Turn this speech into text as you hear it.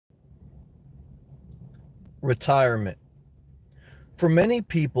Retirement. For many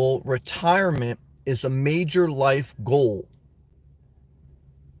people, retirement is a major life goal.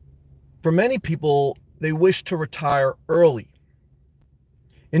 For many people, they wish to retire early.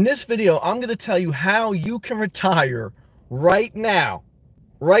 In this video, I'm going to tell you how you can retire right now.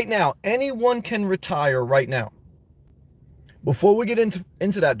 Right now. Anyone can retire right now. Before we get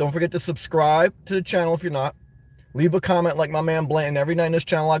into that, don't forget to subscribe to the channel if you're not. Leave a comment like my man Blanton. Every night in this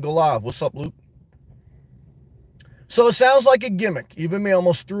channel, I go live. What's up, Luke? So it sounds like a gimmick. Even me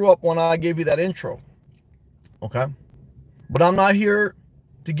almost threw up when I gave you that intro. Okay? But I'm not here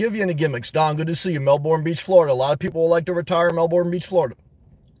to give you any gimmicks. Don, good to see you. Melbourne Beach, Florida. A lot of people would like to retire in Melbourne Beach, Florida.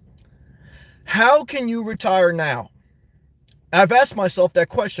 How can you retire now? I've asked myself that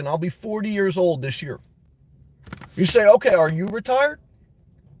question. I'll be 40 years old this year. You say, okay, are you retired?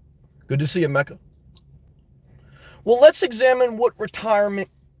 Good to see you, Mecca. Well, let's examine what retirement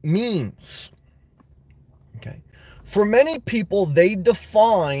means. Okay. For many people, they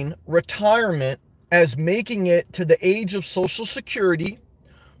define retirement as making it to the age of Social Security,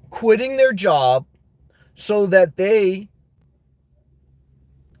 quitting their job so that they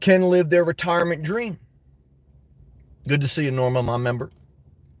can live their retirement dream. Good to see you, Norma, my member.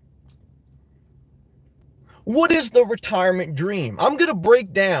 What is the retirement dream? I'm going to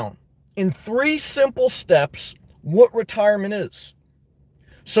break down in 3 simple steps what retirement is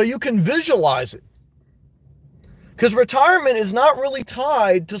so you can visualize it. Because retirement is not really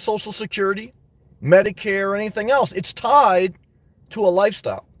tied to Social Security, Medicare, or anything else. It's tied to a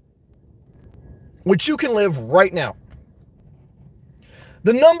lifestyle, which you can live right now.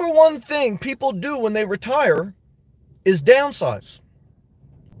 The number one thing people do when they retire is downsize.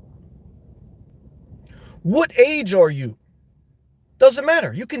 What age are you? Doesn't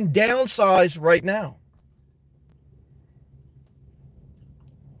matter. You can downsize right now.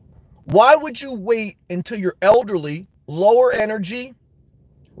 Why would you wait until you're elderly, lower energy,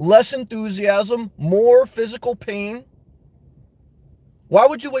 less enthusiasm, more physical pain? Why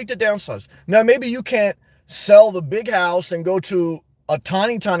would you wait to downsize? Now, maybe you can't sell the big house and go to a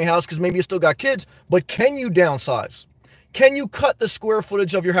tiny house because maybe you still got kids, but can you downsize? Can you cut the square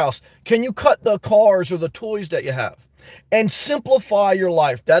footage of your house? Can you cut the cars or the toys that you have and simplify your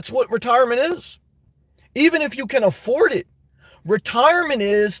life? That's what retirement is. Even if you can afford it, retirement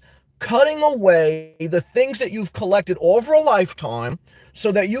is cutting away the things that you've collected over a lifetime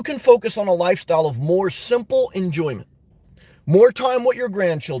so that you can focus on a lifestyle of more simple enjoyment. More time with your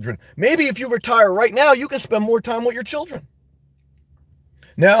grandchildren. Maybe if you retire right now, you can spend more time with your children.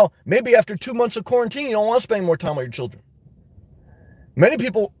 Now, maybe after 2 months of quarantine, you don't want to spend more time with your children. Many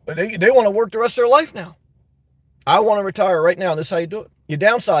people, they want to work the rest of their life now. I want to retire right now. This is how you do it. You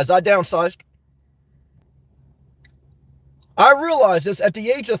downsize. I downsized. I realized this at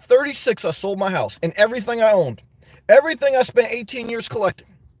the age of 36, I sold my house and everything I owned. Everything I spent 18 years collecting.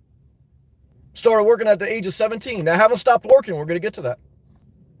 Started working at the age of 17. Now, I haven't stopped working. We're going to get to that.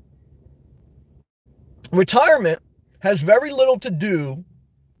 Retirement has very little to do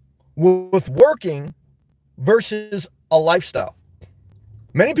with working versus a lifestyle.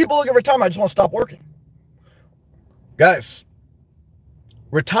 Many people look at retirement, I just want to stop working. Guys,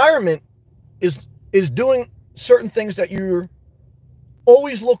 retirement is doing certain things that you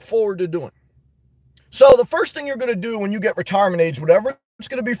always look forward to doing. So the first thing you're going to do when you get retirement age, whatever it's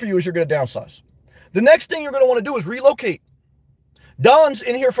going to be for you, is you're going to downsize. The next thing you're going to want to do is relocate. Don's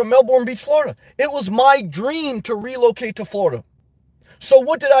in here from Melbourne Beach, Florida. It was my dream to relocate to Florida. So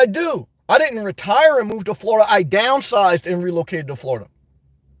what did I do? I didn't retire and move to Florida. I downsized and relocated to Florida.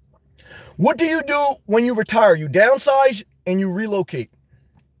 What do you do when you retire? You downsize and you relocate.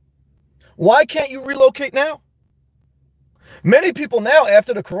 Why can't you relocate now? Many people now,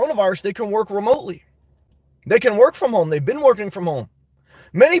 after the coronavirus, they can work remotely. They can work from home. They've been working from home.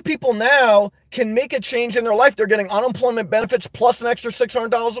 Many people now can make a change in their life. They're getting unemployment benefits plus an extra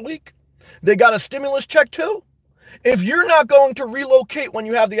 $600 a week. They got a stimulus check too. If you're not going to relocate when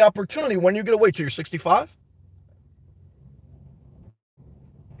you have the opportunity, when are you going to wait till you're 65?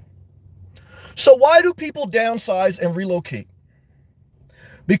 So why do people downsize and relocate?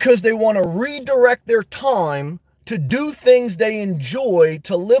 Because they want to redirect their time to do things they enjoy,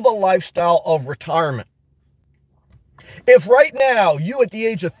 to live a lifestyle of retirement. If right now, you at the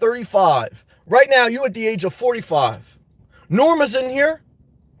age of 35, right now, you at the age of 45, Norma's in here.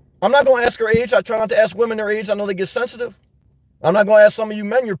 I'm not going to ask her age. I try not to ask women their age. I know they get sensitive. I'm not going to ask some of you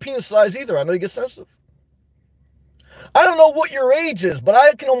men your penis size either. I know you get sensitive. I don't know what your age is, but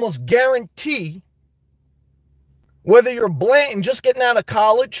I can almost guarantee whether you're Blanton just getting out of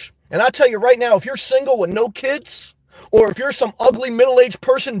college, and I tell you right now, if you're single with no kids, or if you're some ugly middle-aged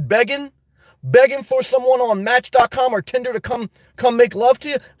person begging begging for someone on Match.com or Tinder to come make love to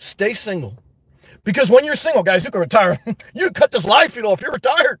you, stay single. Because when you're single, guys, you can retire. You can cut this life, if you're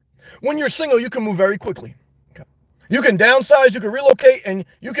retired. When you're single, you can move very quickly. Okay. You can downsize, you can relocate, and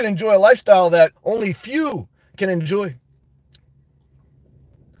you can enjoy a lifestyle that only few can enjoy.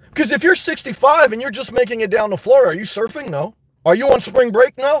 Because if you're 65 and you're just making it down to Florida, are you surfing? No. Are you on spring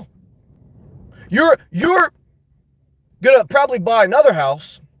break? No. You're gonna probably buy another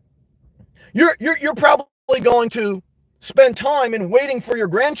house. You're probably going to spend time in waiting for your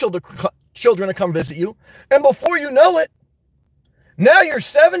grandchildren to come visit you. And before you know it, now you're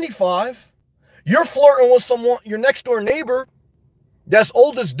 75. You're flirting with someone, your next door neighbor that's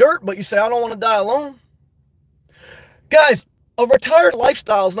old as dirt, but you say, I don't want to die alone. Guys, a retired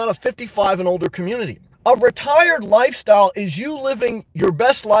lifestyle is not a 55 and older community. A retired lifestyle is you living your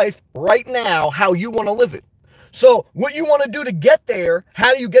best life right now, how you want to live it. So what you want to do to get there,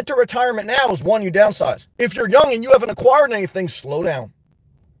 how do you get to retirement now is one, you downsize. If you're young and you haven't acquired anything, slow down.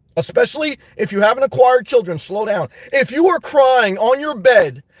 Especially if you haven't acquired children, slow down. If you were crying on your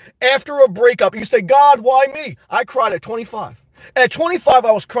bed after a breakup, you say, God, why me? I cried at 25. At 25,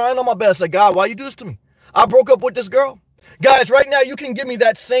 I was crying on my bed. I said, God, why you do this to me? I broke up with this girl. Guys, right now, you can give me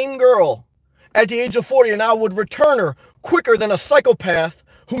that same girl at the age of 40, and I would return her quicker than a psychopath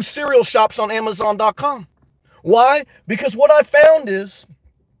who cereal shops on Amazon.com. Why? Because what I found is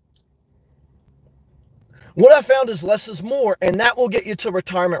less is more, and that will get you to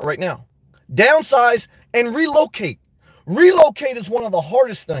retirement right now. Downsize and relocate. Relocate is one of the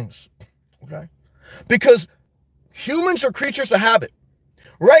hardest things, okay? Because humans are creatures of habit.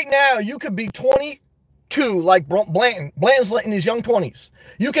 Right now, you could be 22, like Blanton. Blanton's in his young 20s.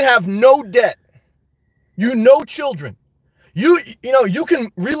 You can have no debt. No children. You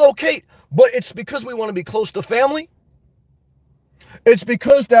can relocate, but it's because we want to be close to family. It's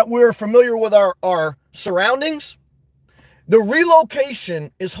because that we're familiar with our surroundings. The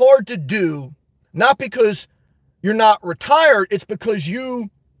relocation is hard to do, not because you're not retired, it's because you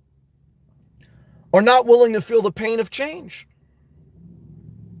are not willing to feel the pain of change.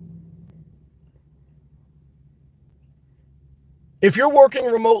 If you're working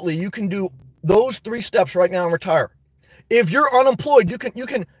remotely, you can do those 3 steps right now and retire. If you're unemployed, you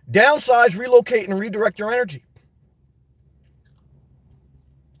can downsize, relocate, and redirect your energy.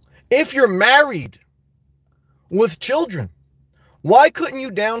 If you're married with children, why couldn't you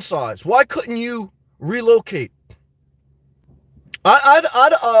downsize? Why couldn't you relocate? I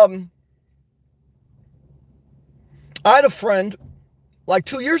had a friend like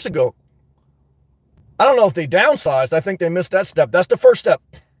 2 years ago. I don't know if they downsized. I think they missed that step. That's the first step.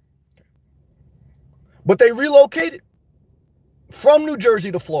 But they relocated from New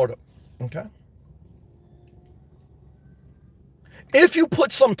Jersey to Florida. Okay. If you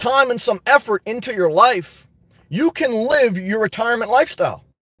put some time and some effort into your life, you can live your retirement lifestyle.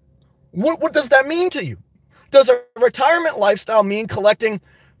 What does that mean to you? Does a retirement lifestyle mean collecting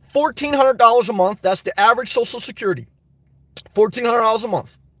 $1,400 a month? That's the average Social Security. $1,400 a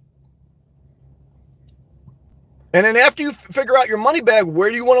month. And then after you figure out your money bag, where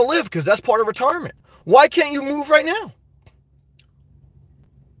do you want to live? Because that's part of retirement. Why can't you move right now?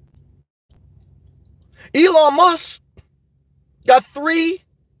 Elon Musk got 3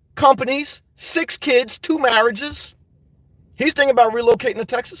 companies, 6 kids, 2 marriages. He's thinking about relocating to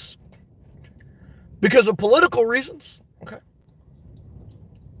Texas because of political reasons. Okay.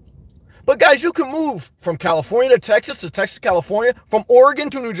 But guys, you can move from California to Texas, California, from Oregon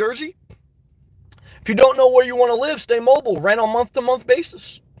to New Jersey. If you don't know where you want to live, stay mobile, rent on month-to-month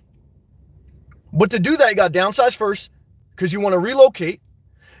basis. But to do that, you got to downsize first because you want to relocate.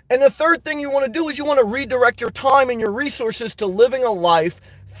 And the third thing you want to do is you want to redirect your time and your resources to living a life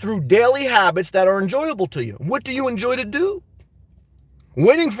through daily habits that are enjoyable to you. What do you enjoy to do?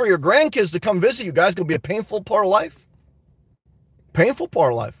 Waiting for your grandkids to come visit you guys going to be a painful part of life. Painful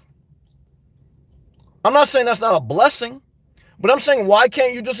part of life. I'm not saying that's not a blessing, but I'm saying why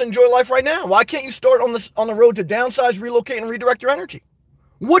can't you just enjoy life right now? Why can't you start on the road to downsize, relocate, and redirect your energy?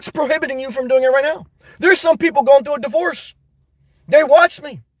 What's prohibiting you from doing it right now? There's some people going through a divorce. They watch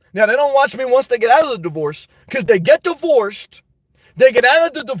me. Now, they don't watch me once they get out of the divorce, because they get divorced, they get out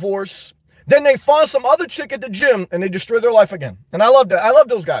of the divorce, then they find some other chick at the gym, and they destroy their life again. And I love that. I love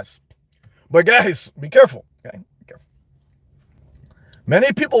those guys. But guys, be careful. Okay? Be careful.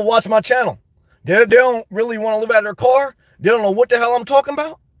 Many people watch my channel. They don't really want to live out of their car. They don't know what the hell I'm talking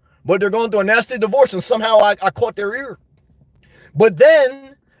about. But they're going through a nasty divorce, and somehow I caught their ear. But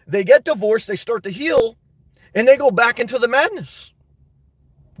then they get divorced, they start to heal, and they go back into the madness.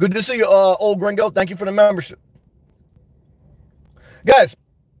 Good to see you, old gringo. Thank you for the membership. Guys,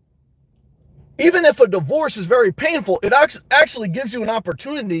 even if a divorce is very painful, it actually gives you an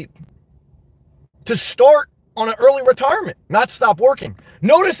opportunity to start on an early retirement, not stop working.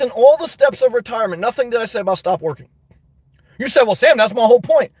 Notice in all the steps of retirement, nothing did I say about stop working. You said, well, Sam, that's my whole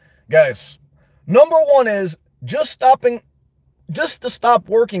point. Guys, number one is just to stop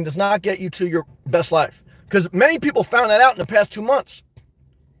working does not get you to your best life. Because many people found that out in the past 2 months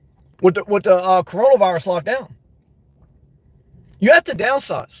with the coronavirus lockdown. You have to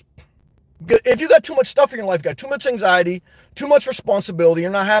downsize. If you got too much stuff in your life, you got too much anxiety, too much responsibility,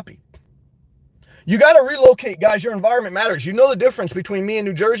 you're not happy. You got to relocate, guys. Your environment matters. You know the difference between me in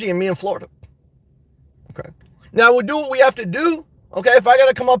New Jersey and me in Florida. Okay. Now, we'll do what we have to do. Okay. If I got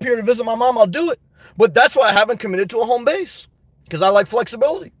to come up here to visit my mom, I'll do it. But that's why I haven't committed to a home base, because I like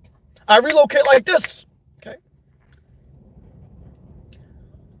flexibility. I relocate like this. Okay.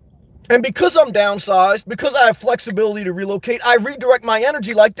 And because I'm downsized, because I have flexibility to relocate, I redirect my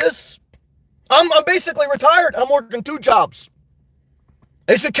energy like this. I'm basically retired. I'm working 2 jobs.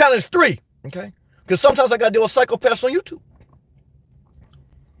 It should count as 3. Okay. Because sometimes I got to deal with psychopaths on YouTube.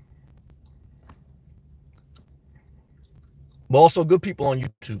 But also good people on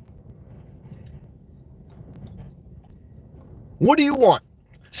YouTube. What do you want?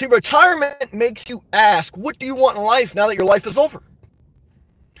 See, retirement makes you ask, what do you want in life now that your life is over?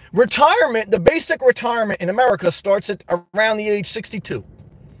 Retirement, the basic retirement in America starts at around the age 62.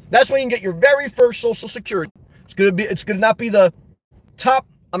 That's when you can get your very first Social Security. It's going to not be the top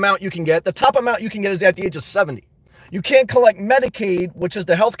amount you can get. The top amount you can get is at the age of 70. You can't collect Medicaid, which is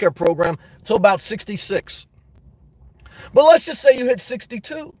the healthcare program, till about 66. But let's just say you hit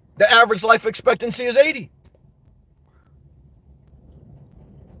 62. The average life expectancy is 80.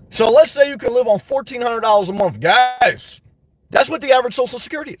 So let's say you can live on $1,400 a month. Guys, that's what the average Social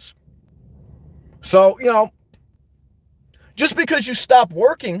Security is. So, just because you stop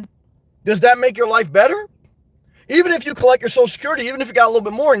working, does that make your life better? Even if you collect your Social Security, even if you got a little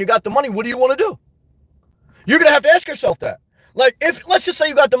bit more and you got the money, what do you want to do? You're going to have to ask yourself that. Like, let's just say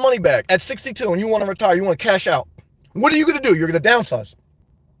you got the money back at 62 and you want to retire, you want to cash out. What are you going to do? You're going to downsize.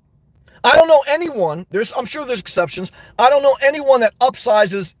 I don't know anyone, I'm sure there's exceptions, I don't know anyone that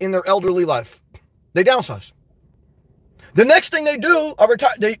upsizes in their elderly life. They downsize. The next thing they do,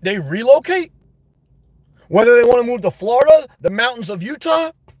 they relocate. Whether they want to move to Florida, the mountains of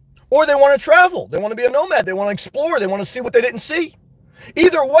Utah, or they want to travel. They want to be a nomad. They want to explore. They want to see what they didn't see.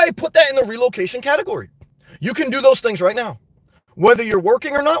 Either way, put that in the relocation category. You can do those things right now, whether you're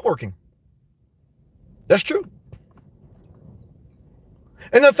working or not working. That's true.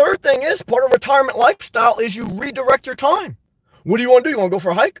 And the third thing is, part of retirement lifestyle is you redirect your time. What do you want to do? You want to go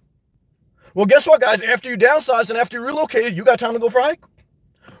for a hike? Well, guess what, guys? After you downsized and after you relocated, you got time to go for a hike.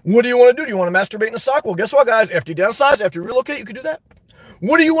 What do you want to do? Do you want to masturbate in a sock? Well, guess what, guys? After you downsize, after you relocate, you can do that.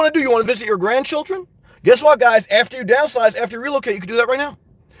 What do you want to do? You want to visit your grandchildren? Guess what, guys? After you downsize, after you relocate, you can do that right now.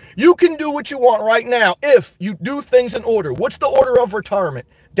 You can do what you want right now if you do things in order. What's the order of retirement?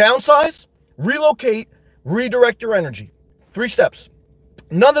 Downsize, relocate, redirect your energy. 3 steps.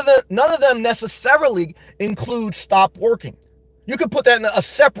 None of them necessarily include stop working. You could put that in a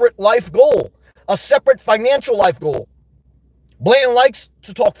separate life goal, a separate financial life goal. Blanton likes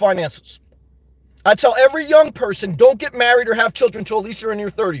to talk finances. I tell every young person, don't get married or have children until at least you're in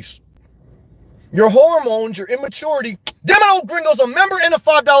your 30s. Your hormones, your immaturity. Damn it, old gringo's a member and a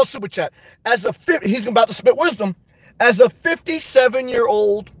 $5 super chat. He's about to spit wisdom. As a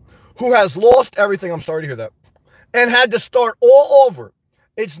 57-year-old who has lost everything, I'm sorry to hear that, and had to start all over.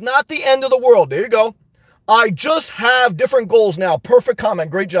 It's not the end of the world. There you go. I just have different goals now. Perfect comment.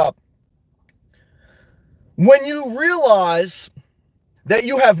 Great job. When you realize that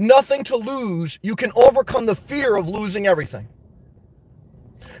you have nothing to lose, you can overcome the fear of losing everything.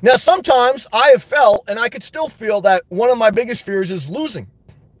 Now, sometimes I have felt, and I could still feel, that one of my biggest fears is losing.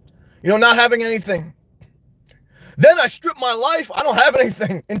 Not having anything. Then I strip my life. I don't have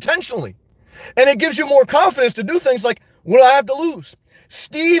anything intentionally. And it gives you more confidence to do things like, what do I have to lose?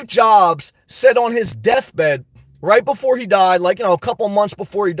 Steve Jobs said on his deathbed, right before he died, a couple months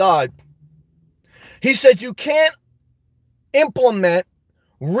before he died, he said, you can't implement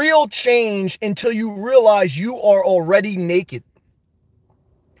real change until you realize you are already naked.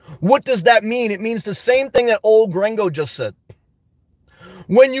 What does that mean? It means the same thing that old Gringo just said.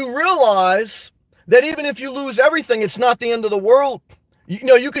 When you realize that even if you lose everything, it's not the end of the world.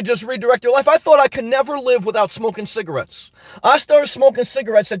 You could just redirect your life. I thought I could never live without smoking cigarettes. I started smoking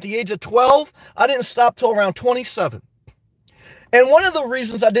cigarettes at the age of 12. I didn't stop till around 27. And one of the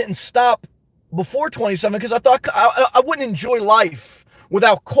reasons I didn't stop before 27, because I thought I wouldn't enjoy life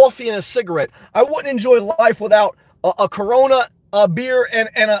without coffee and a cigarette. I wouldn't enjoy life without a Corona, a beer, and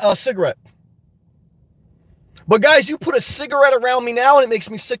a cigarette. But guys, you put a cigarette around me now and it makes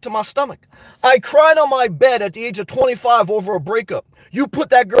me sick to my stomach. I cried on my bed at the age of 25 over a breakup. You put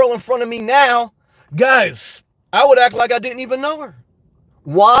that girl in front of me now, guys, I would act like I didn't even know her.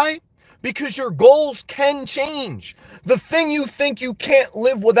 Why? Because your goals can change. The thing you think you can't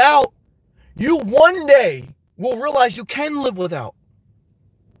live without, you one day will realize you can live without.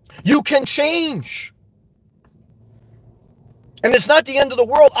 You can change. And it's not the end of the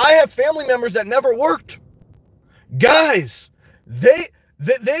world. I have family members that never worked. Guys, they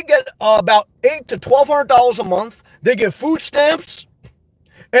get about $800 to $1,200 a month. They get food stamps,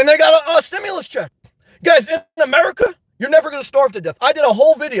 and they got a stimulus check. Guys, in America, you're never going to starve to death. I did a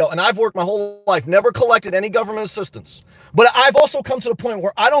whole video, and I've worked my whole life, never collected any government assistance. But I've also come to the point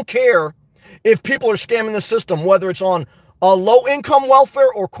where I don't care if people are scamming the system, whether it's on a low-income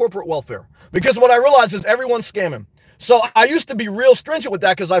welfare or corporate welfare. Because what I realize is everyone's scamming. So I used to be real stringent with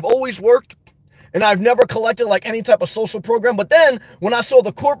that because I've always worked, and I've never collected like any type of social program. But then when I saw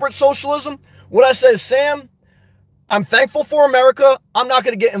the corporate socialism, what I said is, Sam, I'm thankful for America. I'm not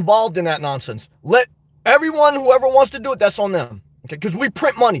going to get involved in that nonsense. Let everyone, whoever wants to do it, that's on them. Okay, because we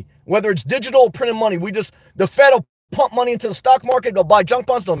print money, whether it's digital or printed money. The Fed will pump money into the stock market. They'll buy junk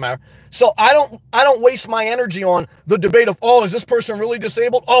bonds. Doesn't matter. So I don't waste my energy on the debate of, oh, is this person really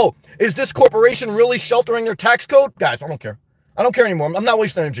disabled? Oh, is this corporation really sheltering their tax code? Guys, I don't care. I don't care anymore. I'm not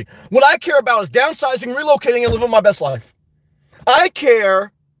wasting energy. What I care about is downsizing, relocating, and living my best life. I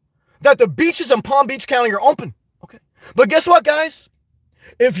care that the beaches in Palm Beach County are open. Okay. But guess what, guys?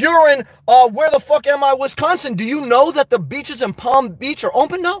 If you're in, where the fuck am I, Wisconsin, do you know that the beaches in Palm Beach are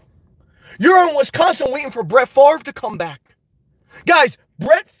open now? You're in Wisconsin waiting for Brett Favre to come back. Guys,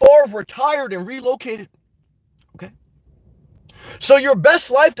 Brett Favre retired and relocated. Okay. So your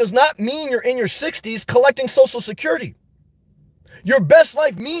best life does not mean you're in your 60s collecting Social Security. Your best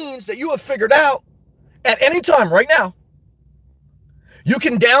life means that you have figured out at any time right now, you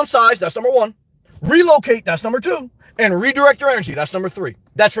can downsize, that's number one, relocate, that's number two, and redirect your energy, that's number three.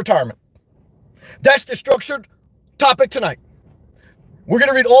 That's retirement. That's the structured topic tonight. We're going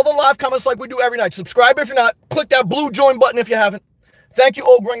to read all the live comments like we do every night. Subscribe if you're not. Click that blue join button if you haven't. Thank you,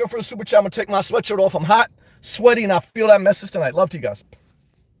 old Gringo, for the super chat. I'm going to take my sweatshirt off. I'm hot, sweaty, and I feel that message tonight. Love to you guys.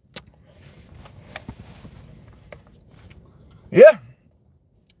 Yeah.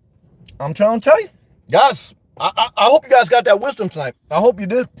 I'm trying to tell you. Guys, I hope you guys got that wisdom tonight. I hope you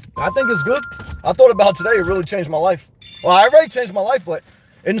did. I think it's good. I thought about today. It really changed my life. Well, I already changed my life, but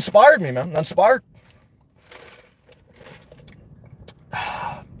it inspired me, man. I'm inspired.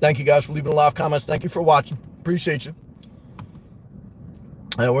 Thank you guys for leaving live comments. Thank you for watching. Appreciate you.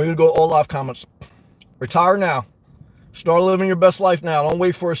 And we're going to go all live comments. Retire now. Start living your best life now. Don't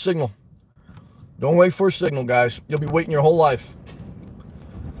wait for a signal. Don't wait for a signal, guys. You'll be waiting your whole life.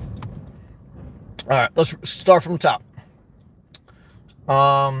 All right, let's start from the top.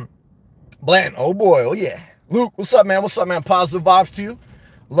 Bland, oh boy, oh yeah. Luke, what's up, man? What's up, man? Positive vibes to you.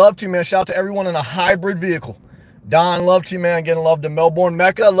 Love to you, man. Shout out to everyone in a hybrid vehicle. Don, love to you, man. Again, love to Melbourne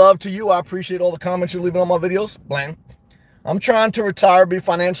Mecca. Love to you. I appreciate all the comments you're leaving on my videos. Bland. I'm trying to retire, be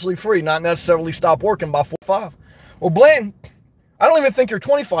financially free, not necessarily stop working by 45. Well, Bland, I don't even think you're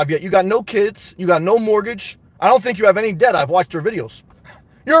 25 yet. You got no kids. You got no mortgage. I don't think you have any debt. I've watched your videos.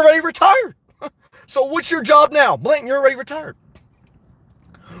 You're already retired. So what's your job now? Blanton, you're already retired.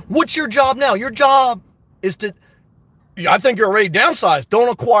 What's your job now? Your job is to, I think you're already downsized. Don't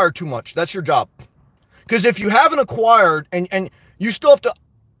acquire too much. That's your job. Because if you haven't acquired, and you still have to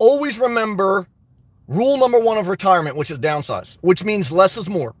always remember rule number one of retirement, which is downsize, which means less is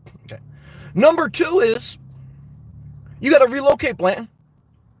more. Okay. Number two is you got to relocate, Blanton.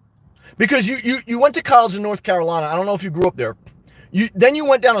 Because you went to college in North Carolina. I don't know if you grew up there. Then you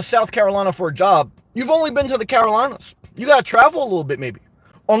went down to South Carolina for a job. You've only been to the Carolinas. You got to travel a little bit maybe.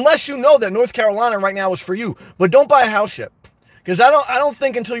 Unless you know that North Carolina right now is for you. But don't buy a house yet. Because I don't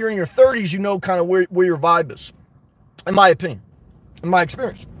think until you're in your 30s you know kind of where your vibe is. In my opinion. In my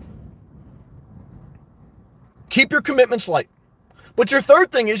experience. Keep your commitments light. But your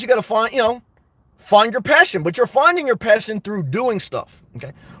third thing is you got to find your passion. But you're finding your passion through doing stuff.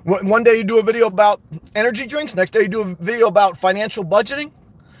 Okay. One day you do a video about energy drinks. Next day you do a video about financial budgeting.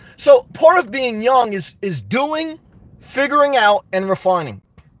 So part of being young is doing, figuring out, and refining.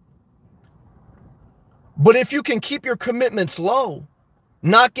 But if you can keep your commitments low,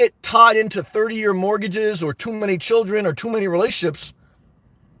 not get tied into 30-year mortgages or too many children or too many relationships,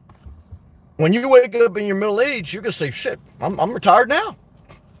 when you wake up in your middle age, you're going to say, shit, I'm retired now.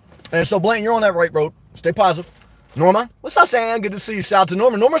 And so, Blaine, you're on that right road. Stay positive. Norma, what's up, Sam? Good to see you. Shout out to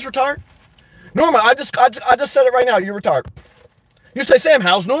Norma. Norma's retired. Norma, I just said it right now. You're retired. You say, Sam,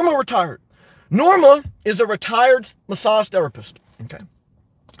 how's Norma retired? Norma is a retired massage therapist. Okay.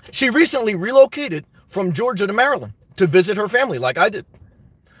 She recently relocated from Georgia to Maryland to visit her family like I did.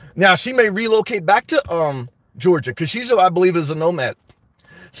 Now, she may relocate back to Georgia because she's, I believe, is a nomad.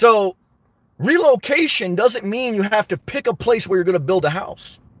 So relocation doesn't mean you have to pick a place where you're going to build a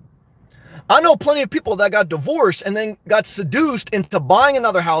house. I know plenty of people that got divorced and then got seduced into buying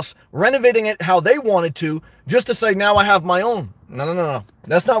another house, renovating it how they wanted to, just to say, now I have my own. No.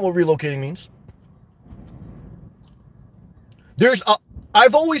 That's not what relocating means.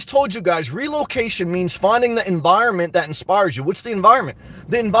 I've always told you guys, relocation means finding the environment that inspires you. What's the environment?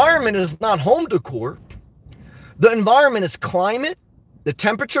 The environment is not home decor. The environment is climate, the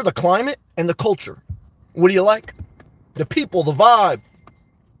temperature, the climate, and the culture. What do you like? The people, the vibe,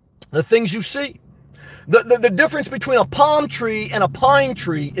 the things you see. The difference between a palm tree and a pine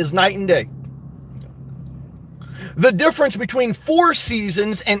tree is night and day. The difference between 4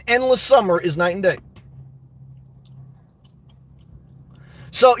 seasons and endless summer is night and day.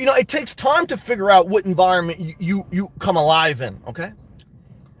 So, it takes time to figure out what environment you come alive in, okay?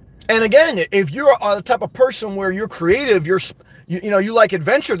 And again, if you're the type of person where you're creative, you like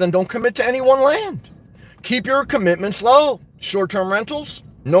adventure, then don't commit to any one land. Keep your commitments low. Short-term rentals,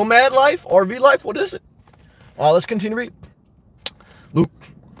 nomad life, RV life, what is it? Let's continue to read. Luke.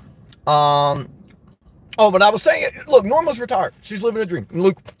 But I was saying, look, Norma's retired. She's living a dream.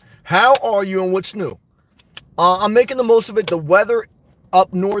 Luke, how are you and what's new? I'm making the most of it. The weather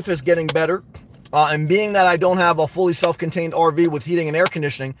up north is getting better. And being that I don't have a fully self-contained RV with heating and air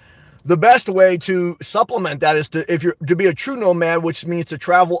conditioning, the best way to supplement that is to be a true nomad, which means to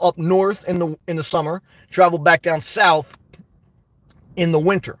travel up north in the summer, travel back down south in the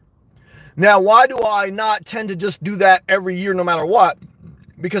winter. Now, why do I not tend to just do that every year no matter what?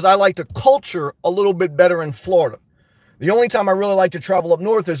 Because I like the culture a little bit better in Florida. The only time I really like to travel up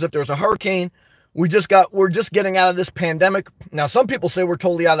north is if there's a hurricane. We're just getting out of this pandemic. Now, some people say we're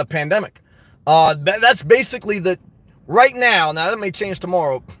totally out of the pandemic. That's basically right now that may change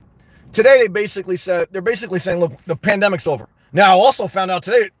tomorrow. Today, they're basically saying, look, the pandemic's over. Now, I also found out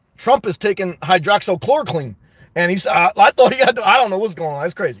today, Trump is taking hydroxychloroquine. And he's, I thought he had to, I don't know what's going on.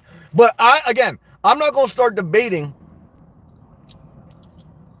 That's crazy. But I'm not going to start debating.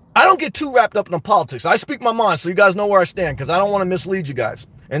 I don't get too wrapped up in the politics. I speak my mind so you guys know where I stand because I don't want to mislead you guys.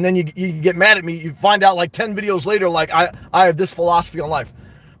 And then you get mad at me. You find out like 10 videos later, like I have this philosophy on life.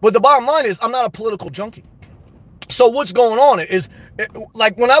 But the bottom line is I'm not a political junkie. So what's going on is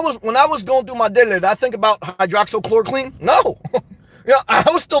like when I was going through my day, did I think about hydroxychloroquine? No. I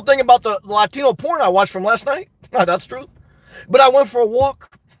was still thinking about the Latino porn I watched from last night. No, that's true. But I went for a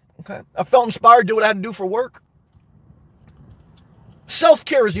walk. Okay. I felt inspired to do what I had to do for work.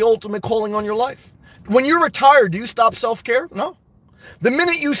 Self-care is the ultimate calling on your life. When you're retired, do you stop self-care? No. The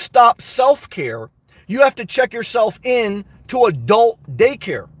minute you stop self-care, you have to check yourself in to adult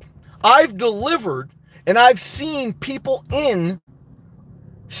daycare. I've delivered and I've seen people in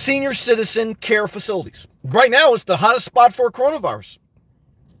senior citizen care facilities. Right now, it's the hottest spot for coronavirus.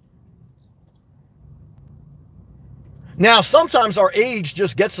 Now, sometimes our age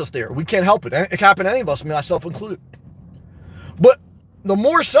just gets us there. We can't help it. It can happen to any of us, myself included. But the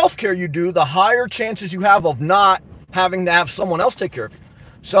more self-care you do, the higher chances you have of not having to have someone else take care of you.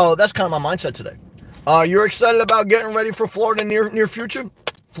 So that's kind of my mindset today. You're excited about getting ready for Florida near future?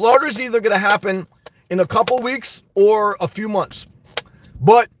 Florida's either going to happen in a couple weeks or a few months.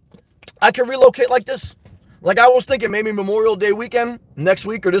 But I can relocate like this. Like I was thinking maybe Memorial Day weekend, next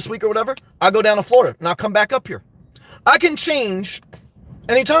week or this week or whatever, I'll go down to Florida and I'll come back up here. I can change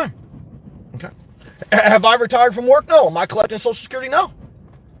anytime. Okay. Have I retired from work? No. Am I collecting Social Security? No.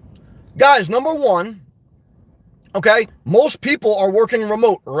 Guys, number one, okay, most people are working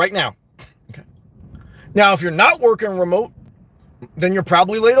remote right now. Okay. Now, if you're not working remote, then you're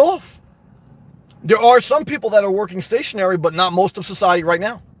probably laid off. There are some people that are working stationary, but not most of society right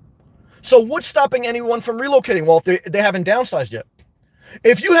now. So what's stopping anyone from relocating? Well, if they haven't downsized yet.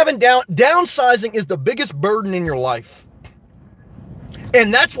 If you haven't downsizing is the biggest burden in your life.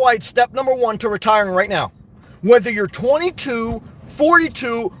 And that's why it's step number one to retiring right now. Whether you're 22,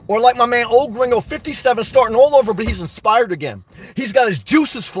 42, or like my man Old Gringo, 57, starting all over, but he's inspired again. He's got his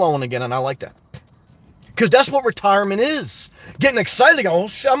juices flowing again, and I like that. Because that's what retirement is. Getting excited, oh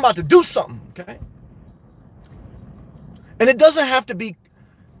shit, I'm about to do something, okay? And it doesn't have to be,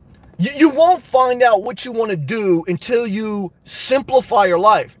 you won't find out what you want to do until you simplify your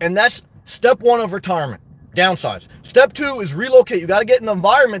life. And that's step one of retirement, downsize. Step two is relocate. You got to get in an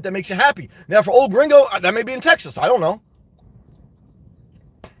environment that makes you happy. Now for Old Gringo, that may be in Texas. I don't know.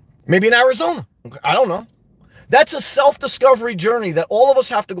 Maybe in Arizona. I don't know. That's a self-discovery journey that all of us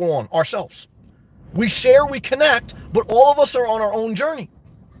have to go on ourselves. We share, we connect, but all of us are on our own journey.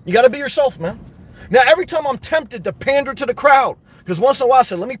 You got to be yourself, man. Now, every time I'm tempted to pander to the crowd, because once in a while I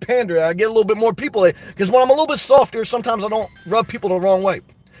said, let me pander, I get a little bit more people, because when I'm a little bit softer, sometimes I don't rub people the wrong way.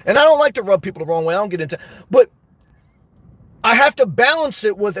 And I don't like to rub people the wrong way. I don't get into, but I have to balance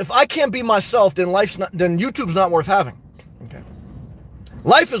it with, if I can't be myself, then then YouTube's not worth having. Okay.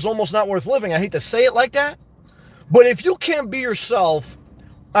 Life is almost not worth living. I hate to say it like that, but if you can't be yourself,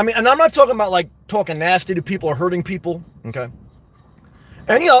 I mean, and I'm not talking about like talking nasty to people or hurting people. Okay.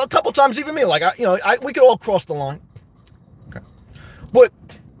 And, a couple times even me, like, we could all cross the line. Okay. But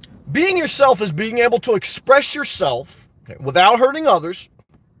being yourself is being able to express yourself, okay, without hurting others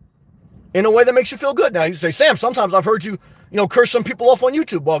in a way that makes you feel good. Now, you say, Sam, sometimes I've heard you, curse some people off on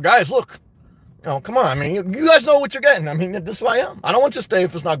YouTube. Well, guys, look, come on. I mean, you guys know what you're getting. I mean, this is who I am. I don't want you to stay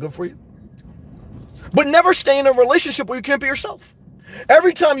if it's not good for you. But never stay in a relationship where you can't be yourself.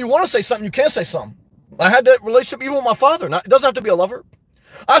 Every time you want to say something, you can't say something. I had that relationship even with my father. It doesn't have to be a lover.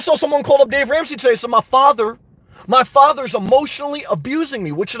 I saw someone called up Dave Ramsey today. Said, my father's emotionally abusing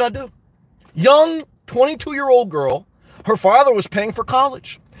me. What should I do? Young 22-year-old girl, her father was paying for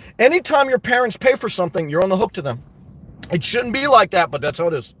college. Anytime your parents pay for something, you're on the hook to them. It shouldn't be like that, but that's how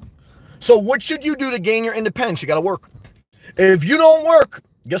it is. So what should you do to gain your independence? You got to work. If you don't work,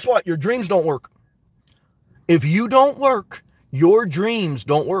 guess what? Your dreams don't work. If you don't work, your dreams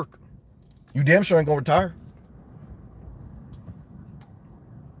don't work. You damn sure ain't going to retire.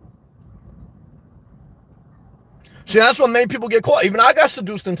 See, that's what made people get caught. Even I got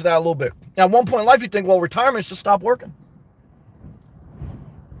seduced into that a little bit. At one point in life, you think, well, retirement is just stop working.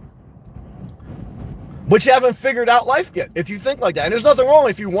 But you haven't figured out life yet if you think like that. And there's nothing wrong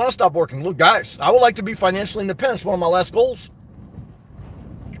if you want to stop working. Look, guys, I would like to be financially independent. It's one of my last goals.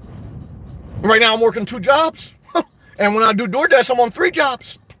 Right now, I'm working 2 jobs. And when I do DoorDash, I'm on 3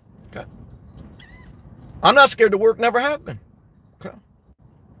 jobs. Okay. I'm not scared to work, never have been. Okay.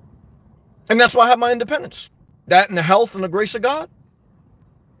 And that's why I have my independence. That and the health and the grace of God.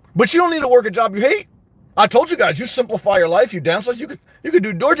 But you don't need to work a job you hate. I told you guys, you simplify your life, you downsize, you could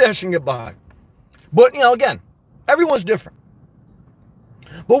do DoorDash and get by. But, again, everyone's different.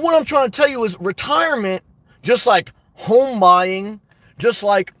 But what I'm trying to tell you is retirement, just like home buying, just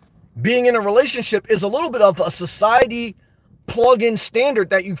like being in a relationship, is a little bit of a society plug-in standard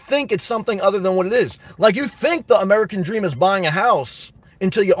that you think it's something other than what it is. Like you think the American dream is buying a house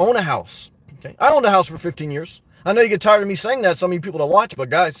until you own a house. Okay? I owned a house for 15 years. I know you get tired of me saying that, some of you people that watch, but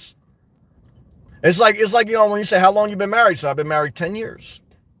guys, it's like when you say how long you've been married. So I've been married 10 years.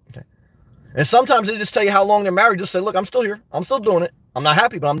 Okay. And sometimes they just tell you how long they're married. Just say, look, I'm still here. I'm still doing it. I'm not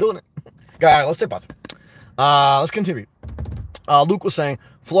happy, but I'm doing it. All right, let's take pause. Let's continue. Luke was saying,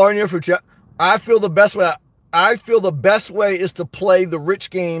 Florida near future. I feel the best way is to play the rich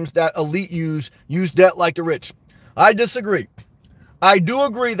games that elite use debt like the rich. I disagree. I do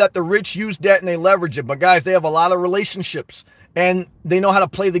agree that the rich use debt and they leverage it, but guys, they have a lot of relationships and they know how to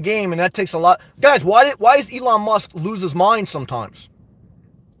play the game, and that takes a lot. Guys, why does Elon Musk lose his mind sometimes?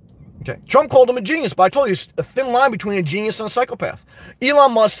 Okay, Trump called him a genius, but I told you it's a thin line between a genius and a psychopath.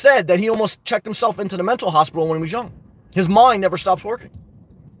 Elon Musk said that he almost checked himself into the mental hospital when he was young. His mind never stops working.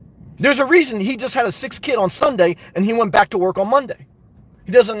 There's a reason he just had a 6th kid on Sunday and he went back to work on Monday.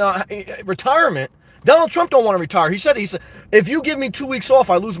 He doesn't know retirement. Donald Trump don't want to retire. He said, if you give me 2 weeks off,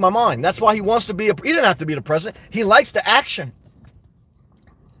 I lose my mind. That's why he wants to be he didn't have to be the president. He likes the action.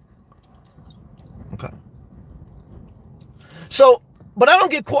 Okay. So, but I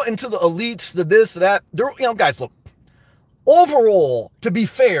don't get caught into the elites, the this, the that. Guys, look. Overall, to be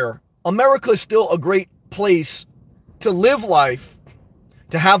fair, America is still a great place to live life,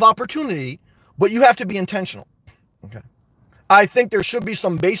 to have opportunity, but you have to be intentional. Okay. I think there should be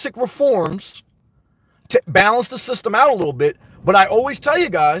some basic reforms to balance the system out a little bit, but I always tell you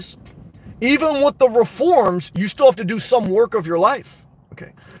guys, even with the reforms, you still have to do some work of your life.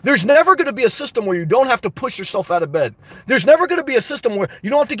 Okay. There's never going to be a system where you don't have to push yourself out of bed. There's never going to be a system where you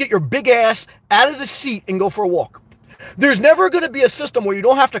don't have to get your big ass out of the seat and go for a walk. There's never going to be a system where you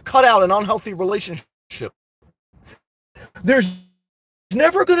don't have to cut out an unhealthy relationship. There's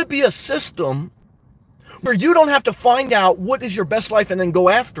never going to be a system where you don't have to find out what is your best life and then go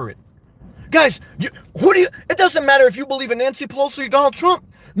after it. Guys, it doesn't matter if you believe in Nancy Pelosi or Donald Trump.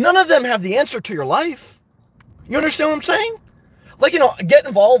 None of them have the answer to your life. You understand what I'm saying? Like, get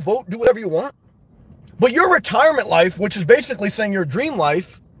involved, vote, do whatever you want. But your retirement life, which is basically saying your dream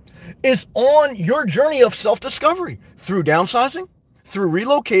life, is on your journey of self-discovery through downsizing, through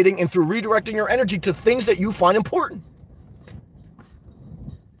relocating, and through redirecting your energy to things that you find important.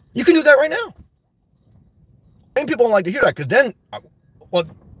 You can do that right now. And people don't like to hear that because then, well,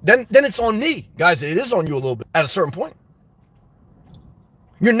 then it's on me. Guys, it is on you a little bit at a certain point.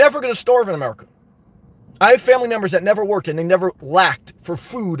 You're never going to starve in America. I have family members that never worked and they never lacked for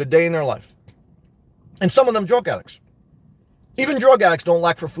food a day in their life. And some of them drug addicts. Even drug addicts don't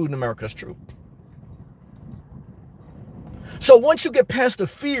lack for food in America. It's true. So once you get past the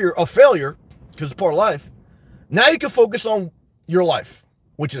fear of failure, because it's part of life, now you can focus on your life,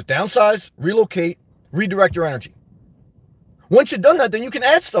 which is downsize, relocate, redirect your energy. Once you've done that, then you can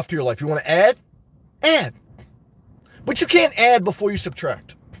add stuff to your life. You want to add? Add. But you can't add before you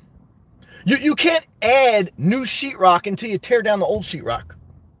subtract. You can't add new sheetrock until you tear down the old sheetrock.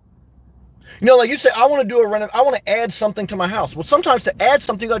 You know, like you say, I want to do I want to add something to my house. Well, sometimes to add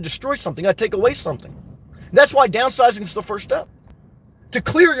something, you got to destroy something. You got to take away something. That's why downsizing is the first step. To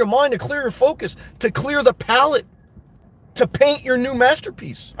clear your mind, to clear your focus, to clear the palette, to paint your new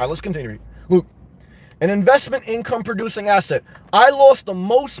masterpiece. All right, let's continue. Luke, an investment income producing asset. I lost the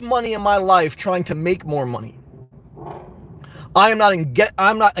most money in my life trying to make more money. I'm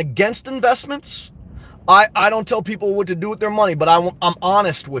not against investments. I don't tell people what to do with their money, but I'm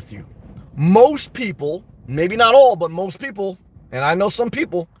honest with you. Most people, maybe not all, but most people, and I know some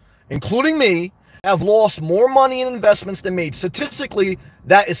people, including me, have lost more money in investments than made. Statistically,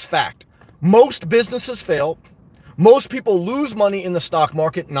 that is fact. Most businesses fail. Most people lose money in the stock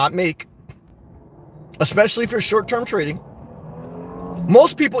market, not make, especially if you're short-term trading.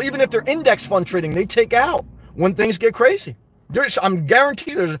 Most people, even if they're index fund trading, they take out when things get crazy. I'm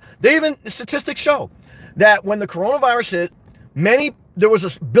guaranteed they even statistics show that when the coronavirus hit, there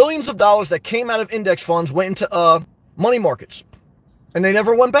was billions of dollars that came out of index funds, went into money markets, and they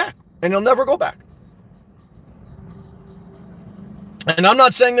never went back, and they'll never go back. And I'm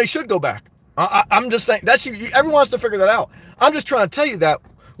not saying they should go back. I'm just saying everyone wants to figure that out. I'm just trying to tell you that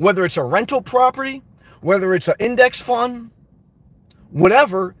whether it's a rental property, whether it's an index fund,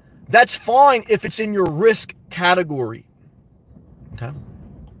 whatever, that's fine if it's in your risk category. Okay.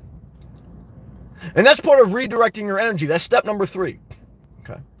 And that's part of redirecting your energy. That's step number 3.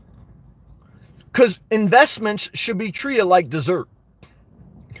 Okay. Because investments should be treated like dessert.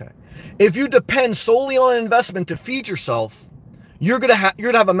 Okay. If you depend solely on an investment to feed yourself, you're gonna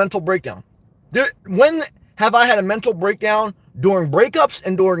have a mental breakdown. When have I had a mental breakdown? During breakups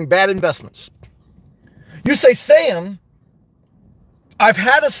and during bad investments. You say, Sam, I've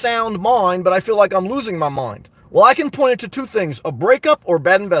had a sound mind, but I feel like I'm losing my mind. Well, I can point it to 2 things, a breakup or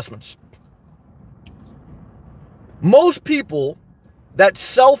bad investments. Most people that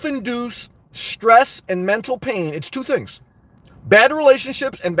self-induce stress and mental pain, it's 2 things. Bad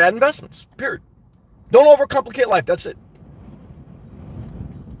relationships and bad investments, period. Don't overcomplicate life, that's it.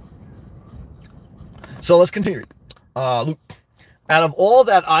 So let's continue. Luke, out of all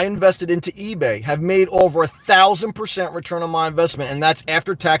that I invested into eBay, have made over 1,000% return on my investment, and that's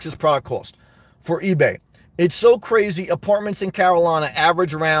after taxes, product cost for eBay. It's so crazy. Apartments in Carolina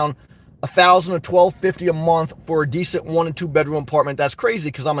average around $1,000 to $1,250 a month for a decent 1 and 2 bedroom apartment. That's crazy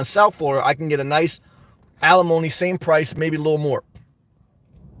because I'm in South Florida. I can get a nice alimony, same price, maybe a little more.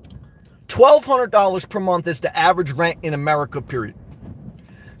 $1,200 per month is the average rent in America, period.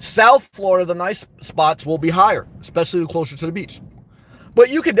 South Florida, the nice spots will be higher, especially closer to the beach.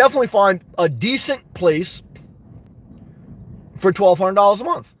 But you could definitely find a decent place for $1,200 a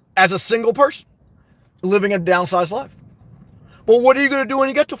month as a single person living a downsized life. But what are you going to do when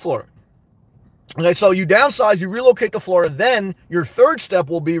you get to Florida? Okay, so you downsize, you relocate to Florida, then your 3rd step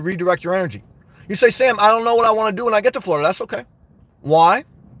will be redirect your energy. You say, Sam, I don't know what I want to do when I get to Florida. That's okay. Why?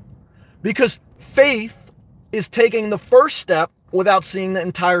 Because faith is taking the first step without seeing the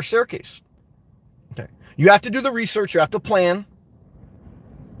entire staircase. Okay. You have to do the research, you have to plan,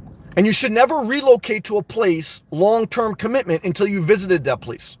 and you should never relocate to a place, long-term commitment, until you visited that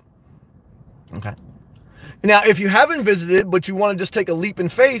place. Okay. Now, if you haven't visited, but you want to just take a leap in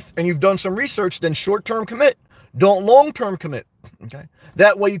faith and you've done some research, then short-term commit. Don't long-term commit. Okay.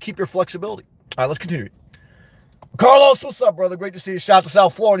 That way you keep your flexibility. All right, let's continue. Carlos, what's up, brother? Great to see you. Shout out to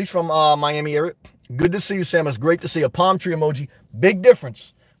South Florida. He's from Miami area. Good to see you, Sam. It's great to see a palm tree emoji. Big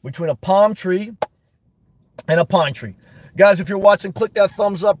difference between a palm tree and a pine tree. Guys, if you're watching, click that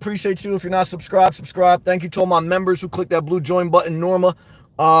thumbs up. Appreciate you. If you're not subscribed, subscribe. Thank you to all my members who clicked that blue join button. Norma,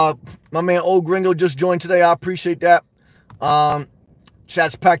 my man Old Gringo just joined today. I appreciate that.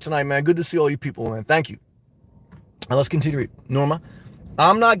 Chat's packed tonight, man. Good to see all you people, man. Thank you. Now let's continue. Norma,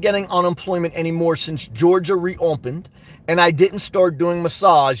 I'm not getting unemployment anymore since Georgia reopened, and I didn't start doing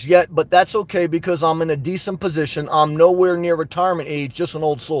massage yet, but that's okay because I'm in a decent position. I'm nowhere near retirement age, just an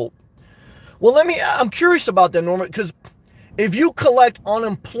old soul. Well, I'm curious about that, Norma, because if you collect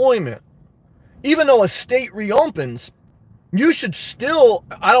unemployment, even though a state reopens, you should still,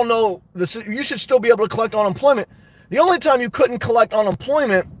 I don't know, you should still be able to collect unemployment. The only time you couldn't collect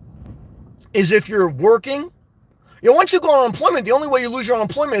unemployment is if you're working. Once you go on unemployment, the only way you lose your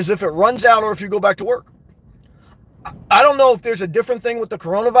unemployment is if it runs out or if you go back to work. I don't know if there's a different thing with the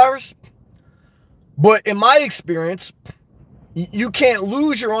coronavirus, but in my experience, you can't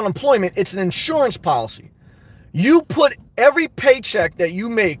lose your unemployment. It's an insurance policy. You put every paycheck that you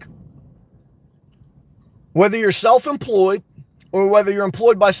make, whether you're self-employed or whether you're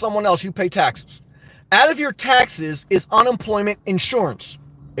employed by someone else, you pay taxes. Out of your taxes is unemployment insurance.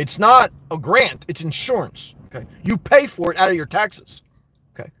 It's not a grant, it's insurance. Okay. You pay for it out of your taxes.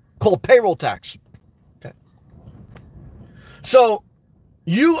 Okay. Called payroll tax. Okay. So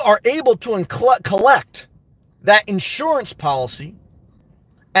you are able to collect that insurance policy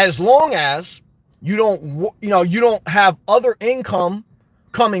as long as you don't have other income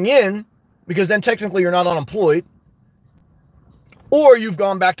coming in, because then technically you're not unemployed, or you've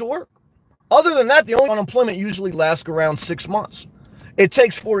gone back to work. Other than that, the only unemployment usually lasts around 6 months. It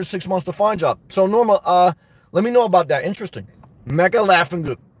takes 4 to 6 months to find a job. So Norma, let me know about that. Interesting. Mecca laughing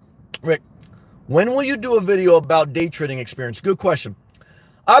good. Rick, when will you do a video about day trading experience? Good question.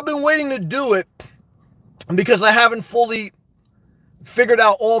 I've been waiting to do it because I haven't fully figured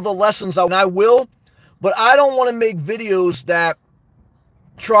out all the lessons, and I will, but I don't want to make videos that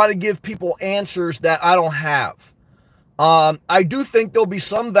try to give people answers that I don't have. I do think there'll be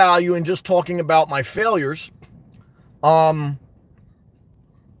some value in just talking about my failures.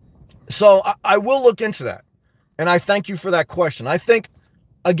 So I will look into that. And I thank you for that question. I think,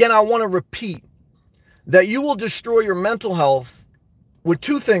 again, I want to repeat that you will destroy your mental health with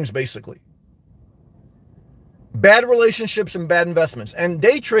two things, basically. Bad relationships and bad investments. And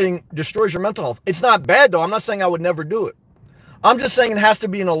day trading destroys your mental health. It's not bad, though. I'm not saying I would never do it. I'm just saying it has to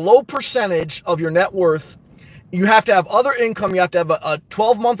be in a low percentage of your net worth. You have to have other income. You have to have a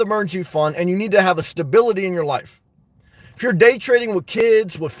 12-month emergency fund, and you need to have a stability in your life. If you're day trading with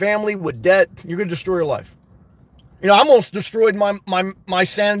kids, with family, with debt, you're going to destroy your life. I almost destroyed my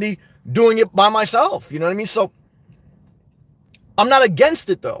sanity doing it by myself. You know what I mean? So I'm not against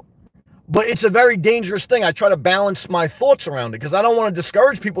it, though. But it's a very dangerous thing. I try to balance my thoughts around it because I don't want to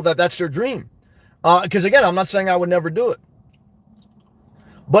discourage people that that's their dream. Because, again, I'm not saying I would never do it.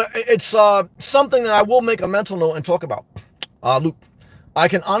 But it's something that I will make a mental note and talk about. Luke, I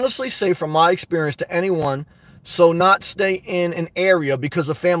can honestly say from my experience to anyone, so not stay in an area because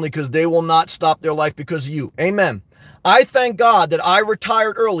of family, because they will not stop their life because of you. Amen. I thank God that I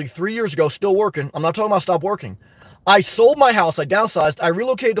retired early 3 years ago, still working. I'm not talking about stop working. I sold my house. I downsized. I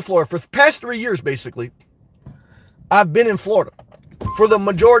relocated to Florida. For the past 3 years, basically, I've been in Florida for the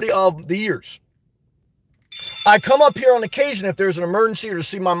majority of the years. I come up here on occasion if there's an emergency or to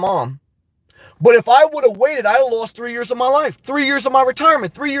see my mom. But if I would have waited, I would have lost 3 years of my life, 3 years of my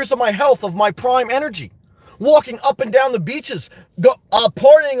retirement, 3 years of my health, of my prime energy, walking up and down the beaches,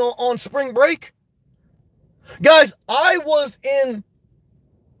 partying on spring break. Guys, I was in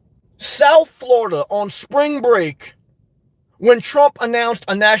South Florida on spring break when Trump announced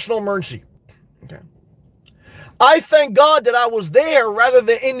a national emergency. Okay. I thank God that I was there rather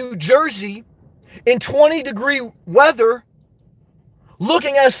than in New Jersey in 20-degree weather,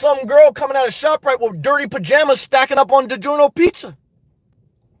 looking at some girl coming out of ShopRite with dirty pajamas stacking up on DiGiorno pizza.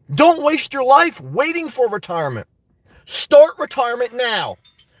 Don't waste your life waiting for retirement. Start retirement now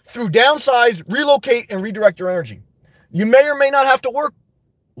through downsize, relocate, and redirect your energy. You may or may not have to work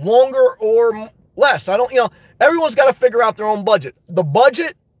longer or less. Everyone's got to figure out their own budget. The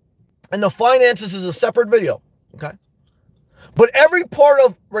budget and the finances is a separate video, okay? But every part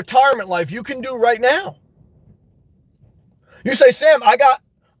of retirement life you can do right now. You say, Sam, I got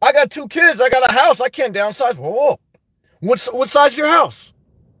 2 kids, I got a house, I can't downsize. Whoa. What size is your house?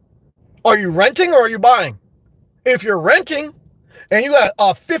 Are you renting or are you buying? If you're renting and you got a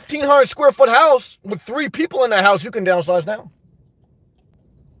 1,500 square foot house with 3 people in that house, you can downsize now.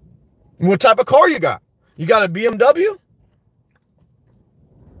 What type of car you got? You got a BMW?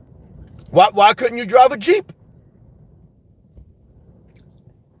 Why couldn't you drive a Jeep?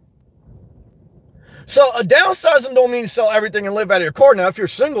 So a downsizing don't mean sell everything and live out of your car. Now, if you're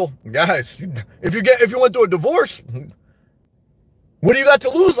single, guys, if you went through a divorce, what do you got to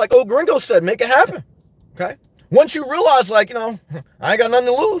lose? Like old Gringo said, make it happen. Okay. Once you realize, I ain't got nothing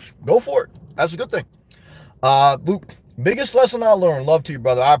to lose, go for it. That's a good thing. Luke, biggest lesson I learned. Love to you,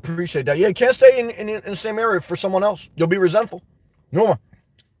 brother. I appreciate that. Yeah, you can't stay in the same area for someone else. You'll be resentful. Norma,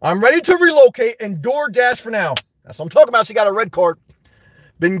 I'm ready to relocate and DoorDash for now. That's what I'm talking about. She got a red card.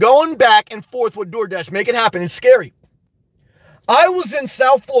 Been going back and forth with DoorDash. Make it happen. It's scary. I was in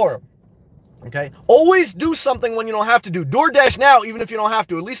South Florida Okay? Always do something when you don't have to do. DoorDash now, even if you don't have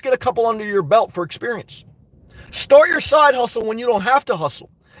to. At least get a couple under your belt for experience. Start your side hustle when you don't have to hustle.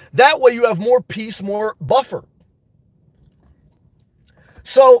 That way you have more peace, more buffer.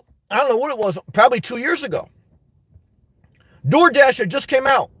 So, I don't know what it was, probably 2 years ago. DoorDash had just came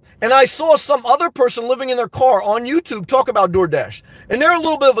out. And I saw some other person living in their car on YouTube talk about DoorDash. And they're a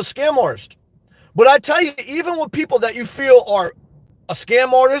little bit of a scam artist. But I tell you, even with people that you feel are a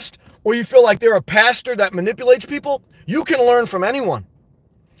scam artist, or you feel like they're a pastor that manipulates people, you can learn from anyone.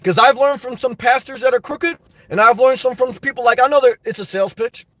 Because I've learned from some pastors that are crooked, and I've learned some from people like, I know that it's a sales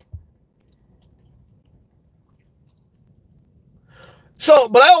pitch. So,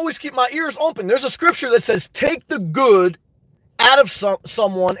 but I always keep my ears open. There's a scripture that says, take the good out of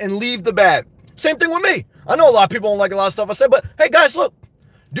someone and leave the bad. Same thing with me. I know a lot of people don't like a lot of stuff I say, but hey guys, look,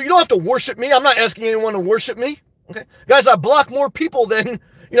 you don't have to worship me. I'm not asking anyone to worship me. Okay, guys, I block more people than,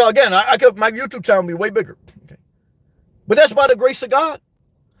 again, I could, my YouTube channel would be way bigger. Okay, but that's by the grace of God.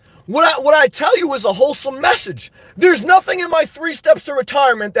 What I tell you is a wholesome message. There's nothing in my 3 steps to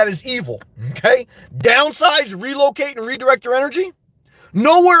retirement that is evil. Okay, downsize, relocate, and redirect your energy.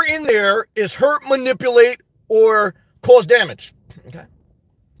 Nowhere in there is hurt, manipulate, or cause damage. Okay,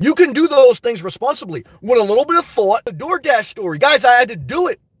 you can do those things responsibly with a little bit of thought. The DoorDash story, guys, I had to do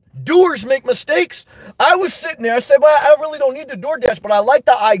it. Doers make mistakes. I was sitting there, I said, well, I really don't need the DoorDash, but I like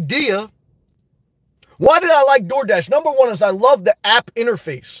the idea. Why did I like DoorDash? Number one is I love the app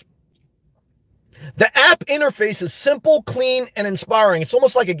interface. The app interface is simple, clean, and inspiring. It's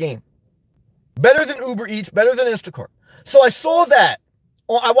almost like a game. Better than Uber Eats, better than Instacart. So I saw that.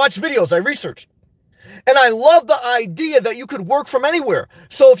 I watched videos, I researched. And I love the idea that you could work from anywhere.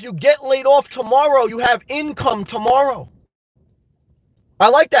 So if you get laid off tomorrow, you have income tomorrow. I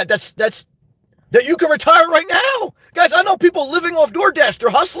like that. That's that you can retire right now. Guys, I know people living off DoorDash. They're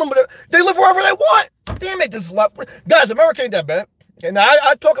hustling, but they live wherever they want. Damn it, this is a lot. Guys, America ain't that bad. And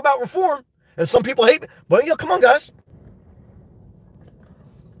I talk about reform, and some people hate me. But, come on, guys.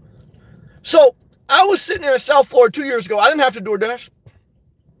 So I was sitting there in South Florida 2 years ago. I didn't have to DoorDash.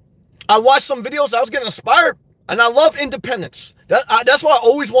 I watched some videos. I was getting inspired, and I love independence. That's why I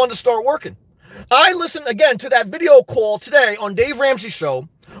always wanted to start working. I listened again to that video call today on Dave Ramsey's show.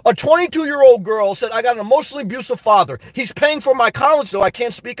 A 22-year-old girl said, I got an emotionally abusive father. He's paying for my college, though I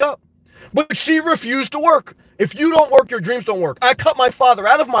can't speak up. But she refused to work. If you don't work, your dreams don't work. I cut my father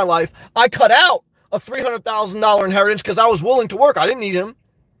out of my life. I cut out a $300,000 inheritance because I was willing to work. I didn't need him.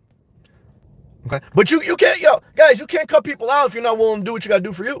 Okay, but you can't, guys, you can't cut people out if you're not willing to do what you got to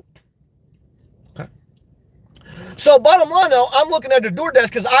do for you. So bottom line though, I'm looking at the DoorDash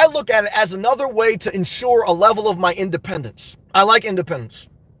because I look at it as another way to ensure a level of my independence. I like independence.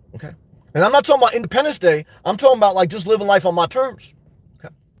 Okay. And I'm not talking about Independence Day. I'm talking about like just living life on my terms.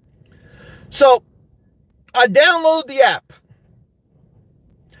 Okay. So I downloaded the app.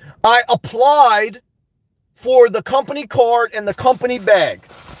 I applied for the company card and the company bag.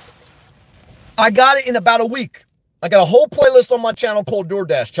 I got it in about a week. I got a whole playlist on my channel called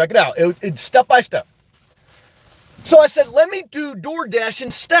DoorDash. Check it out. It's step by step. So I said, let me do DoorDash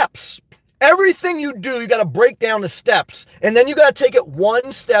in steps. Everything you do, you got to break down the steps. And then you got to take it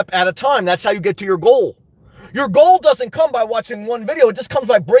one step at a time. That's how you get to your goal. Your goal doesn't come by watching one video. It just comes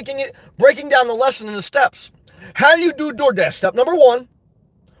by breaking down the lesson in the steps. How do you do DoorDash? Step number 1,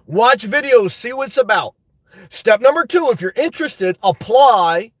 watch videos, see what it's about. Step number 2, if you're interested,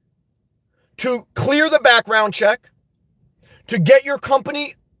 apply to clear the background check, to get your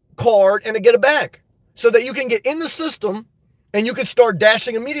company card, and to get a bag, so that you can get in the system and you can start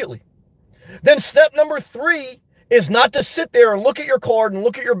dashing immediately. Then step number 3 is not to sit there and look at your card and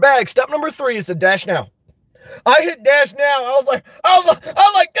look at your bag. Step number 3 is to dash now. I hit dash now. I was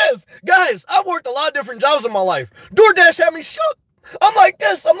like this. Guys, I've worked a lot of different jobs in my life. DoorDash had me shook. I'm like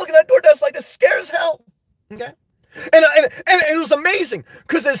this. I'm looking at DoorDash like this, scared as hell. Okay? And it was amazing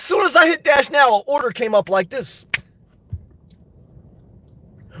because as soon as I hit dash now, an order came up like this.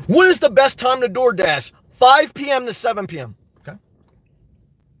 What is the best time to DoorDash? 5 p.m. to 7 p.m. Okay.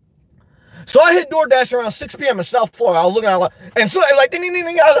 So I hit DoorDash around 6 p.m. in South Florida. I was looking at it, and so like ding, ding, ding,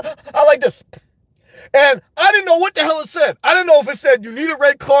 ding, I like this. And I didn't know what the hell it said. I didn't know if it said you need a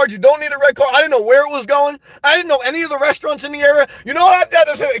red card, you don't need a red card. I didn't know where it was going. I didn't know any of the restaurants in the area. You know what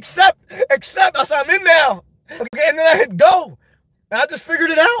I said? Accept. I said, I'm in now. Okay, and then I hit go. And I just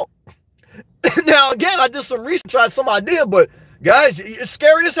figured it out. Now, again, I did some research, tried some idea, but guys, it's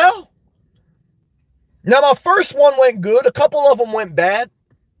scary as hell. Now, my first one went good. A couple of them went bad.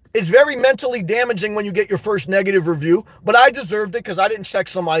 It's very mentally damaging when you get your first negative review, but I deserved it because I didn't check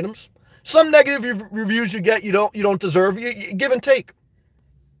some items. Some negative reviews you get, you don't deserve. You give and take.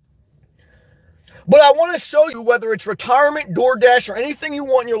 But I want to show you, whether it's retirement, DoorDash, or anything you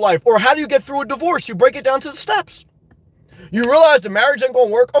want in your life, or how do you get through a divorce? You break it down to the steps. You realize the marriage ain't going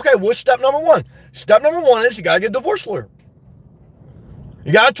to work. Okay, what's step number one? Step number one is you got to get a divorce lawyer.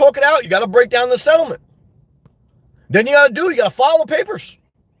 You got to talk it out. You got to break down the settlement. Then you got to file the papers.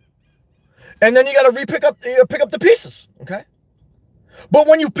 And then you got to pick up the pieces, okay? But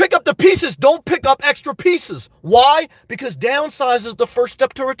when you pick up the pieces, don't pick up extra pieces. Why? Because downsize is the first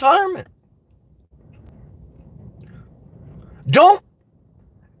step to retirement.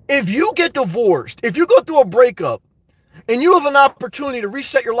 If you get divorced, if you go through a breakup, and you have an opportunity to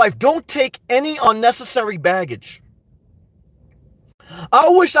reset your life, don't take any unnecessary baggage. I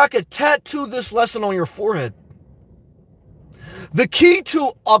wish I could tattoo this lesson on your forehead. The key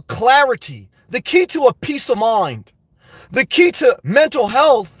to a clarity, the key to a peace of mind, the key to mental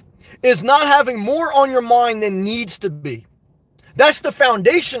health is not having more on your mind than needs to be. That's the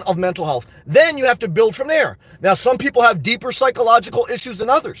foundation of mental health. Then you have to build from there. Now, some people have deeper psychological issues than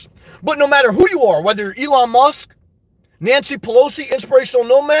others. But no matter who you are, whether you're Elon Musk, Nancy Pelosi, inspirational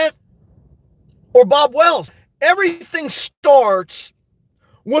nomad, or Bob Wells, everything starts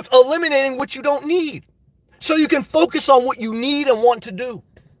with eliminating what you don't need so you can focus on what you need and want to do.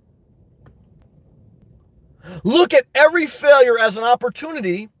 Look at every failure as an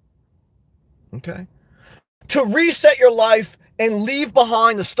opportunity, okay, to reset your life and leave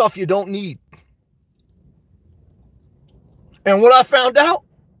behind the stuff you don't need. And what I found out,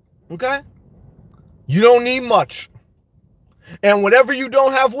 okay, you don't need much. And whatever you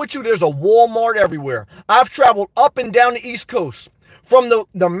don't have with you, there's a Walmart everywhere. I've traveled up and down the East Coast, from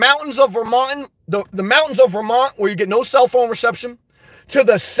the mountains of Vermont, the mountains of Vermont where you get no cell phone reception, to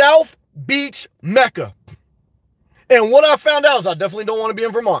the South Beach Mecca. And what I found out is I definitely don't want to be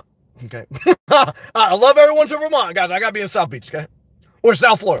in Vermont. Okay. I love everyone to Vermont, guys. I got to be in South Beach, okay? Or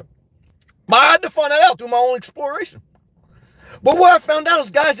South Florida. But I had to find that out through my own exploration. But what I found out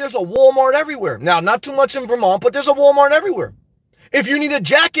is, guys, there's a Walmart everywhere. Now, not too much in Vermont, but there's a Walmart everywhere. If you need a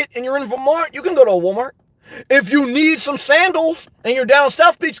jacket and you're in Vermont, you can go to a Walmart. If you need some sandals and you're down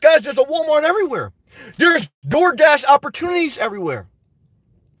South Beach, guys, there's a Walmart everywhere. There's DoorDash opportunities everywhere.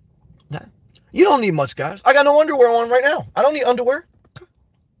 You don't need much, guys. I got no underwear on right now. I don't need underwear.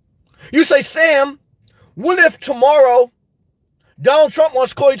 You say, Sam, what if tomorrow Donald Trump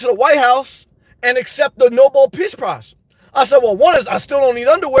wants to call you to the White House and accept the Nobel Peace Prize? I said, well, one is I still don't need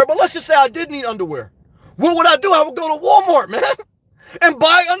underwear, but let's just say I did need underwear. What would I do? I would go to Walmart, man, and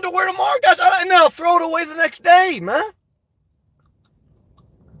buy underwear tomorrow, guys. And then I'll throw it away the next day, man.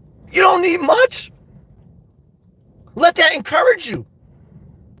 You don't need much. Let that encourage you.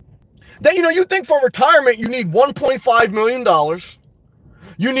 That, you think for retirement, you need $1.5 million.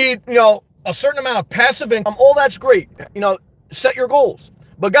 You need, a certain amount of passive income. All that's great. Set your goals.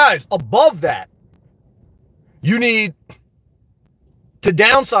 But guys, above that, you need to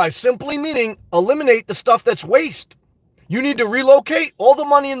downsize, simply meaning eliminate the stuff that's waste. You need to relocate. All the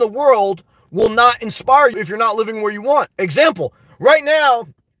money in the world will not inspire you if you're not living where you want. Example, right now,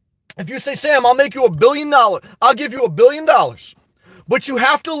 if you say, Sam, I'll make you $1 billion, I'll give you $1 billion. But you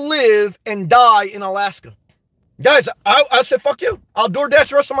have to live and die in Alaska. Guys, I said, fuck you. I'll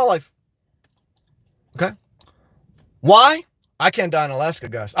DoorDash the rest of my life. Okay? Why? I can't die in Alaska,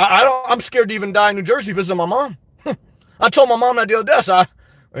 guys. I'm scared to even die in New Jersey visiting my mom. I told my mom that the other day.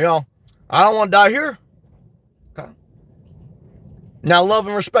 I don't want to die here. Okay? Now, love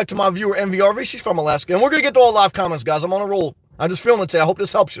and respect to my viewer, MVRV. She's from Alaska. And we're going to get to all live comments, guys. I'm on a roll. I'm just feeling it today. I hope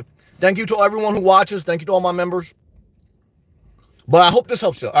this helps you. Thank you to everyone who watches. Thank you to all my members. But I hope this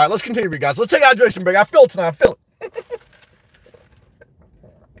helps you. All right, let's continue, guys. Let's take a hydration break. I feel it tonight. I feel it.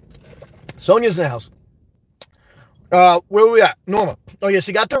 Sonia's in the house. Where are we at? Norma. Oh, yes,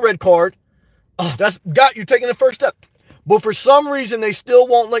 you got the red card. Oh, you're taking the first step. But for some reason, they still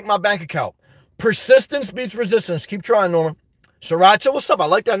won't link my bank account. Persistence beats resistance. Keep trying, Norma. Sriracha, what's up? I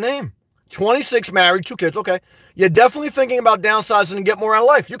like that name. 26, married, 2 kids. Okay. You're definitely thinking about downsizing and get more out of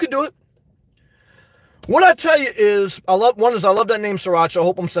life. You could do it. What I tell you is, I love that name, Sriracha. I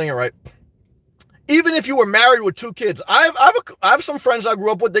hope I'm saying it right. Even if you were married with 2 kids, I have some friends I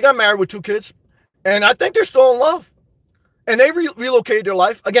grew up with. They got married with 2 kids, and I think they're still in love. And they relocated their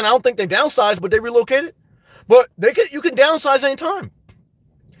life. Again, I don't think they downsized, but they relocated. But you can downsize anytime.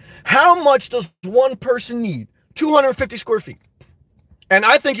 How much does one person need? 250 square feet. And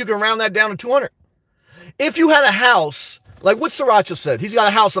I think you can round that down to 200. If you had a house, like what Sriracha said, he's got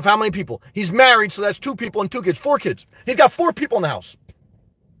a house of how many people? He's married, so that's 2 people and 2 kids, 4 kids. He's got 4 people in the house.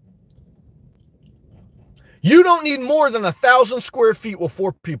 You don't need more than 1,000 square feet with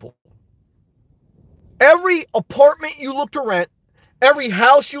 4 people. Every apartment you look to rent, every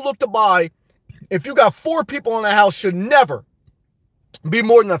house you look to buy, if you got 4 people in the house, should never be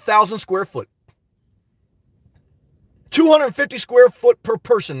more than 1,000 square foot. 250 square foot per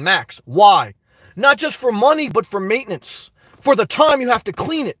person max. Why? Not just for money, but for maintenance. For the time you have to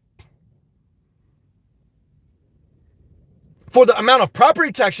clean it. For the amount of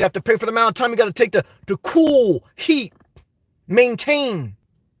property tax you have to pay, for the amount of time you got to take to cool, heat, maintain.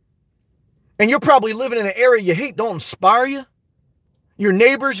 And you're probably living in an area you hate, don't inspire you. Your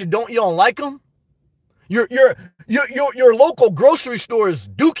neighbors, you don't like them. Your local grocery store is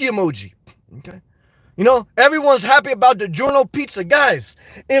dookie emoji. Okay. You know, everyone's happy about DiGiorno pizza. Guys,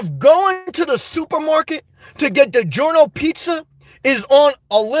 if going to the supermarket to get DiGiorno pizza is on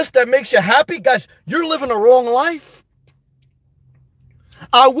a list that makes you happy, guys, you're living the wrong life.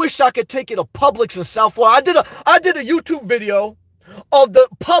 I wish I could take you to Publix in South Florida. I did a YouTube video of the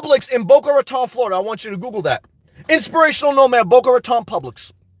Publix in Boca Raton, Florida. I want you to Google that. Inspirational Nomad, Boca Raton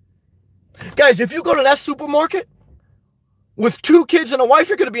Publix. Guys, if you go to that supermarket with 2 kids and a wife,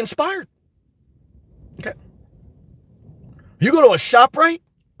 you're going to be inspired. Okay. You go to a ShopRite,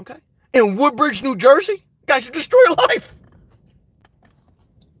 okay, in Woodbridge, New Jersey, guys, you destroy your life.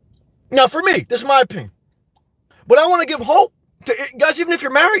 Now, for me, this is my opinion. But I want to give hope to guys, even if you're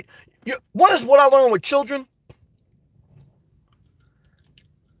married. One is what I learned with children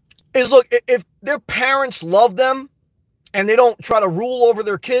is, look, if their parents love them and they don't try to rule over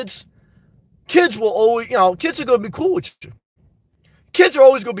their kids, kids will always, kids are going to be cool with you. Kids are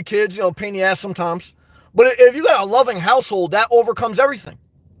always going to be kids, pain in the ass sometimes. But if you got a loving household, that overcomes everything.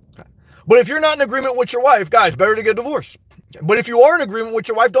 Okay. But if you're not in agreement with your wife, guys, better to get a divorce. But if you are in agreement with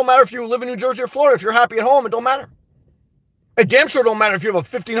your wife, don't matter if you live in New Jersey or Florida. If you're happy at home, it don't matter. It damn sure don't matter if you have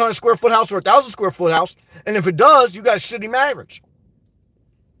a 1,500 square foot house or a 1,000 square foot house. And if it does, you got a shitty marriage.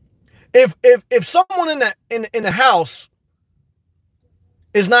 If someone in the house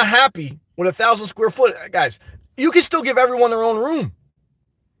is not happy with 1,000 square foot, guys, you can still give everyone their own room.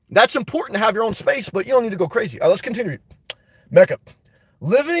 That's important to have your own space, but you don't need to go crazy. Let's continue. Mecca.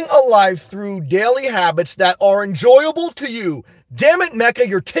 Living a life through daily habits that are enjoyable to you. Damn it, Mecca,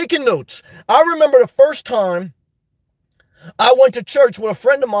 you're taking notes. I remember the first time I went to church with a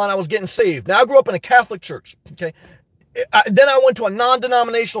friend of mine. I was getting saved. Now, I grew up in a Catholic church, okay? Then I went to a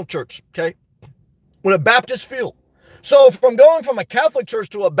non-denominational church, okay, with a Baptist feel. So from going from a Catholic church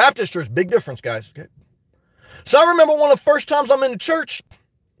to a Baptist church, big difference, guys, okay? So I remember one of the first times I'm in the church,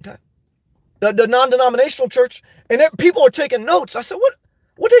 okay, the non-denominational church, and people are taking notes. I said,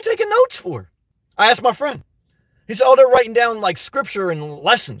 what are they taking notes for? I asked my friend. He said, oh, they're writing down like scripture and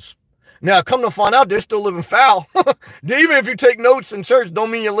lessons. Now, come to find out, they're still living foul. Even if you take notes in church, don't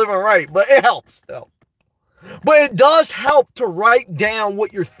mean you're living right, but it helps. But it does help to write down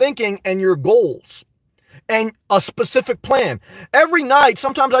what you're thinking and your goals and a specific plan. Every night,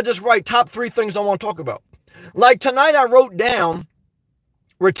 sometimes I just write top 3 things I want to talk about. Like tonight, I wrote down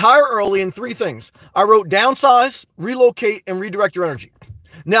retire early and 3 things. I wrote downsize, relocate, and redirect your energy.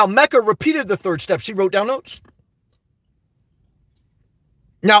 Now, Mecca repeated the 3rd step. She wrote down notes.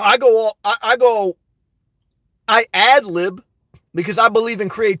 Now, I ad lib because I believe in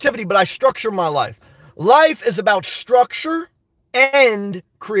creativity, but I structure my life. Life is about structure and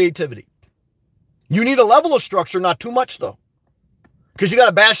creativity. You need a level of structure, not too much though. Because you got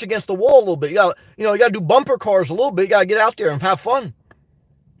to bash against the wall a little bit. You got to do bumper cars a little bit. You got to get out there and have fun.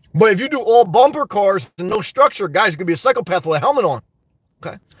 But if you do all bumper cars and no structure, guys, you're going to be a psychopath with a helmet on.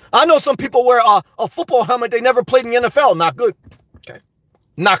 Okay. I know some people wear a football helmet. They never played in the NFL. Not good. Okay.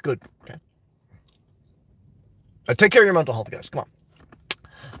 Not good. Okay. Take care of your mental health, guys. Come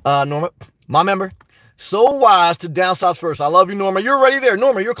on. Norma, my member. So wise to downsize first. I love you, Norma. You're already there.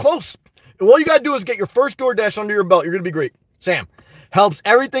 Norma, you're close. All you got to do is get your first DoorDash under your belt. You're going to be great. Sam, helps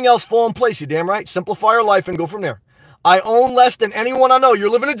everything else fall in place. You damn right. Simplify your life and go from there. I own less than anyone I know. You're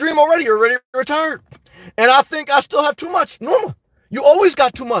living a dream already. You're already retired. And I think I still have too much. Norma, you always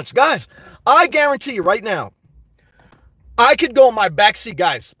got too much. Guys, I guarantee you right now, I could go in my backseat.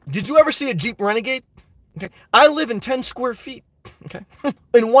 Guys, did you ever see a Jeep Renegade? Okay. I live in 10 square feet. Okay.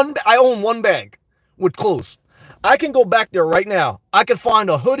 I own 1 bag with clothes. I can go back there right now. I could find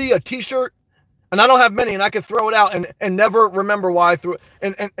a hoodie, a t-shirt, and I don't have many, and I could throw it out and never remember why I threw it.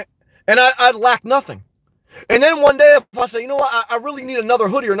 And I'd lack nothing. And then one day, if I say, you know what, I really need another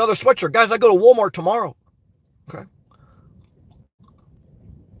hoodie or another sweatshirt. Guys, I go to Walmart tomorrow. Okay.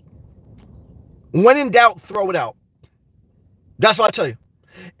 When in doubt, throw it out. That's what I tell you.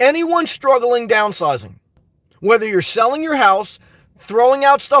 Anyone struggling downsizing, whether you're selling your house, throwing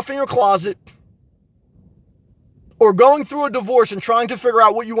out stuff in your closet, or going through a divorce and trying to figure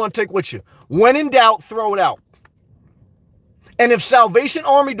out what you want to take with you, when in doubt, throw it out. And if Salvation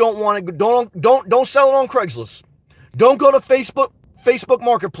Army don't want it, don't sell it on Craigslist. Don't go to Facebook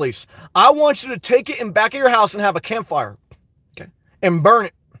Marketplace. I want you to take it in back of your house and have a campfire, okay, and burn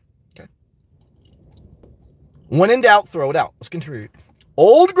it. Okay. When in doubt, throw it out. Let's continue.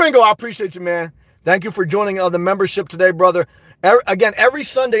 Old Gringo, I appreciate you, man. Thank you for joining the membership today, brother. Again, every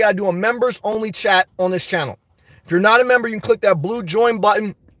Sunday I do a members-only chat on this channel. If you're not a member, you can click that blue join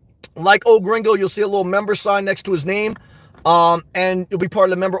button. Like Old Gringo, you'll see a little member sign next to his name. And you'll be part of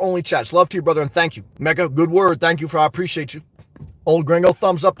the member-only chats. Love to you, brother, and thank you. Mega, good word. Thank you I appreciate you. Old Gringo,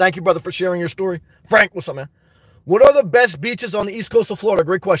 thumbs up. Thank you, brother, for sharing your story. Frank, what's up, man? What are the best beaches on the east coast of Florida?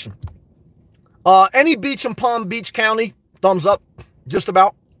 Great question. Any beach in Palm Beach County, thumbs up, just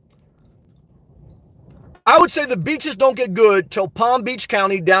about. I would say the beaches don't get good till Palm Beach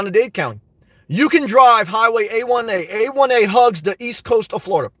County down to Dade County. You can drive Highway A1A. A1A hugs the east coast of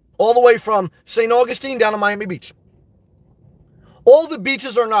Florida, all the way from St. Augustine down to Miami Beach. All the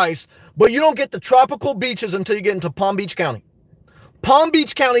beaches are nice, but you don't get the tropical beaches until you get into Palm Beach County. Palm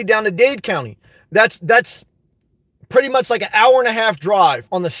Beach County down to Dade County, that's pretty much like an hour-and-a-half drive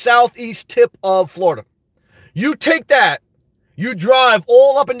on the southeast tip of Florida. You take that, you drive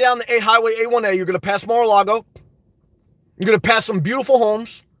all up and down the Highway A1A, you're going to pass Mar-a-Lago, you're going to pass some beautiful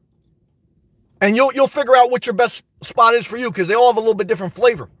homes, and you'll figure out what your best spot is for you, because they all have a little bit different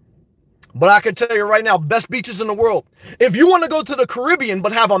flavor. But I can tell you right now, best beaches in the world. If you want to go to the Caribbean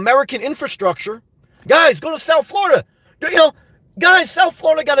but have American infrastructure, guys, go to South Florida. You know, guys, South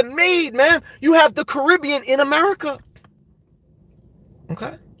Florida got it made, man. You have the Caribbean in America.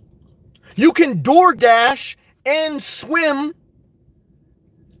 Okay? You can DoorDash and swim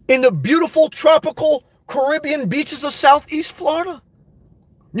in the beautiful tropical Caribbean beaches of Southeast Florida.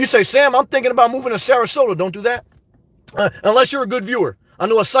 You say, Sam, I'm thinking about moving to Sarasota. Don't do that. Unless you're a good viewer. I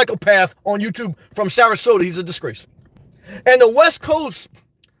know a psychopath on YouTube from Sarasota. He's a disgrace. And the west coast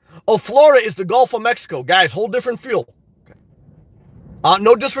of Florida is the Gulf of Mexico. Guys, whole different feel.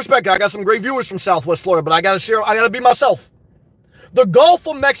 No disrespect. I got some great viewers from Southwest Florida, but I got to share. I got to be myself. The Gulf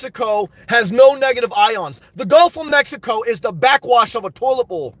of Mexico has no negative ions. The Gulf of Mexico is the backwash of a toilet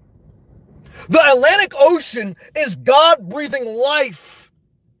bowl. The Atlantic Ocean is God breathing life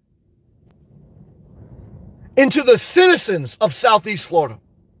into the citizens of Southeast Florida.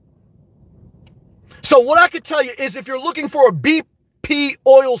 So what I could tell you is if you're looking for a BP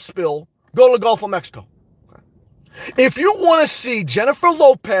oil spill, go to the Gulf of Mexico. If you want to see Jennifer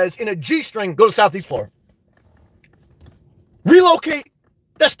Lopez in a G-string, go to Southeast Florida. Relocate.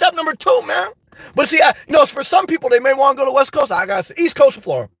 That's step number 2, man. But see, for some people, they may want to go to the West Coast. I got to East Coast of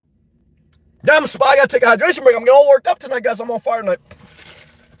Florida. Damn, I got to take a hydration break. I'm getting all worked up tonight, guys. I'm on fire tonight.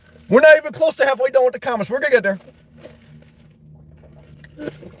 We're not even close to halfway done with the comments. We're going to get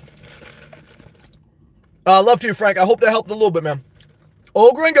there. Love to you, Frank. I hope that helped a little bit, man.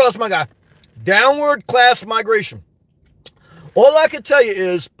 Old Gringo, that's my guy. Downward class migration. All I can tell you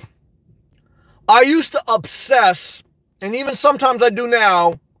is I used to obsess, and even sometimes I do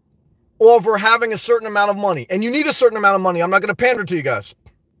now, over having a certain amount of money. And you need a certain amount of money. I'm not going to pander to you guys.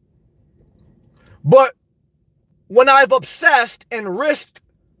 But when I've obsessed and risked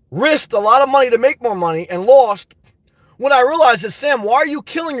a lot of money to make more money and lost, what I realized is, Sam, why are you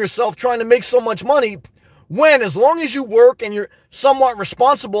killing yourself trying to make so much money when, as long as you work and you're somewhat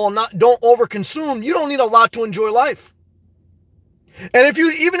responsible and don't overconsume, you don't need a lot to enjoy life. And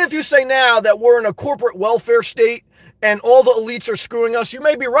even if you say now that we're in a corporate welfare state and all the elites are screwing us, you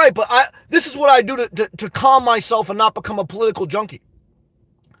may be right, but this is what I do to calm myself and not become a political junkie.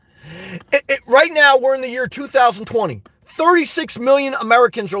 Right now, we're in the year 2020. 36 million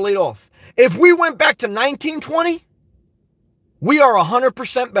Americans are laid off. If we went back to 1920, we are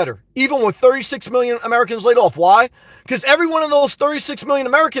 100% better, even with 36 million Americans laid off. Why? Because every one of those 36 million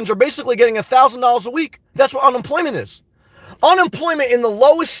Americans are basically getting $1,000 a week. That's what unemployment is. Unemployment in the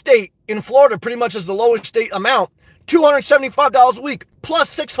lowest state in Florida pretty much is the lowest state amount, $275 a week,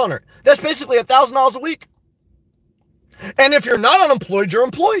 plus $600. That's basically $1,000 a week. And if you're not unemployed, you're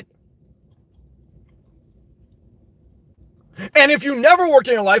employed. And if you never worked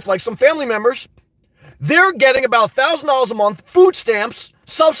in your life, like some family members, they're getting about $1,000 a month, food stamps,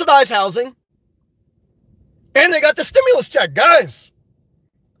 subsidized housing, and they got the stimulus check, guys.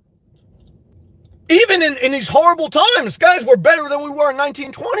 Even in these horrible times, guys, we're better than we were in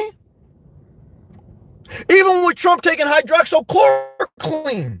 1920. Even with Trump taking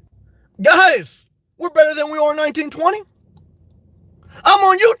hydroxychloroquine, guys, we're better than we were in 1920. I'm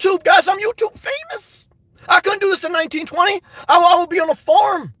on YouTube, guys. I'm YouTube famous. I couldn't do this in 1920. I would be on a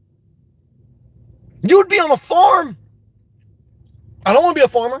farm. You'd be on a farm. I don't want to be a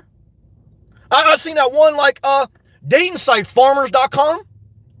farmer. I've seen that one, dating site farmers.com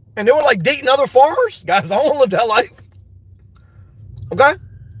and they were like dating other farmers, guys, I don't want to live that life. Okay?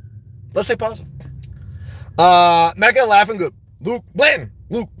 Let's stay positive. Mecca laughing good. Luke, Blanton,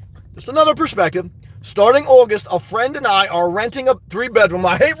 Luke, just another perspective. Starting August, a friend and I are renting a 3-bedroom.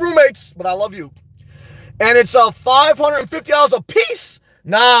 I hate roommates, but I love you. And it's $550 a piece.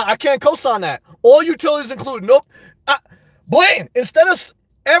 Nah, I can't co-sign that. All utilities included. Nope. Blaine, instead of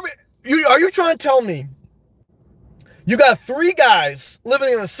are you trying to tell me you got 3 guys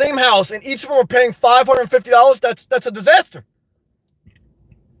living in the same house and each of them are paying $550? That's a disaster.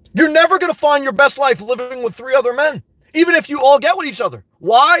 You're never going to find your best life living with 3 other men, even if you all get with each other.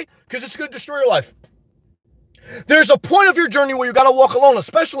 Why? Because it's going to destroy your life. There's a point of your journey where you got to walk alone,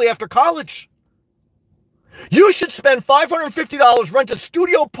 especially after college. You should spend $550, rent a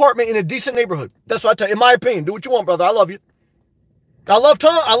studio apartment in a decent neighborhood. That's what I tell you. In my opinion, do what you want, brother. I love you. I love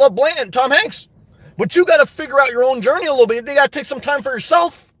Tom. I love Blanton, Tom Hanks. But you got to figure out your own journey a little bit. You got to take some time for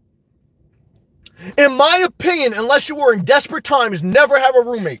yourself. In my opinion, unless you were in desperate times, never have a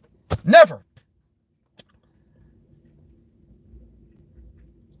roommate. Never.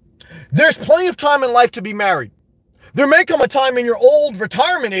 There's plenty of time in life to be married. There may come a time in your old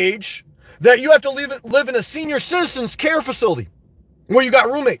retirement age that you have to live in a senior citizens care facility where you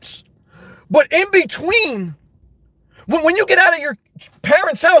got roommates. But in between, when you get out of your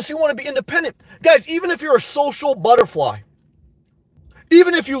parents' house, you want to be independent. Guys, even if you're a social butterfly,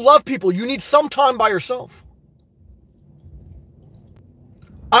 even if you love people, you need some time by yourself.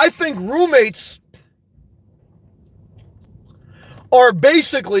 I think roommates are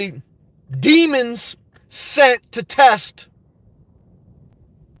basically demons sent to test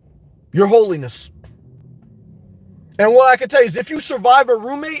your holiness. And what I can tell you is if you survive a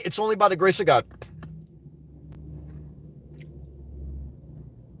roommate, it's only by the grace of God.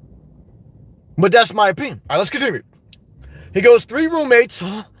 But that's my opinion. All right, let's continue. He goes, 3 roommates,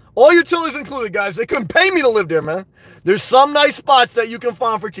 all utilities included, guys. They couldn't pay me to live there, man. There's some nice spots that you can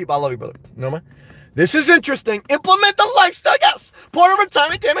find for cheap. I love you, brother. You know, man? This is interesting. Implement the lifestyle, yes. Part of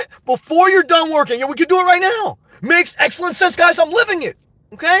retirement, damn it. Before you're done working. Yeah, we can do it right now. Makes excellent sense, guys. I'm living it.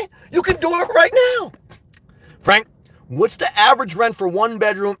 Okay? You can do it right now. Frank, what's the average rent for 1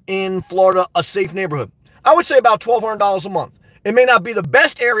 bedroom in Florida, a safe neighborhood? I would say about $1,200 a month. It may not be the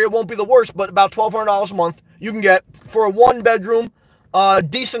best area, won't be the worst, but about $1,200 a month you can get for a 1 bedroom,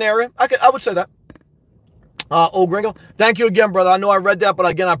 decent area. I would say that. Old Gringo, thank you again, brother. I know I read that, but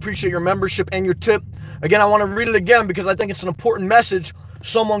again, I appreciate your membership and your tip. Again, I want to read it again because I think it's an important message.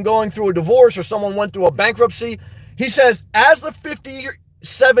 Someone going through a divorce or someone went through a bankruptcy. He says, as a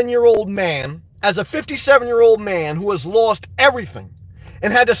 57-year-old man, who has lost everything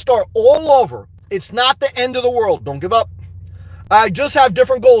and had to start all over, it's not the end of the world. Don't give up. I just have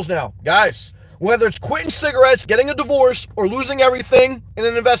different goals now. Guys, whether it's quitting cigarettes, getting a divorce, or losing everything in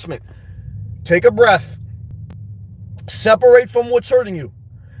an investment, take a breath. Separate from what's hurting you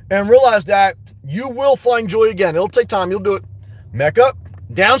and realize that you will find joy again. It'll take time. You'll do it. Mecca,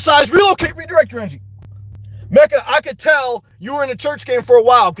 downsize, relocate, redirect your energy. Mecca, I could tell you were in a church game for a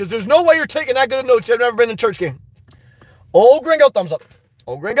while because there's no way you're taking that good of notes. You've never been in a church game. Old Gringo, thumbs up.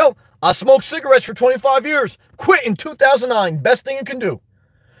 Old Gringo, I smoked cigarettes for 25 years. Quit in 2009. Best thing you can do.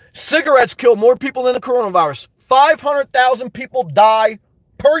 Cigarettes kill more people than the coronavirus. 500,000 people die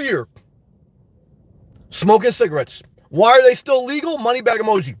per year smoking cigarettes. Why are they still legal? Money bag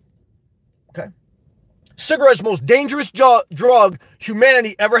emoji. Okay. Cigarettes, most dangerous drug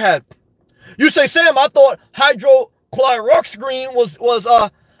humanity ever had. You say, Sam, I thought hydrochloroquine was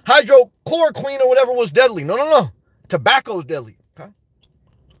hydrochloroquine or whatever was deadly. No. Tobacco is deadly.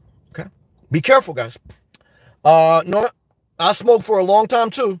 Okay. Be careful, guys. No, I smoked for a long time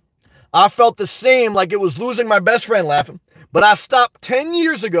too. I felt the same, like it was losing my best friend, laughing. But I stopped 10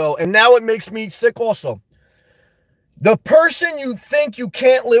 years ago, and now it makes me sick also. The person you think you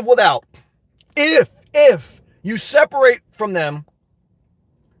can't live without, if you separate from them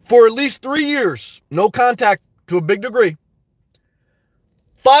for at least 3 years, no contact to a big degree,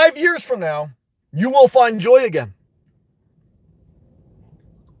 5 years from now, you will find joy again.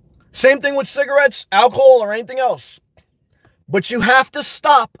 Same thing with cigarettes, alcohol, or anything else. But you have to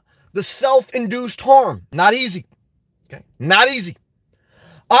stop the self-induced harm. Not easy. Okay? Not easy.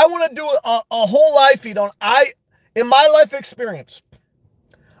 I want to do a whole live feed on in my life experience,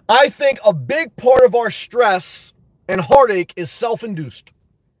 I think a big part of our stress and heartache is self-induced.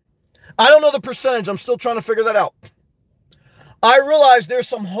 I don't know the percentage. I'm still trying to figure that out. I realize there's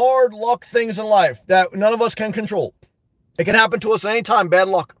some hard luck things in life that none of us can control. It can happen to us at any time, bad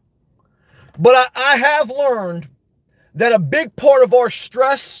luck. But I have learned that a big part of our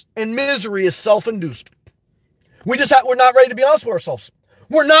stress and misery is self-induced. We're not ready to be honest with ourselves.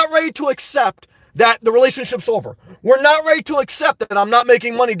 We're not ready to accept that the relationship's over. We're not ready to accept that I'm not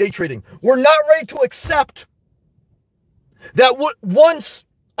making money day trading. We're not ready to accept that once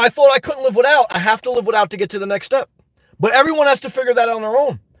I thought I couldn't live without, I have to live without to get to the next step. But everyone has to figure that out on their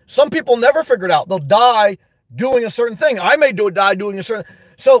own. Some people never figure it out. They'll die doing a certain thing. I may die doing a certain.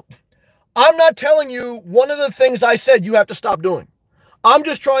 So I'm not telling you one of the things I said you have to stop doing. I'm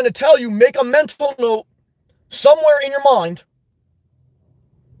just trying to tell you, make a mental note somewhere in your mind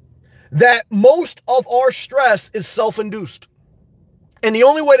that most of our stress is self-induced. And the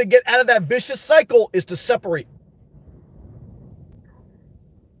only way to get out of that vicious cycle is to separate.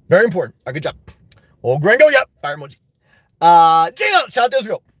 Very important. Good job. Old Gringo, yep. Fire emoji. Gino, shout out to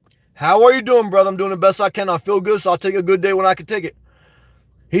Israel. How are you doing, brother? I'm doing the best I can. I feel good, so I'll take a good day when I can take it.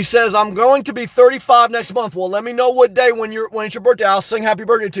 He says, I'm going to be 35 next month. Well, let me know what day when it's your birthday. I'll sing happy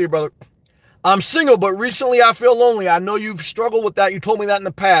birthday to you, brother. I'm single, but recently I feel lonely. I know you've struggled with that. You told me that in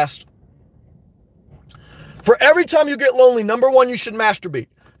the past. For every time you get lonely, number one, you should masturbate,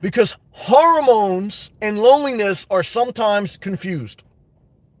 because hormones and loneliness are sometimes confused.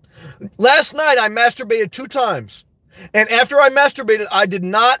 Last night, I masturbated 2 times. And after I masturbated, I did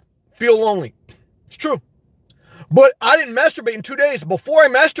not feel lonely. It's true. But I didn't masturbate in 2 days. Before I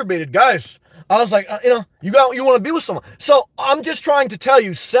masturbated, guys, I was like, you want to be with someone. So I'm just trying to tell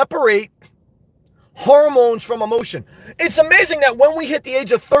you, separate hormones from emotion. It's amazing that when we hit the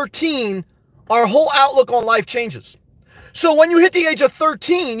age of 13, our whole outlook on life changes. So when you hit the age of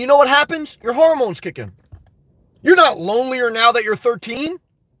 13, you know what happens? Your hormones kick in. You're not lonelier now that you're 13.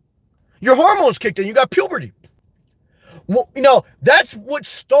 Your hormones kicked in. You got puberty. Well, that's what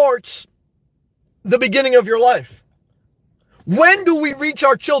starts the beginning of your life. When do we reach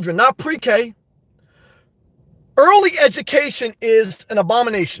our children? Not pre-K. Early education is an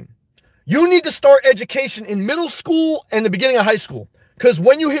abomination. You need to start education in middle school and the beginning of high school. Because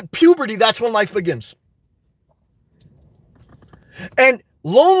when you hit puberty, that's when life begins. And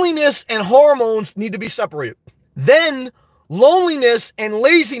loneliness and hormones need to be separated. Then loneliness and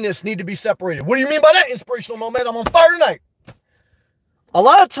laziness need to be separated. What do you mean by that, inspirational nomad? I'm on fire tonight. A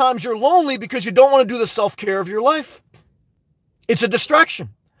lot of times you're lonely because you don't want to do the self-care of your life. It's a distraction.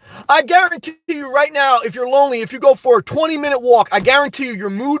 I guarantee you right now, if you're lonely, if you go for a 20-minute walk, I guarantee you your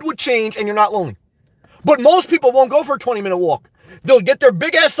mood would change and you're not lonely. But most people won't go for a 20-minute walk. They'll get their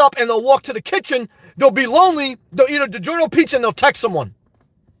big ass up and they'll walk to the kitchen. They'll be lonely. They'll eat a DiGiorno pizza and they'll text someone.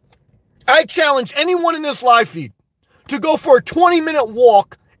 I challenge anyone in this live feed to go for a 20-minute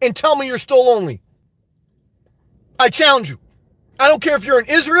walk and tell me you're still lonely. I challenge you. I don't care if you're in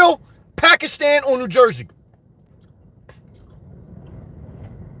Israel, Pakistan, or New Jersey.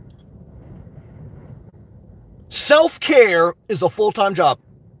 Self-care is a full-time job.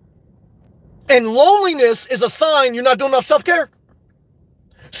 And loneliness is a sign you're not doing enough self-care.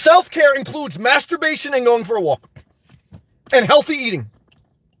 Self-care includes masturbation and going for a walk. And healthy eating.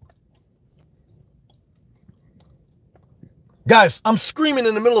 Guys, I'm screaming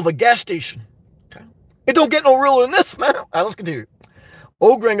in the middle of a gas station. Okay. It don't get no realer than this, man. All right, let's continue.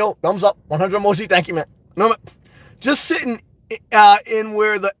 Oh, Gringo, thumbs up, 100 emoji, thank you, man. No, man. Just sitting in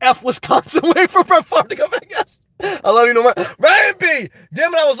where the F Wisconsin wait for Brett Favre to come back, yes. I love you no more. Ryan B.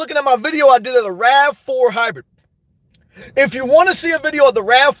 Damn it, I was looking at my video I did of the RAV4 Hybrid. If you want to see a video of the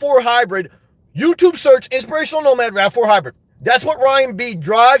RAV4 Hybrid, YouTube search Inspirational Nomad RAV4 Hybrid. That's what Ryan B.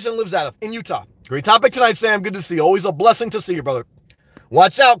 drives and lives out of in Utah. Great topic tonight, Sam. Good to see you. Always a blessing to see you, brother.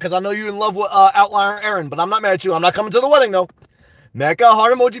 Watch out, because I know you're in love with Outlier Aaron, but I'm not mad at you. I'm not coming to the wedding, though. Mecca,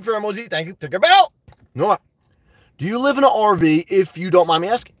 heart emoji, fear emoji. Thank you. Take your bell. No. Do you live in an RV, if you don't mind me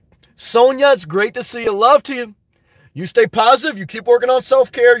asking? Sonia, it's great to see you. Love to you. You stay positive. You keep working on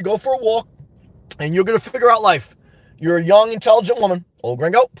self-care. You go for a walk, and you're going to figure out life. You're a young, intelligent woman. Old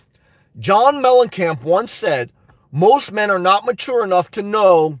Gringo. John Mellencamp once said, most men are not mature enough to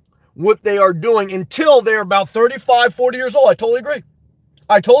know what they are doing until they're about 35, 40 years old. I totally agree.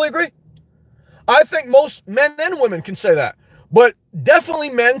 I totally agree. I think most men and women can say that. But definitely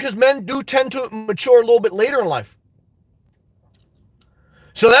men, because men do tend to mature a little bit later in life.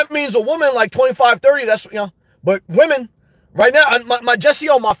 So that means a woman like 25, 30, that's, but women, right now, my Jessie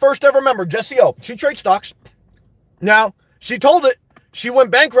O, my first ever member, Jessie O, she trades stocks. Now, she told it, she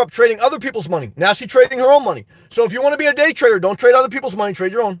went bankrupt trading other people's money. Now she's trading her own money. So if you want to be a day trader, don't trade other people's money,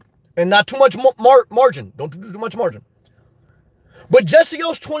 trade your own. And not too much margin. Don't do too much margin. But Jessie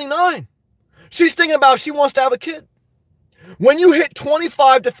O's 29. She's thinking about she wants to have a kid. When you hit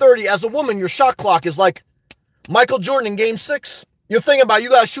 25 to 30 as a woman, your shot clock is like Michael Jordan in Game 6. You're thinking about you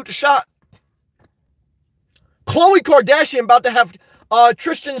got to shoot the shot. Khloe Kardashian about to have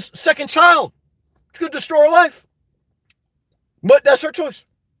Tristan's second child. It's going to destroy her life. But that's her choice.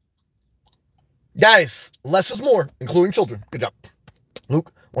 Guys, less is more, including children. Good job.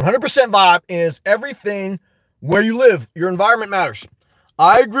 Luke, 100% vibe is everything where you live. Your environment matters.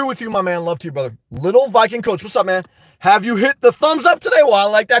 I agree with you, my man. Love to you, brother. Little Viking Coach, what's up, man? Have you hit the thumbs up today? Well, I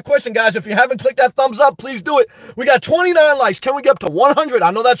like that question, guys. If you haven't clicked that thumbs up, please do it. We got 29 likes. Can we get up to 100?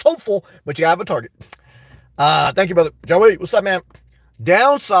 I know that's hopeful, but you have a target. Thank you, brother. Joey, what's up, man?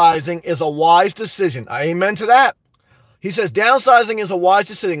 Downsizing is a wise decision. Amen to that. He says, downsizing is a wise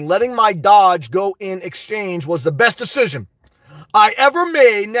decision. Letting my Dodge go in exchange was the best decision I ever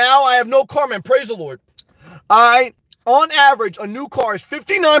made. Now I have no car, man. Praise the Lord. On average, a new car is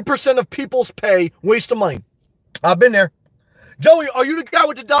 59% of people's pay, waste of money. I've been there. Joey, are you the guy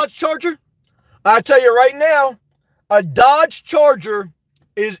with the Dodge Charger? I tell you right now, a Dodge Charger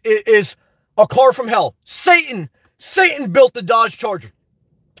is a car from hell. Satan built the Dodge Charger.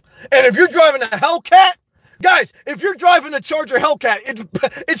 And if you're driving a Hellcat, guys, if you're driving a Charger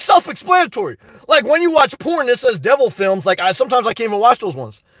Hellcat, it's self-explanatory. Like when you watch porn, it says devil films. Like sometimes I can't even watch those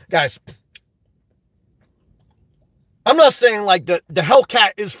ones. Guys, I'm not saying like the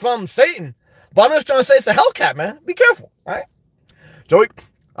Hellcat is from Satan, but I'm just trying to say it's a Hellcat, man. Be careful, all right? Joey,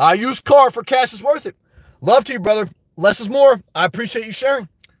 I use car for cash is worth it. Love to you, brother. Less is more. I appreciate you sharing.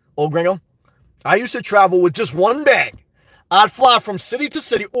 Old Gringo, I used to travel with just one bag. I'd fly from city to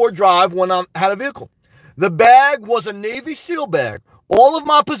city or drive when I had a vehicle. The bag was a Navy SEAL bag. All of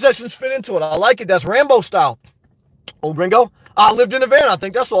my possessions fit into it. I like it. That's Rambo style. Old Gringo, I lived in a van. I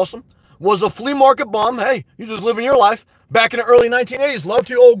think that's awesome. Was a flea market bum. Hey, you just living your life. Back in the early 1980s. Love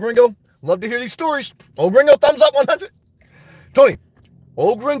to you, Old Gringo. Love to hear these stories. Old Gringo, thumbs up 100. Tony,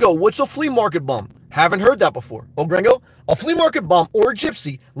 Old Gringo, what's a flea market bum? Haven't heard that before. Old Gringo, a flea market bum or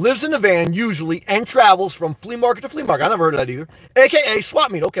gypsy lives in a van usually and travels from flea market to flea market. I never heard of that either. AKA swap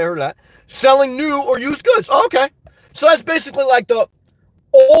meet. Okay, heard of that. Selling new or used goods. Oh, okay. So that's basically like the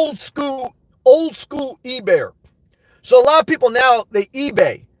old school eBayer. So a lot of people now, they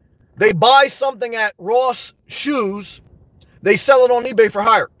eBay. They buy something at Ross Shoes. They sell it on eBay for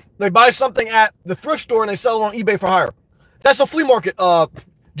hire. They buy something at the thrift store and they sell it on eBay for hire. That's a flea market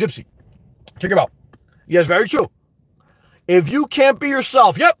gypsy. Check it out. Yes, very true. If you can't be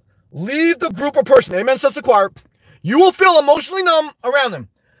yourself, yep, leave the group or person. Amen, says the choir. You will feel emotionally numb around them.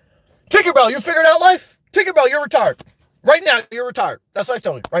 Tinkerbell, you figured out life? Tinkerbell, you're retired. Right now, you're retired. That's what I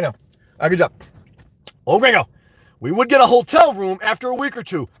tell you. Right now. All right, good job. Old Gringo. We would get a hotel room after a week or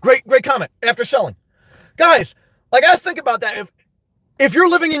two. Great comment. After selling. Guys, like I think about that. If you're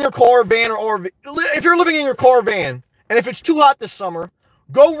living in your car, van, or if you're living in your car, van, and if it's too hot this summer,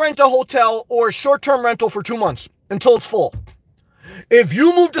 go rent a hotel or a short-term rental for 2 months until it's full. If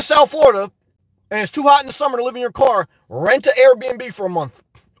you move to South Florida and it's too hot in the summer to live in your car, rent an Airbnb for a month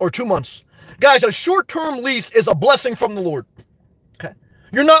or 2 months. Guys, a short-term lease is a blessing from the Lord. Okay?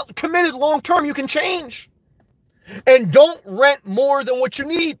 You're not committed long-term. You can change. And don't rent more than what you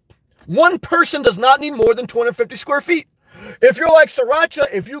need. One person does not need more than 250 square feet. If you're like Sriracha,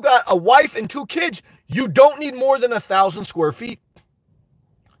 if you got a wife and 2 kids, you don't need more than 1,000 square feet.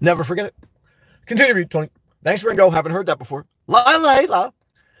 Never forget it. Continue, Tony. Thanks, Ringo. Haven't heard that before. La.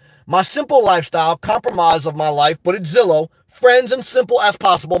 My simple lifestyle, compromise of my life, but it's Zillow. Friends and simple as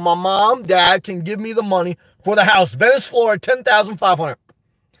possible. My mom, dad can give me the money for the house. Venice, Florida, $10,500.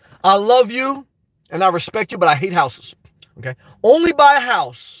 I love you and I respect you, but I hate houses. Okay? Only buy a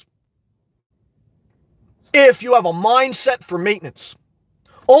house if you have a mindset for maintenance.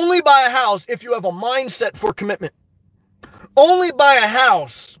 Only buy a house if you have a mindset for commitment. Only buy a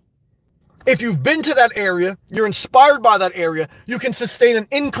house if you've been to that area, you're inspired by that area, you can sustain an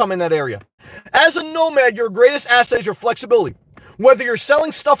income in that area. As a nomad, your greatest asset is your flexibility. Whether you're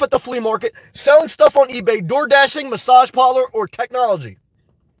selling stuff at the flea market, selling stuff on eBay, door dashing, massage parlor, or technology.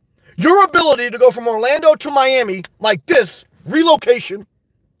 Your ability to go from Orlando to Miami like this, relocation,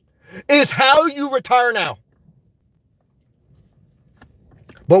 is how you retire now.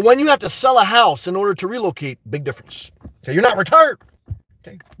 But when you have to sell a house in order to relocate, big difference. So you're not retired.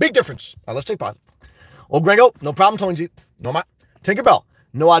 Okay, big difference. All right, let's take pause. Old Gringo, no problem, Tony G. No, Tinkerbell.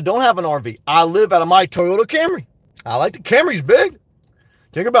 No, I don't have an RV. I live out of my Toyota Camry. I like the Camry's big.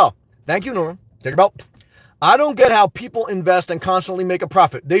 Tinkerbell. Thank you, Norm. Tinkerbell. I don't get how people invest and constantly make a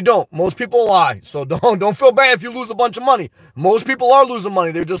profit. They don't. Most people lie. So don't feel bad if you lose a bunch of money. Most people are losing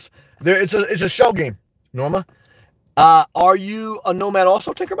money. It's a shell game. Norma. Are you a nomad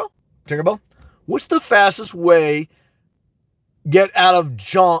also, Tinkerbell? Tinkerbell. What's the fastest way get out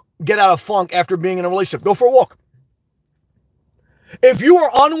of funk after being in a relationship? Go for a walk. If you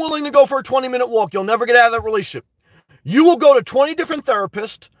are unwilling to go for a 20-minute walk, you'll never get out of that relationship. You will go to 20 different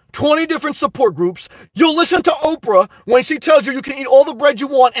therapists, 20 different support groups. You'll listen to Oprah when she tells you you can eat all the bread you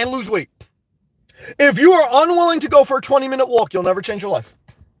want and lose weight. If you are unwilling to go for a 20-minute walk, you'll never change your life.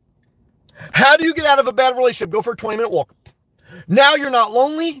 How do you get out of a bad relationship? Go for a 20-minute walk. Now you're not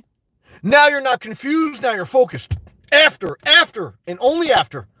lonely. Now you're not confused. Now you're focused. After, and only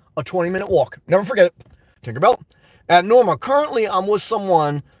after a 20-minute walk. Never forget it. Tinkerbell. At Norma, currently I'm with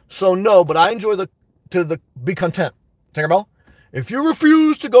someone, so no, but I enjoy to be content. Tinkerbell. If you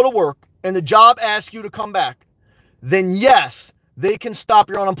refuse to go to work and the job asks you to come back, then yes, they can stop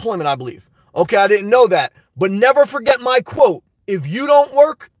your unemployment, I believe. Okay, I didn't know that. But never forget my quote. If you don't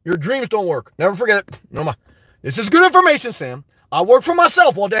work, your dreams don't work. Never forget it. No, this is good information, Sam. I work for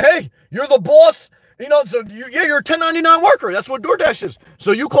myself all day. Hey, you're the boss. You know, so you're a 1099 worker. That's what DoorDash is.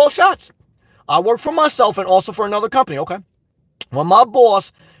 So you call shots. I work for myself and also for another company, okay? When my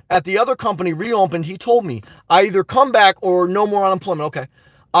boss at the other company reopened, he told me I either come back or no more unemployment. Okay,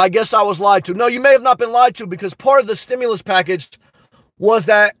 I guess I was lied to. No, you may have not been lied to, because part of the stimulus package was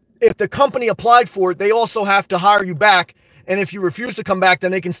that if the company applied for it, they also have to hire you back. And if you refuse to come back,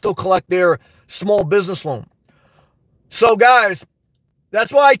 then they can still collect their small business loan. So guys,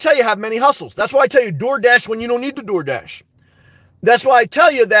 that's why I tell you have many hustles. That's why I tell you DoorDash when you don't need to DoorDash. That's why I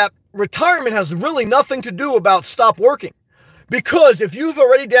tell you that retirement has really nothing to do about stop working. Because if you've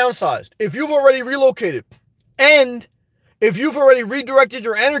already downsized, if you've already relocated, and if you've already redirected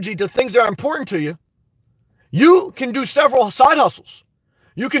your energy to things that are important to you, you can do several side hustles.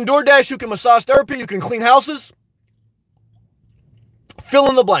 You can DoorDash, you can massage therapy, you can clean houses. Fill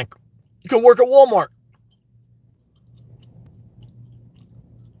in the blank. You can work at Walmart.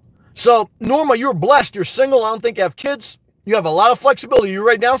 So, Norma, you're blessed. You're single. I don't think you have kids. You have a lot of flexibility. You're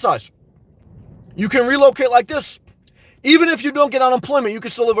ready to downsize. You can relocate like this. Even if you don't get unemployment, you can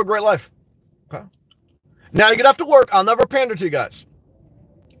still live a great life. Okay. Now, you're going to have to work. I'll never pander to you guys.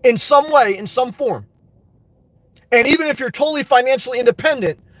 In some way, in some form. And even if you're totally financially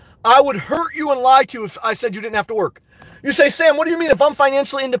independent, I would hurt you and lie to you if I said you didn't have to work. You say, Sam, what do you mean if I'm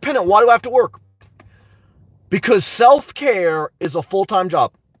financially independent? Why do I have to work? Because self-care is a full-time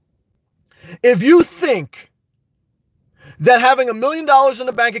job. If you think that having $1 million in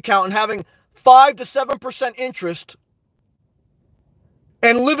a bank account and having 5 to 7% interest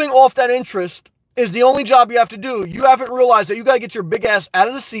and living off that interest is the only job you have to do, you haven't realized that you got to get your big ass out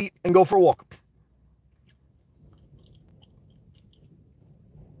of the seat and go for a walk.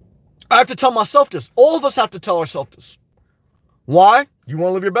 I have to tell myself this. All of us have to tell ourselves this. Why? You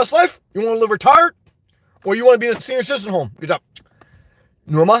want to live your best life? You want to live retired? Or you want to be in a senior citizen home? Good job.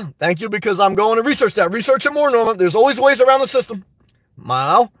 Norma, thank you, because I'm going to research that. Research it more, Norma. There's always ways around the system.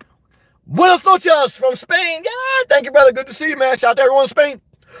 Mano. Buenos noches from Spain. Yeah, thank you, brother. Good to see you, man. Shout out to everyone in Spain.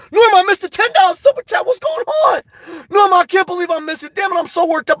 Norma, I missed the $10 super chat. What's going on? Norma, I can't believe I missed it. Damn it, I'm so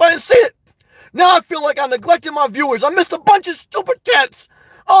worked up. I didn't see it. Now I feel like I neglected my viewers. I missed a bunch of super chats.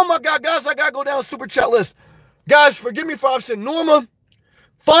 Oh, my God, guys, I got to go down the super chat list. Guys, forgive me for I've said, Norma,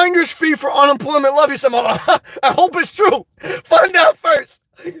 finder's fee for unemployment. Love you, Sam. I hope it's true. Find out first.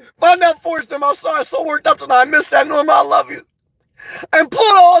 Find out first, Norma. I'm sorry. I'm so worked up tonight. I missed that, Norma. I love you. And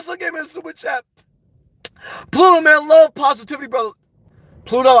Pluto also gave me a super chat. Pluto, man, love positivity, brother.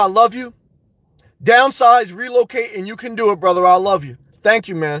 Pluto, I love you. Downsize, relocate, and you can do it, brother. I love you. Thank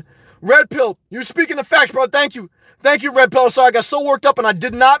you, man. Red Pill, you're speaking the facts, bro. Thank you. Thank you, Red Pill. Sorry, I got so worked up, and I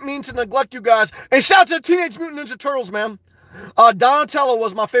did not mean to neglect you guys. And shout out to the Teenage Mutant Ninja Turtles, man. Donatello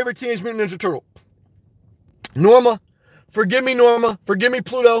was my favorite Teenage Mutant Ninja Turtle. Norma, forgive me, Norma. Forgive me,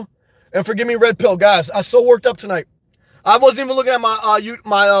 Pluto. And forgive me, Red Pill. Guys, I so worked up tonight. I wasn't even looking at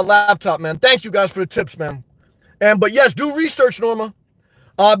my laptop, man. Thank you guys for the tips, man. But yes, do research, Norma.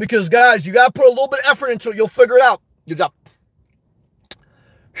 Because, guys, you got to put a little bit of effort into it. You'll figure it out. Good job.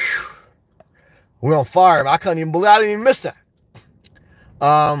 Whew. We're on fire. I couldn't even believe I didn't even miss that.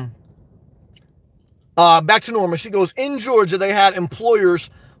 Back to Norma. She goes, in Georgia, they had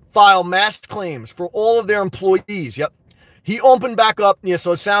employers file mass claims for all of their employees. Yep. He opened back up. Yeah,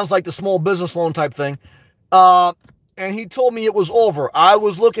 so it sounds like the small business loan type thing. And he told me it was over. I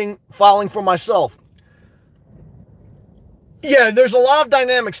was filing for myself. Yeah, there's a lot of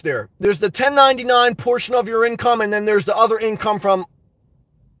dynamics there. There's the 1099 portion of your income, and then there's the other income from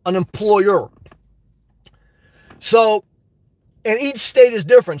an employer. So, and each state is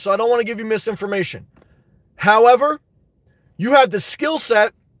different, so I don't want to give you misinformation. However, you have the skill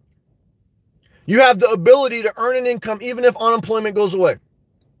set, you have the ability to earn an income even if unemployment goes away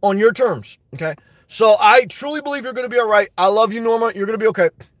on your terms, okay? So I truly believe you're going to be all right. I love you, Norma. You're going to be okay.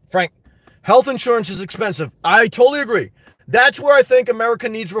 Frank, health insurance is expensive. I totally agree. That's where I think America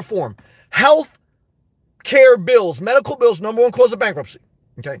needs reform. Health care bills, medical bills, #1 cause of bankruptcy,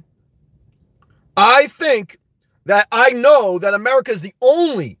 Okay. I think that I know that America is the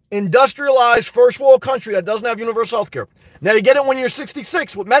only industrialized first world country that doesn't have universal health care. Now, you get it when you're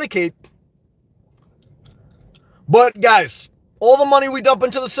 66 with Medicaid. But, guys, all the money we dump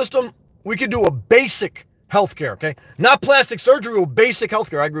into the system, we could do a basic health care, okay? Not plastic surgery, but basic health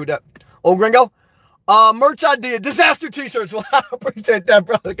care. I agree with that. Oh, Gringo? Merch idea, disaster t-shirts. Well, I appreciate that,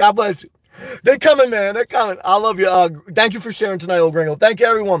 brother. God bless you. They're coming, man. They're coming. I love you. Thank you for sharing tonight, old Gringo. Thank you,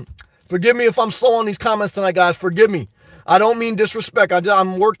 everyone. Forgive me if I'm slow on these comments tonight, guys. Forgive me. I don't mean disrespect.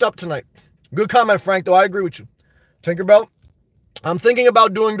 I'm worked up tonight. Good comment, Frank, though. I agree with you. Tinkerbell, I'm thinking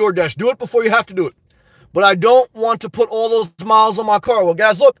about doing DoorDash. Do it before you have to do it. But I don't want to put all those miles on my car. Well,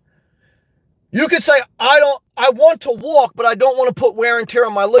 guys, look. You could say, I want to walk, but I don't want to put wear and tear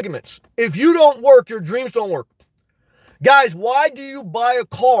on my ligaments. If you don't work, your dreams don't work. Guys, why do you buy a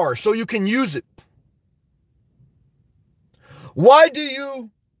car? So you can use it. Why do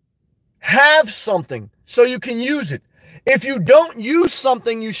you have something? So you can use it. If you don't use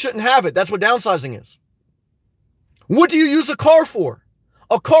something, you shouldn't have it. That's what downsizing is. What do you use a car for?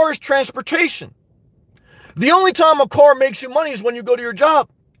 A car is transportation. The only time a car makes you money is when you go to your job.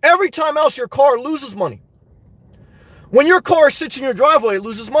 Every time else, your car loses money. When your car sits in your driveway, it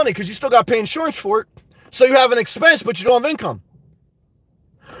loses money because you still got to pay insurance for it. So you have an expense, but you don't have income.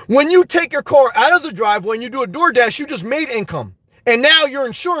 When you take your car out of the driveway and you do a DoorDash, you just made income. And now your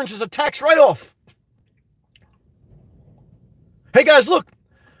insurance is a tax write-off. Hey, guys, look.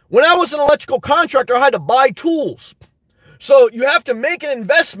 When I was an electrical contractor, I had to buy tools. So you have to make an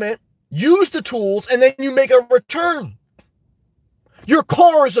investment, use the tools, and then you make a return. Your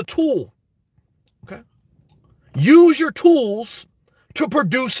car is a tool. Okay? Use your tools to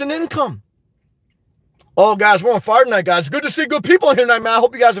produce an income. Oh, guys, we're on fire tonight, guys. Good to see good people in here tonight, man. I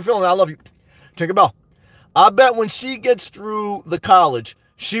hope you guys are feeling it. I love you. Tinkerbell, I bet when she gets through the college,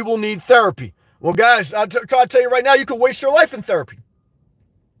 she will need therapy. Well, guys, I'll try to tell you right now, you could waste your life in therapy.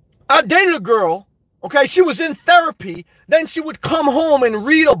 I dated a girl, okay? She was in therapy. Then she would come home and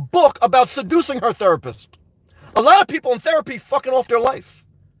read a book about seducing her therapist. A lot of people in therapy fucking off their life.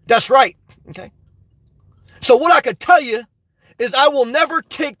 That's right, okay? So what I could tell you is I will never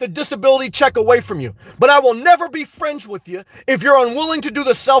take the disability check away from you, but I will never be friends with you if you're unwilling to do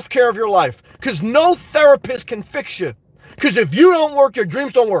the self-care of your life, because no therapist can fix you, because if you don't work, your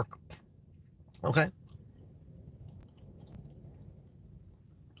dreams don't work, okay?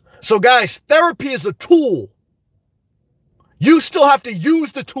 So guys, therapy is a tool. You still have to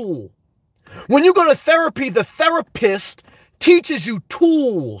use the tool. When you go to therapy, the therapist teaches you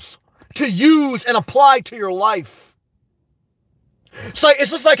tools to use and apply to your life. It's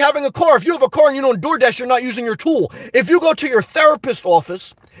just like having a car. If you have a car and you don't DoorDash, you're not using your tool. If you go to your therapist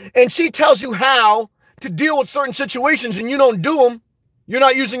office and she tells you how to deal with certain situations and you don't do them, you're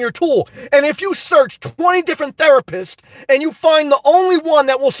not using your tool. And if you search 20 different therapists and you find the only one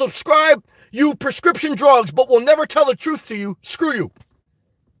that will subscribe you prescription drugs but will never tell the truth to you, screw you.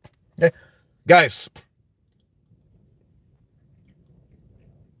 Okay? Guys,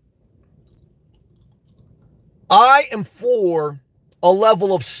 I am for a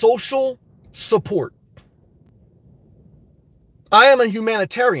level of social support. I am a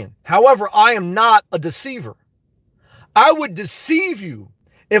humanitarian. However, I am not a deceiver. I would deceive you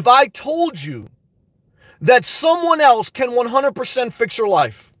if I told you that someone else can 100% fix your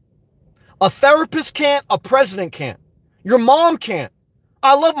life. A therapist can't, a president can't. Your mom can't.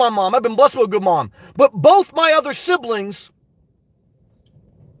 I love my mom. I've been blessed with a good mom. But both my other siblings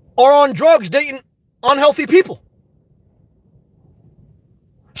are on drugs, dating unhealthy people.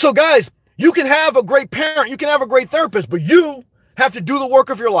 So guys, you can have a great parent, you can have a great therapist, but you have to do the work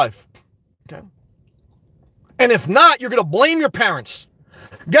of your life. Okay? And if not, you're going to blame your parents.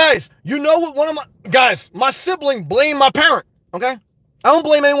 Guys, you know what my sibling blamed my parent. Okay? I don't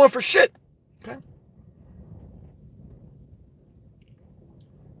blame anyone for shit. Okay?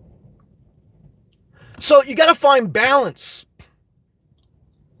 So you got to find balance.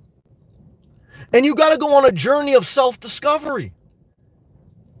 And you got to go on a journey of self-discovery.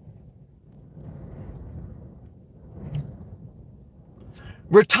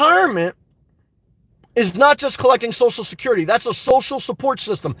 Retirement is not just collecting Social Security. That's a social support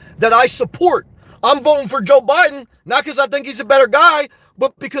system that I support. I'm voting for Joe Biden, not because I think he's a better guy,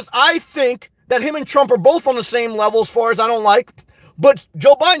 but because I think that him and Trump are both on the same level as far as I don't like. But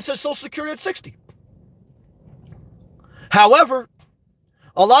Joe Biden says Social Security at 60. However,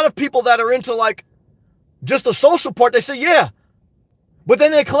 a lot of people that are into like just the social part, they say, yeah. But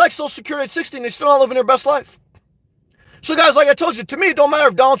then they collect Social Security at 60 and they still not living their best life. So guys, like I told you, to me, it don't matter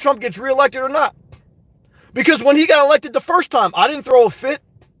if Donald Trump gets reelected or not. Because when he got elected the first time, I didn't throw a fit.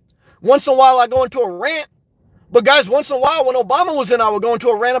 once in a while I go into a rant. But guys, once in a while when Obama was in, I would go into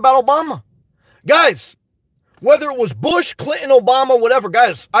a rant about Obama. Guys, whether it was Bush, Clinton, Obama, whatever,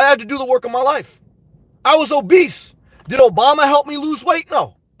 guys, I had to do the work of my life. I was obese. Did Obama help me lose weight?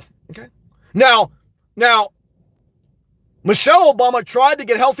 No. Okay. Now, Michelle Obama tried to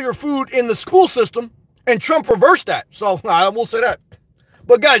get healthier food in the school system, and Trump reversed that. So I will say that.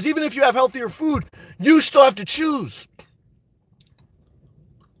 But guys, even if you have healthier food, you still have to choose.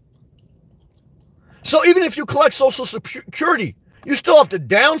 So even if you collect Social Security, you still have to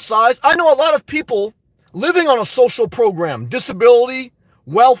downsize. I know a lot of people living on a social program, disability,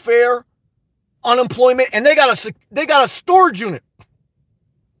 welfare, unemployment, and they got a storage unit.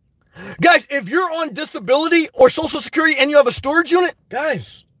 Guys, if you're on disability or Social Security and you have a storage unit,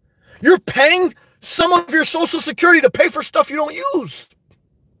 guys, you're paying some of your Social Security to pay for stuff you don't use.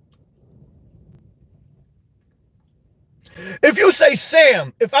 If you say,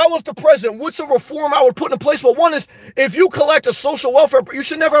 Sam, if I was the president, what's a reform I would put in place? Well, one is, if you collect a social welfare, you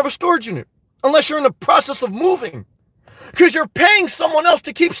should never have a storage unit unless you're in the process of moving, because you're paying someone else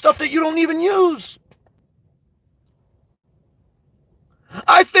to keep stuff that you don't even use.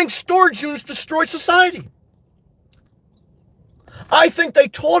 I think storage units destroyed society. I think they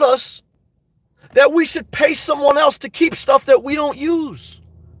taught us that we should pay someone else to keep stuff that we don't use.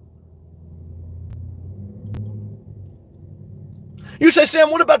 You say, Sam,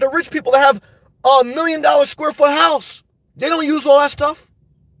 what about the rich people that have a $1 million square foot house? They don't use all that stuff.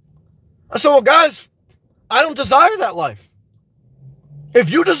 I said, well, guys, I don't desire that life. If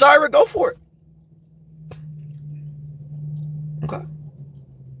you desire it, go for it. Okay.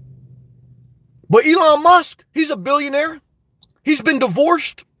 But Elon Musk, he's a billionaire. He's been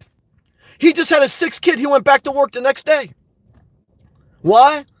divorced. He just had his 6th kid. He went back to work the next day.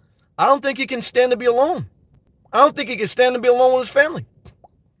 Why? I don't think he can stand to be alone. I don't think he can stand to be alone with his family.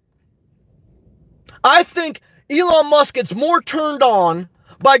 I think Elon Musk gets more turned on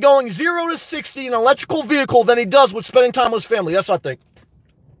by going 0 to 60 in an electrical vehicle than he does with spending time with his family. That's what I think.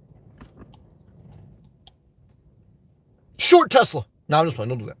 Short Tesla. No, I'm just playing.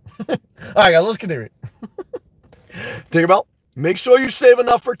 Don't do that. All right, guys, let's continue. Think about, make sure you save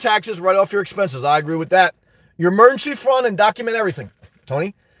enough for taxes right off your expenses. I agree with that. Your emergency fund and document everything.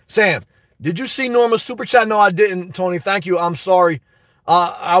 Tony? Sam, did you see Norma's super chat? No, I didn't, Tony. Thank you. I'm sorry.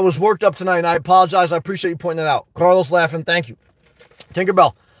 I was worked up tonight, and I apologize. I appreciate you pointing that out. Carlos laughing. Thank you.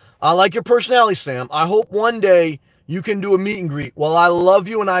 Tinkerbell, I like your personality, Sam. I hope one day you can do a meet and greet. Well, I love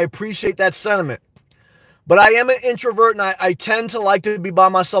you, and I appreciate that sentiment. But I am an introvert, and I tend to like to be by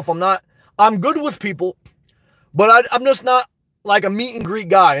myself. I'm good with people, but I'm just not like a meet and greet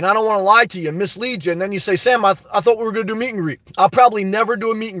guy. And I don't want to lie to you and mislead you. And then you say, Sam, I thought we were going to do meet and greet. I'll probably never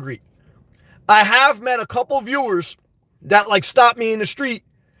do a meet and greet. I have met a couple of viewers that like stopped me in the street,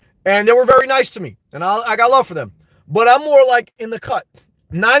 and they were very nice to me. And I got love for them. But I'm more like in the cut.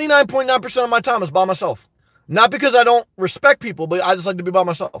 99.9% of my time is by myself. Not because I don't respect people, but I just like to be by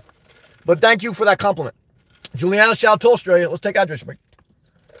myself. But thank you for that compliment. Juliana, shout out to Australia. Let's take hydration break.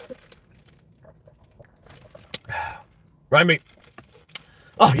 Right, mate.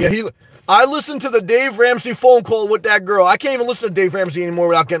 Oh, yeah. I listened to the Dave Ramsey phone call with that girl. I can't even listen to Dave Ramsey anymore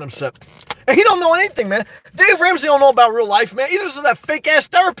without getting upset. And he don't know anything, man. Dave Ramsey don't know about real life, man. Either is that fake-ass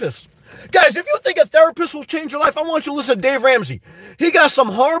therapist. Guys, if you think a therapist will change your life, I want you to listen to Dave Ramsey. He got some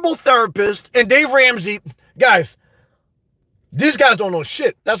horrible therapist, and Dave Ramsey, guys, these guys don't know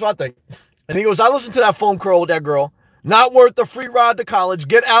shit. That's what I think. And he goes, I listened to that phone call with that girl. Not worth the free ride to college.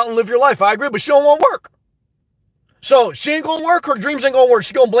 Get out and live your life. I agree, but she don't want to work. So she ain't going to work. Her dreams ain't going to work.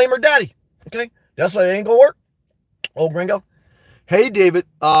 She's going to blame her daddy. Okay? That's why it ain't going to work. Old gringo. Hey, David.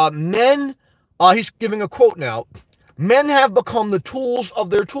 He's giving a quote now. Men have become the tools of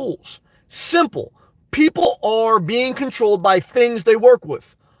their tools. Simple. People are being controlled by things they work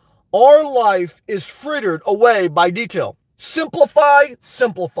with. Our life is frittered away by detail. Simplify,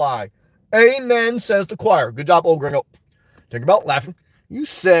 simplify. Amen, says the choir. Good job, old gringo. Think about laughing. You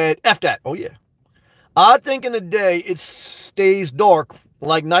said F that. Oh, yeah. I think in the day it stays dark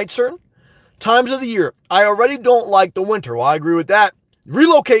like night certain times of the year. I already don't like the winter. Well, I agree with that.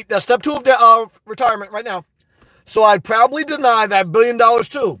 Relocate. That's step 2 of retirement right now. So I'd probably deny that $1 billion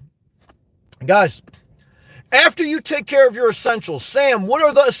too. Guys, after you take care of your essentials, Sam, what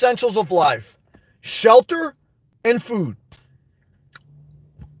are the essentials of life? Shelter and food.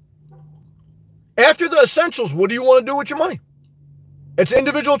 After the essentials, what do you want to do with your money? It's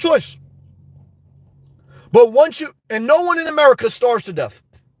individual choice. But and no one in America starves to death.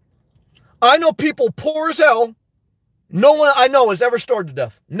 I know people poor as hell. No one I know has ever starved to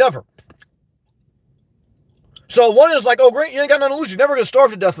death. Never. So one is like, oh, great, you ain't got nothing to lose. You're never going to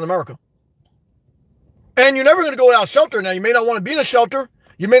starve to death in America. And you're never going to go without shelter. Now, you may not want to be in a shelter.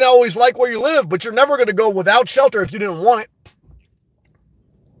 You may not always like where you live, but you're never going to go without shelter if you didn't want it.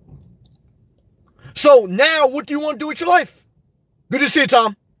 So now, what do you want to do with your life? Good to see you,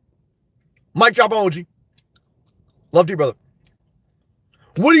 Tom. Mic drop emoji. Love to you, brother.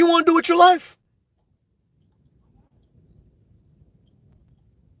 What do you want to do with your life?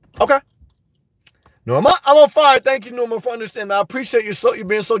 Okay. Norma, I'm on fire. Thank you, Norma, for understanding. I appreciate you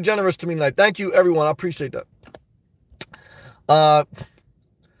being so generous to me tonight. Thank you, everyone. I appreciate that.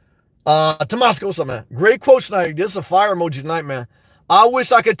 Tomasco, what's up, man? Great quote tonight. This is a fire emoji tonight, man. I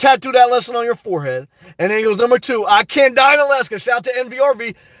wish I could tattoo that lesson on your forehead. And then he goes, number 2, I can't die in Alaska. Shout out to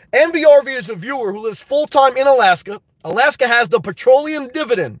NVRV. NVRV is a viewer who lives full-time in Alaska. Alaska has the petroleum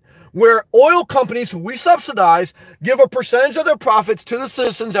dividend, where oil companies who we subsidize give a percentage of their profits to the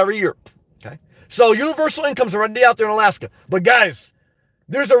citizens every year. Okay, so universal income's already out there in Alaska. But guys,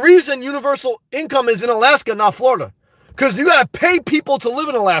 there's a reason universal income is in Alaska, not Florida. Because you got to pay people to live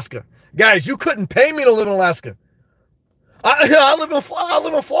in Alaska. Guys, you couldn't pay me to live in Alaska. I live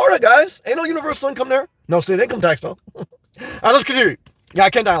in Florida, guys. Ain't no universal income there. No state income tax, though. All right, let's continue. Yeah,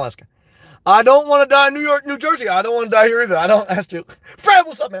 I can't die in Alaska. I don't want to die in New York, New Jersey. I don't want to die here either. I don't have to. Fred,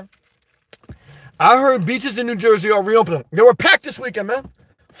 what's up, man? I heard beaches in New Jersey are reopening. They were packed this weekend, man.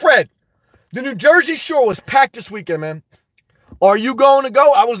 Fred, the New Jersey shore was packed this weekend, man. Are you going to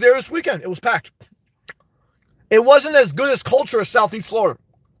go? I was there this weekend. It was packed. It wasn't as good as culture as Southeast Florida.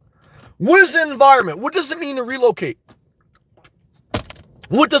 What is the environment? What does it mean to relocate?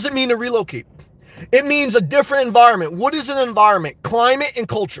 What does it mean to relocate? It means a different environment. What is an environment? Climate and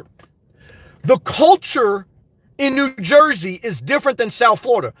culture. The culture in New Jersey is different than South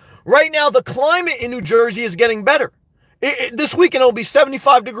Florida. Right now, the climate in New Jersey is getting better. This weekend, it'll be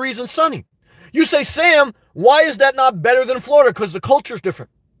 75 degrees and sunny. You say, Sam, why is that not better than Florida? Because the culture is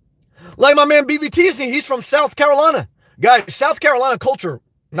different. Like my man BBT, he's from South Carolina. Guys, South Carolina culture,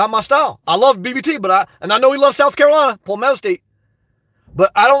 not my style. I love BBT, and I know he loves South Carolina, Palmetto State.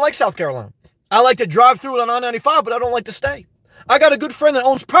 But I don't like South Carolina. I like to drive through it on I-95, but I don't like to stay. I got a good friend that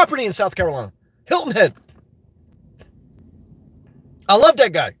owns property in South Carolina, Hilton Head. I love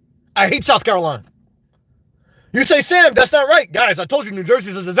that guy. I hate South Carolina. You say, Sam, that's not right. Guys, I told you New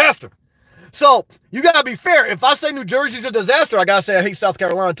Jersey's a disaster. So you got to be fair. If I say New Jersey's a disaster, I got to say I hate South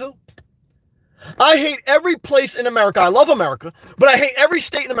Carolina too. I hate every place in America. I love America, but I hate every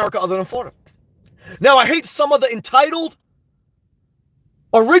state in America other than Florida. Now, I hate some of the entitled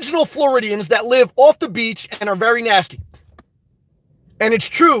original Floridians that live off the beach and are very nasty. And it's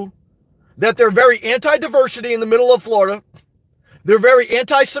true that they're very anti-diversity in the middle of Florida. They're very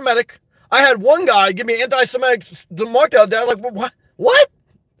anti-Semitic. I had one guy give me anti-Semitic remark out there. Like, what? What?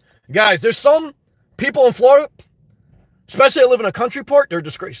 Guys, there's some people in Florida, especially that live in a country part, they're a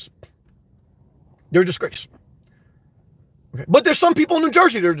disgrace. They're a disgrace. Okay. But there's some people in New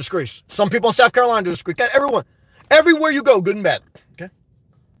Jersey that are a disgrace. Some people in South Carolina are a disgrace. Everyone. Everywhere you go, good and bad. Okay.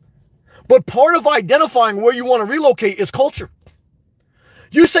 But part of identifying where you want to relocate is culture.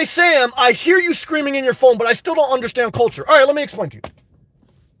 You say, Sam, I hear you screaming in your phone, but I still don't understand culture. All right, let me explain to you.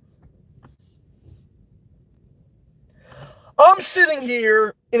 I'm sitting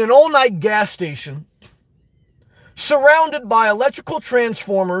here in an all-night gas station, surrounded by electrical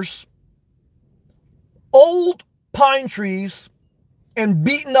transformers, old pine trees, and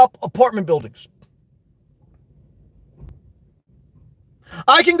beaten up apartment buildings.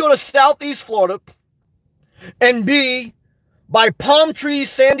 I can go to Southeast Florida and be by palm trees,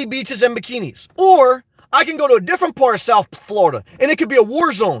 sandy beaches, and bikinis. Or I can go to a different part of South Florida, and it could be a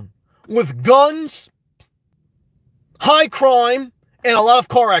war zone with guns, high crime, and a lot of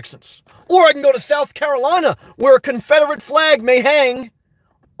car accidents. Or I can go to South Carolina, where a Confederate flag may hang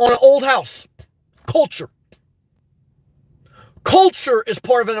on an old house. Culture. Culture is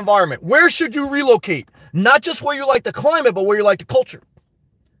part of an environment. Where should you relocate? Not just where you like the climate, but where you like the culture.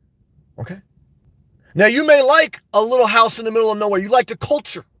 Okay? Now, you may like a little house in the middle of nowhere. You like the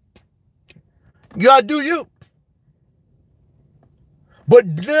culture. You gotta do you. But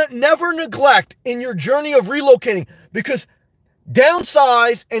never neglect in your journey of relocating, because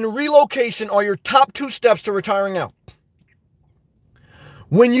downsize and relocation are your top 2 steps to retiring out.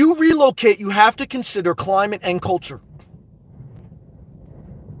 When you relocate, you have to consider climate and culture.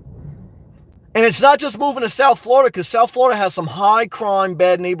 And it's not just moving to South Florida, because South Florida has some high crime,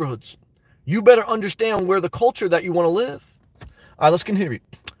 bad neighborhoods. You better understand where the culture that you want to live. All right, let's continue.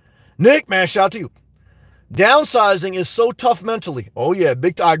 Nick, man, shout out to you. Downsizing is so tough mentally. Oh, yeah,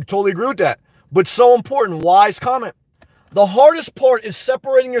 I totally agree with that. But so important. Wise comment. The hardest part is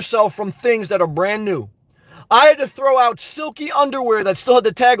separating yourself from things that are brand new. I had to throw out silky underwear that still had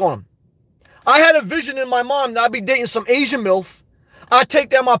the tag on them. I had a vision in my mind that I'd be dating some Asian MILF. I'd take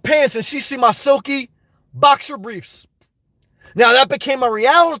down my pants and she'd see my silky boxer briefs. Now that became a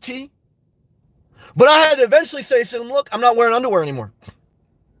reality, but I had to eventually say to them, look, I'm not wearing underwear anymore.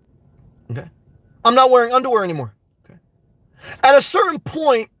 Okay. I'm not wearing underwear anymore. Okay. At a certain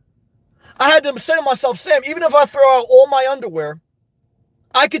point, I had to say to myself, Sam, even if I throw out all my underwear,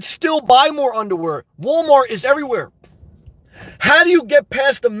 I could still buy more underwear. Walmart is everywhere. How do you get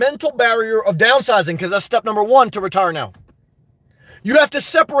past the mental barrier of downsizing? Because that's step number one to retire now. You have to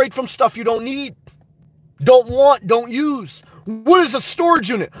separate from stuff you don't need, don't want, don't use. What is a storage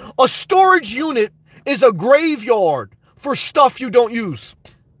unit? A storage unit is a graveyard for stuff you don't use.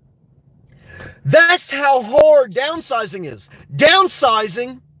 That's how hard downsizing is.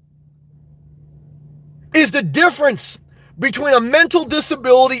 Downsizing is the difference between a mental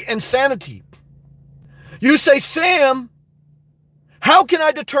disability and sanity. You say, Sam, how can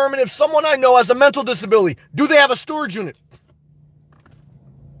I determine if someone I know has a mental disability? Do they have a storage unit?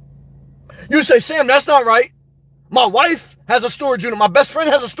 You say, Sam, that's not right. My wife has a storage unit. My best friend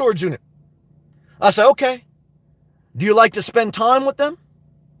has a storage unit. I say, okay. Do you like to spend time with them?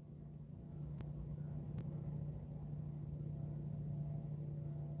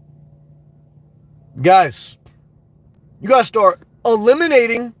 Guys, you got to start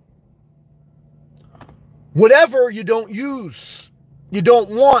eliminating whatever you don't use, you don't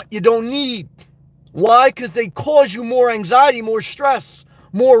want, you don't need. Why? Because they cause you more anxiety, more stress,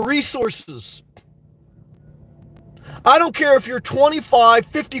 more resources. I don't care if you're 25,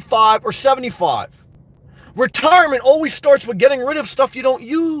 55, or 75. Retirement always starts with getting rid of stuff you don't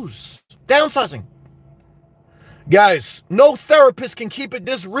use. Downsizing. Guys, no therapist can keep it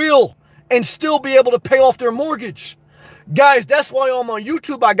this real and still be able to pay off their mortgage. Guys, that's why I'm on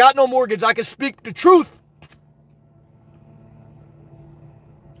YouTube. I got no mortgage. I can speak the truth.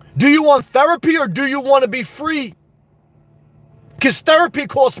 Do you want therapy or do you want to be free? Because therapy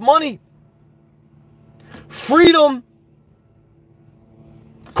costs money. Freedom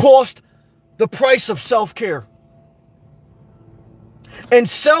costs the price of self-care. And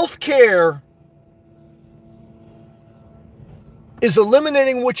self-care is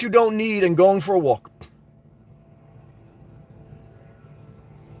eliminating what you don't need and going for a walk.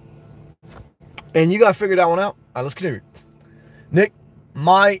 And you got to figure that one out. All right, let's continue. Nick,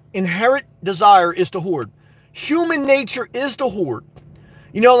 my inherent desire is to hoard. Human nature is to hoard.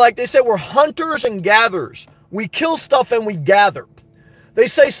 You know, like they say, we're hunters and gatherers. We kill stuff and we gather. They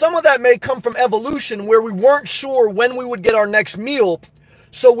say some of that may come from evolution where we weren't sure when we would get our next meal,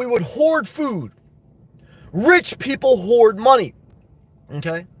 so we would hoard food. Rich people hoard money.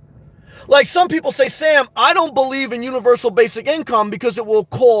 Okay? Like some people say, Sam, I don't believe in universal basic income because it will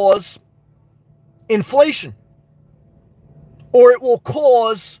cause inflation. Or it will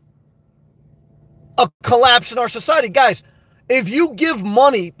cause a collapse in our society. Guys, if you give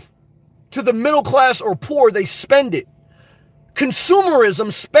money to the middle class or poor, they spend it.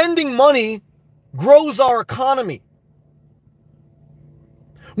 Consumerism, spending money, grows our economy.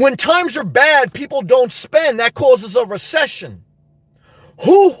 When times are bad, people don't spend. That causes a recession.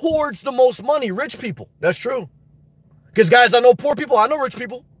 Who hoards the most money? Rich people. That's true. Because, guys, I know poor people. I know rich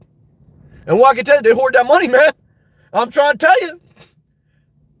people. And what I can tell you, they hoard that money, man. I'm trying to tell you.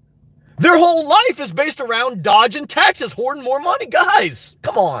 Their whole life is based around dodging taxes, hoarding more money. Guys,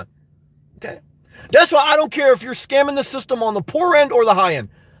 come on. Okay? That's why I don't care if you're scamming the system on the poor end or the high end.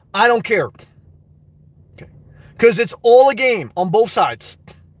 I don't care. Okay? Because it's all a game on both sides.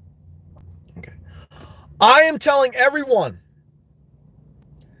 Okay? I am telling everyone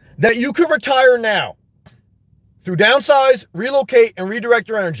that you can retire now through downsize, relocate, and redirect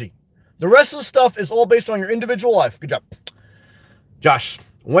your energy. The rest of the stuff is all based on your individual life. Good job. Josh,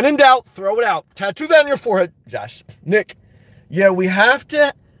 when in doubt, throw it out. Tattoo that on your forehead. Josh. Nick, yeah, we have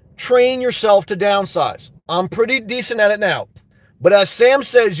to train yourself to downsize. I'm pretty decent at it now. But as Sam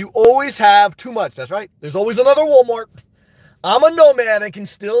says, you always have too much. That's right. There's always another Walmart. I'm a nomad and can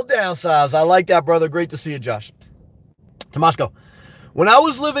still downsize. I like that, brother. Great to see you, Josh. Tomasco, when I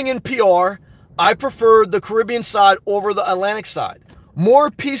was living in PR, I preferred the Caribbean side over the Atlantic side.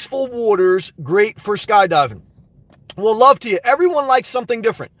 More peaceful waters, great for skydiving. Well, love to you. Everyone likes something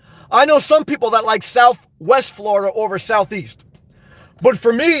different. I know some people that like Southwest Florida over Southeast. But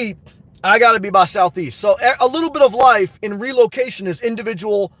for me, I got to be by Southeast. So a little bit of life in relocation is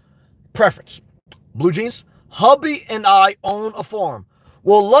individual preference. Blue Jeans, hubby and I own a farm.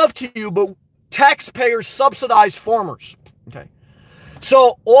 Well, love to you, but taxpayers subsidize farmers. Okay.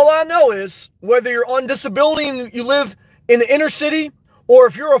 So all I know is whether you're on disability and you live in the inner city Or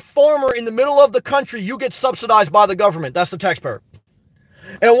if you're a farmer in the middle of the country, you get subsidized by the government. That's the taxpayer.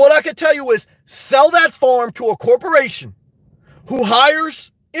 And what I can tell you is sell that farm to a corporation who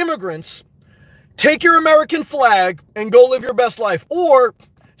hires immigrants, take your American flag, and go live your best life. Or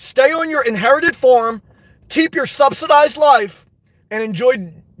stay on your inherited farm, keep your subsidized life, and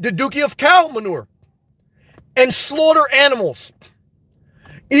enjoy the dookie of cow manure and slaughter animals.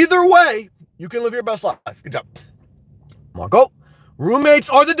 Either way, you can live your best life. Good job. Marco. Roommates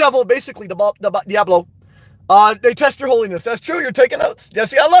are the devil, basically, the Diablo. They test your holiness. That's true. You're taking notes.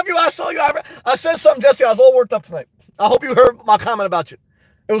 Jesse, I love you. I saw you. I said something, Jesse. I was all worked up tonight. I hope you heard my comment about you.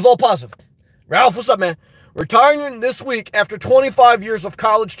 It was all positive. Ralph, what's up, man? Retiring this week after 25 years of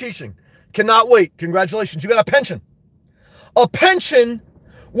college teaching. Cannot wait. Congratulations. You got a pension. A pension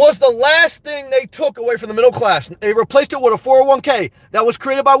was the last thing they took away from the middle class. They replaced it with a 401k that was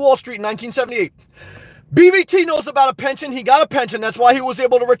created by Wall Street in 1978. BVT knows about a pension. He got a pension. That's why he was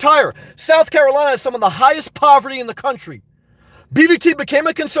able to retire. South Carolina has some of the highest poverty in the country. BVT became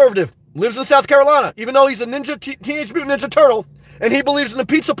a conservative, lives in South Carolina, even though he's a Teenage Mutant Ninja Turtle, and he believes in the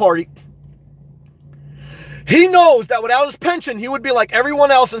pizza party. He knows that without his pension, he would be like everyone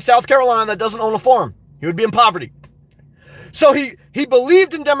else in South Carolina that doesn't own a farm. He would be in poverty. So he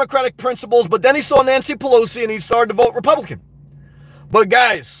believed in democratic principles, but then he saw Nancy Pelosi and he started to vote Republican. But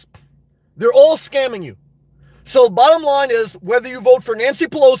guys, they're all scamming you. So bottom line is, whether you vote for Nancy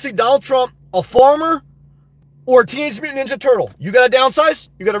Pelosi, Donald Trump, a farmer, or a Teenage Mutant Ninja Turtle, you got to downsize,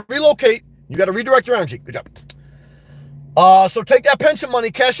 you got to relocate, you got to redirect your energy. Good job. So take that pension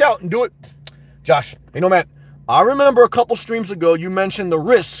money, cash out, and do it. Josh, you know, man, I remember a couple streams ago you mentioned the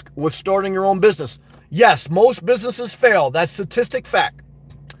risk with starting your own business. Yes, most businesses fail. That's statistic fact.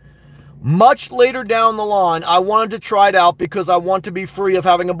 Much later down the line, I wanted to try it out because I want to be free of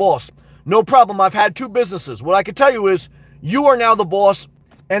having a boss. No problem. I've had 2 businesses. What I can tell you is you are now the boss,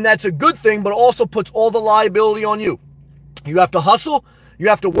 and that's a good thing, but also puts all the liability on you. You have to hustle, you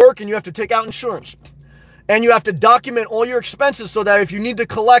have to work, and you have to take out insurance. And you have to document all your expenses so that if you need to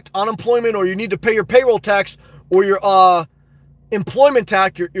collect unemployment or you need to pay your payroll tax or your employment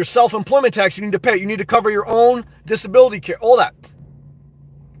tax, your self-employment tax, you need to pay. You need to cover your own disability care, all that.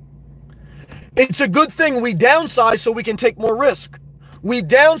 It's a good thing we downsize so we can take more risk. We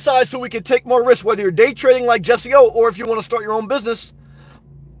downsize so we can take more risk, whether you're day trading like Jesse O or if you want to start your own business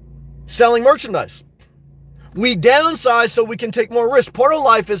selling merchandise. We downsize so we can take more risk. Part of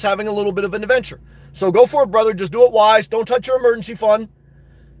life is having a little bit of an adventure. So go for it, brother. Just do it wise. Don't touch your emergency fund.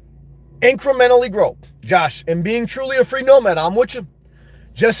 Incrementally grow. Josh, and being truly a free nomad, I'm with you.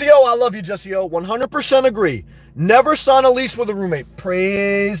 Jesse O, I love you, Jesse O. 100% agree. Never sign a lease with a roommate.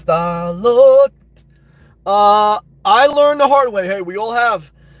 Praise the Lord. I learned the hard way. Hey, we all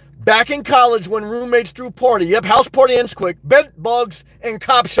have. Back in college when roommates threw party. Yep, house party ends quick. Bed bugs and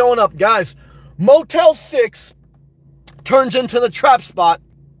cops showing up. Guys, Motel 6 turns into the trap spot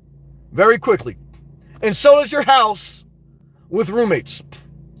very quickly. And so does your house with roommates.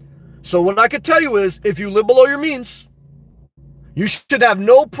 So what I could tell you is, if you live below your means, you should have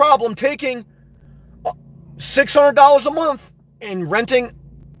no problem taking $600 a month and renting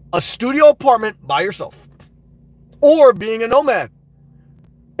a studio apartment by yourself. Or being a nomad.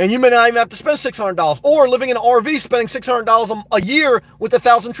 And you may not even have to spend $600. Or living in an RV, spending $600 a year with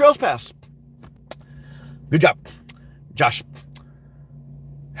 1,000 Trails Pass. Good job. Josh,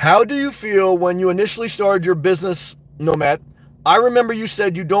 how do you feel when you initially started your business, Nomad? I remember you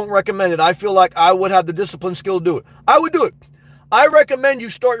said you don't recommend it. I feel like I would have the discipline skill to do it. I would do it. I recommend you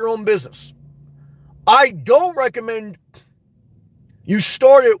start your own business. I don't recommend you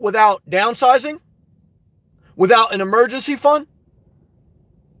start it without downsizing, without an emergency fund,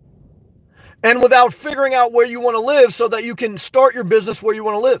 and without figuring out where you want to live so that you can start your business where you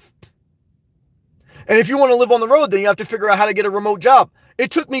want to live. And if you want to live on the road, then you have to figure out how to get a remote job. It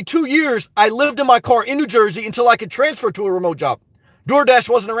took me 2 years. I lived in my car in New Jersey until I could transfer to a remote job. DoorDash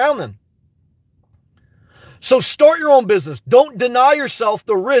wasn't around then. So start your own business. Don't deny yourself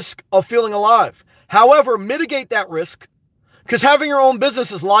the risk of feeling alive. However, mitigate that risk, because having your own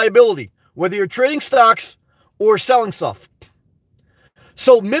business is liability, whether you're trading stocks or selling stuff.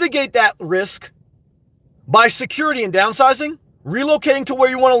 So mitigate that risk by security and downsizing, relocating to where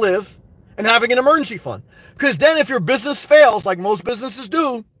you want to live, and having an emergency fund. Because then if your business fails, like most businesses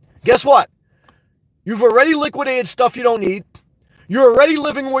do, guess what? You've already liquidated stuff you don't need. You're already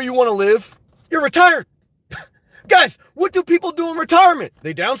living where you want to live. You're retired. Guys, what do people do in retirement?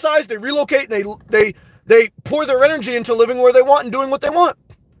 They downsize, they relocate, and they pour their energy into living where they want and doing what they want.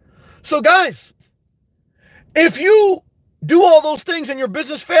 So guys, if you do all those things and your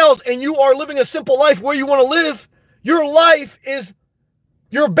business fails and you are living a simple life where you want to live, your life is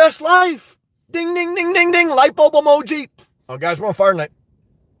Your best life. Ding, ding, ding, ding, ding. Light bulb emoji. Oh, guys, we're on fire tonight.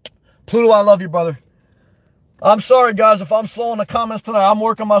 Pluto, I love you, brother. I'm sorry, guys, if I'm slow in the comments tonight. I'm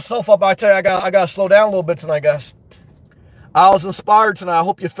working myself up. I tell you, I got to slow down a little bit tonight, guys. I was inspired tonight. I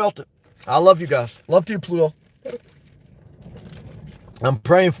hope you felt it. I love you guys. Love to you, Pluto. I'm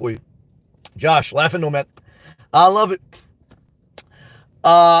praying for you. Josh, laughing no man. I love it.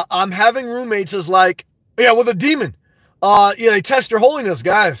 I'm having roommates is like, yeah, with a demon. Yeah, they test your holiness,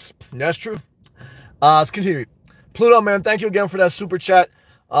 guys. That's true. Let's continue. Pluto, man, thank you again for that super chat.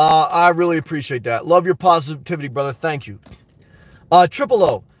 I really appreciate that. Love your positivity, brother. Thank you. Triple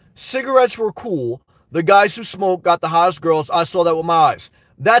O, cigarettes were cool. The guys who smoke got the hottest girls. I saw that with my eyes.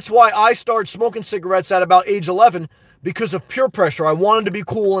 That's why I started smoking cigarettes at about age 11, because of peer pressure. I wanted to be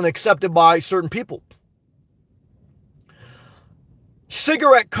cool and accepted by certain people.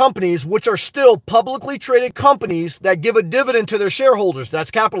 Cigarette companies, which are still publicly traded companies that give a dividend to their shareholders,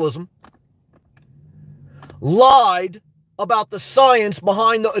 that's capitalism, lied about the science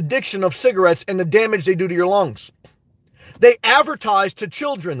behind the addiction of cigarettes and the damage they do to your lungs. They advertised to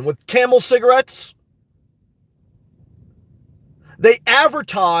children with Camel cigarettes. They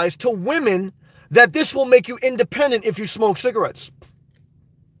advertised to women that this will make you independent if you smoke cigarettes.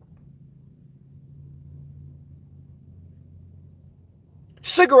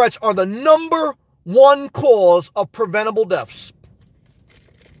 Cigarettes are the #1 cause of preventable deaths.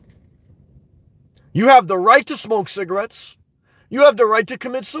 You have the right to smoke cigarettes. You have the right to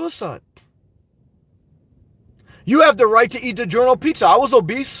commit suicide. You have the right to eat DiGiorno pizza. I was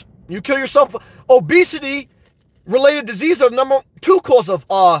obese. You kill yourself. Obesity-related disease are #2 cause of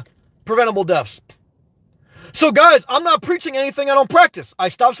preventable deaths. So guys, I'm not preaching anything I don't practice. I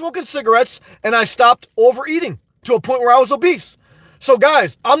stopped smoking cigarettes and I stopped overeating to a point where I was obese. So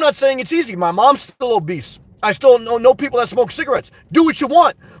guys, I'm not saying it's easy. My mom's still obese. I still know people that smoke cigarettes. Do what you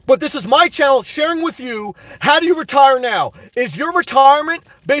want. But this is my channel sharing with you, how do you retire now? Is your retirement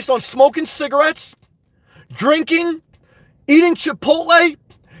based on smoking cigarettes, drinking, eating Chipotle,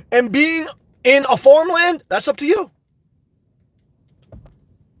 and being in a farmland? That's up to you.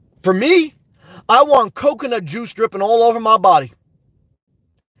 For me, I want coconut juice dripping all over my body.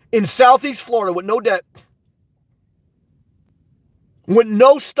 In Southeast Florida with no debt. With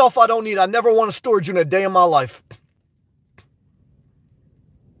no stuff I don't need. I never want a storage unit a day in my life.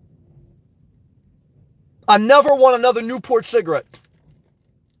 I never want another Newport cigarette.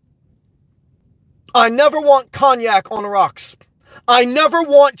 I never want cognac on the rocks. I never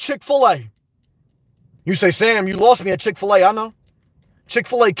want Chick-fil-A. You say, Sam, you lost me at Chick-fil-A. I know.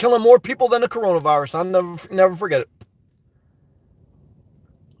 Chick-fil-A killing more people than the coronavirus. I'll never forget it.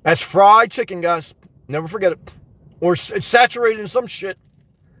 That's fried chicken, guys. Never forget it. Or it's saturated in some shit.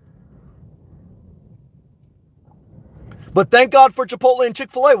 But thank God for Chipotle and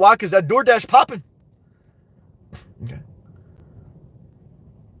Chick-fil-A. Why? Because that DoorDash popping. Okay.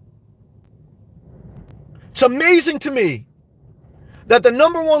 It's amazing to me that the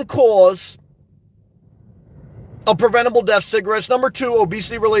 #1 cause of preventable death, cigarettes. #2,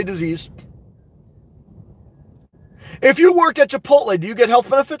 obesity-related disease. If you worked at Chipotle, do you get health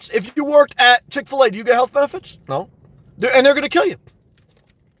benefits? If you worked at Chick-fil-A, do you get health benefits? No. And they're going to kill you.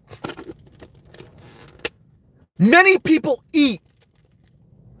 Many people eat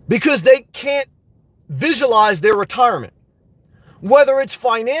because they can't visualize their retirement, whether it's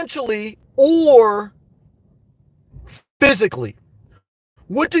financially or physically.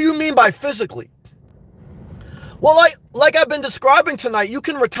 What do you mean by physically? Well, like I've been describing tonight, you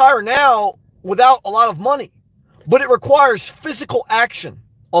can retire now without a lot of money, but it requires physical action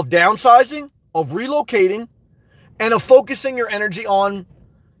of downsizing, of relocating, and of focusing your energy on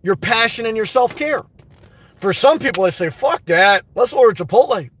your passion and your self-care. For some people, they say, fuck that, let's order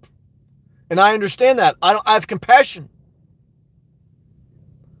Chipotle. And I understand that. I have compassion.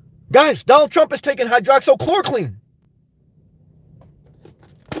 Guys, Donald Trump is taking hydroxychloroquine.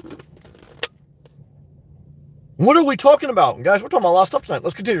 What are we talking about? Guys, we're talking about a lot of stuff tonight.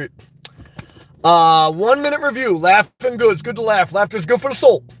 Let's continue. 1 minute review. Laughing good. It's good to laugh. Laughter is good for the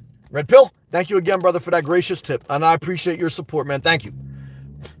soul. Red Pill, thank you again, brother, for that gracious tip. And I appreciate your support, man. Thank you.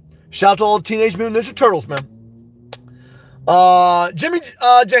 Shout out to all the Teenage Mutant Ninja Turtles, man. Jimmy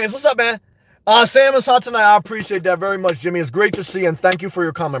James, what's up, man? Sam is hot tonight. I appreciate that very much, Jimmy. It's great to see you, and thank you for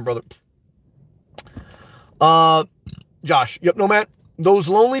your comment, brother. Josh, yep, no, man. Those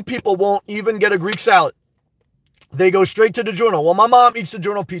lonely people won't even get a Greek salad. They go straight to DiGiorno. Well, my mom eats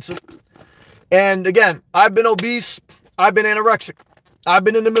DiGiorno pizza. And again, I've been obese. I've been anorexic. I've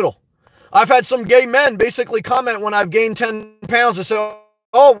been in the middle. I've had some gay men basically comment when I've gained 10 pounds and say,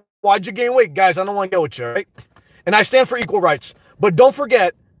 oh, why'd you gain weight? Guys, I don't want to get with you, right? And I stand for equal rights. But don't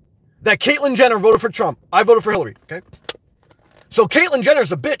forget that Caitlyn Jenner voted for Trump. I voted for Hillary, okay? So Caitlyn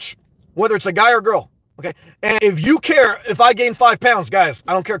Jenner's a bitch, whether it's a guy or girl, okay? And if you care if I gain 5 pounds, guys,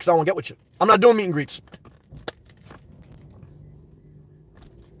 I don't care because I won't get with you. I'm not doing meet and greets.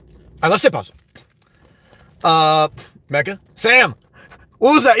 All right, let's hit pause. Mecca? Sam,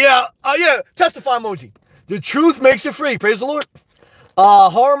 what was that? Yeah, testify emoji. The truth makes it free. Praise the Lord.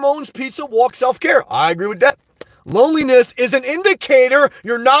 Hormones, pizza, walk, self-care. I agree with that. Loneliness is an indicator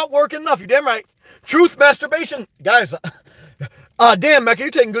you're not working enough. You're damn right. Truth, masturbation. Guys, damn, Mecca,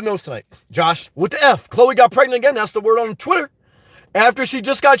 you're taking good notes tonight. Josh, with the F. Chloe got pregnant again. That's the word on Twitter. After she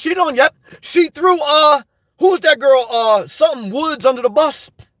just got cheated on. Yep. She threw, who was that girl? Something Woods under the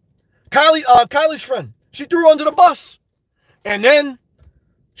bus. Kylie's friend. She threw her under the bus. And then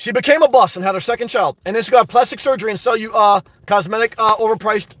she became a bus and had her second child. And then she got plastic surgery and sell you cosmetic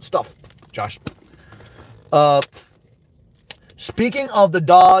overpriced stuff. Josh. Speaking of the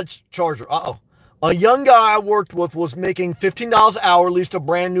Dodge Charger. A young guy I worked with was making $15 an hour, leased a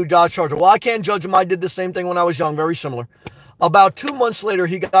brand new Dodge Charger. Well, I can't judge him. I did the same thing when I was young. Very similar. About 2 months later,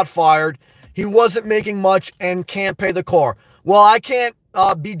 he got fired. He wasn't making much and can't pay the car. Well, I can't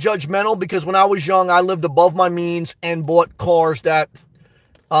be judgmental because when I was young, I lived above my means and bought cars that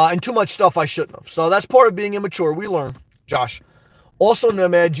and too much stuff I shouldn't have. So that's part of being immature. We learn. Josh. Also,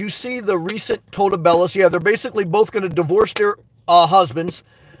 Nomad, you see the recent Total Bellas? Yeah, they're basically both going to divorce their husbands.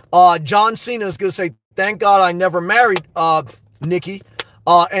 John Cena is going to say, thank God I never married Nikki.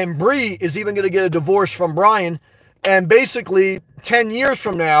 And Brie is even going to get a divorce from Brian. And basically, 10 years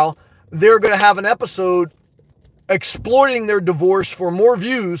from now, they're going to have an episode exploiting their divorce for more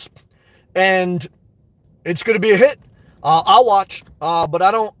views. And it's going to be a hit. I'll watch. But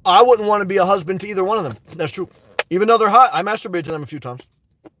I wouldn't want to be a husband to either one of them. That's true. Even though they're hot, I masturbated to them a few times.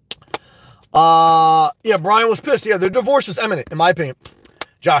 Yeah, Brian was pissed. Yeah, their divorce is imminent, in my opinion.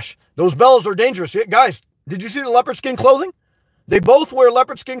 Josh, those Bellas are dangerous. Yeah, guys, did you see the leopard skin clothing? They both wear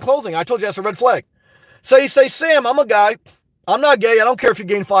leopard skin clothing. I told you that's a red flag. So you say, Sam, I'm a guy. I'm not gay. I don't care if you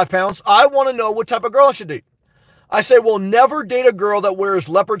gain 5 pounds. I want to know what type of girl I should date. I say, well, never date a girl that wears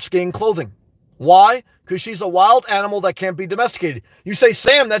leopard skin clothing. Why? Because she's a wild animal that can't be domesticated. You say,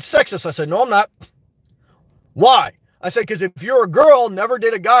 Sam, that's sexist. I said, no, I'm not. Why? I say, because if you're a girl, never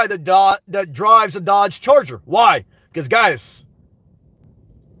date a guy that drives a Dodge Charger. Why? Because, guys,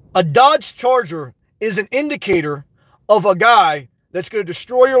 a Dodge Charger is an indicator of a guy that's going to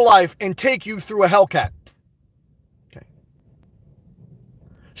destroy your life and take you through a Hellcat. Okay.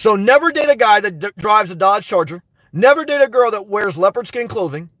 So never date a guy that drives a Dodge Charger. Never date a girl that wears leopard skin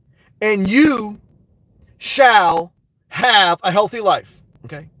clothing. And you shall have a healthy life.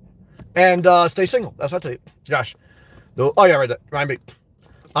 Okay. And stay single. That's what I tell you. Josh. Oh, yeah, right. Ryan B.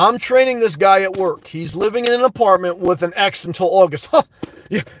 I'm training this guy at work. He's living in an apartment with an ex until August.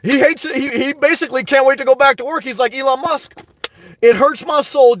 He hates it. He basically can't wait to go back to work. He's like Elon Musk. It hurts my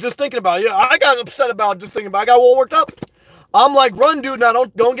soul just thinking about it. Yeah, I got upset about just thinking about it. I got all worked up. I'm like, run, dude. Now,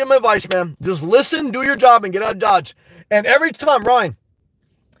 don't give me advice, man. Just listen, do your job, and get out of Dodge. And every time, Ryan,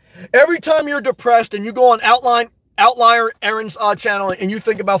 every time you're depressed and you go on Outlier Erin's channel and you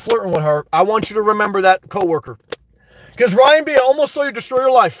think about flirting with her, I want you to remember that coworker. Because Ryan B, I almost saw you destroy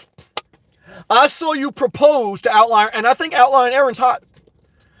your life. I saw you propose to Outlier, and I think Outlier Erin's hot.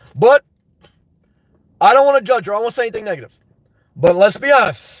 But I don't want to judge her. I don't want to say anything negative. But let's be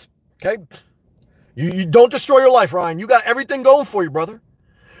honest, okay? You don't destroy your life, Ryan. You got everything going for you, brother.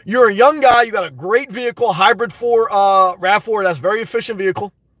 You're a young guy. You got a great vehicle, hybrid RAV4. That's a very efficient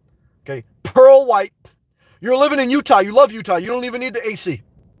vehicle. Okay, pearl white. You're living in Utah. You love Utah. You don't even need the AC.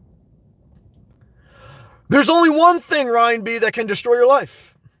 There's only one thing, Ryan B, that can destroy your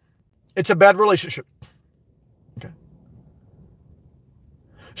life. It's a bad relationship. Okay.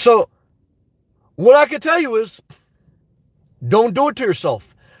 So, what I can tell you is, don't do it to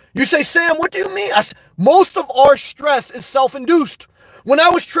yourself. You say, Sam, what do you mean? Most of our stress is self-induced. When I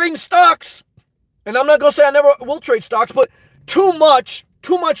was trading stocks, and I'm not going to say I never will trade stocks, but too much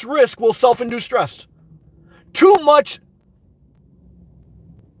risk will self-induce stress. Too much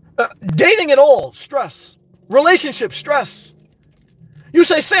dating at all, stress. Relationship, stress. You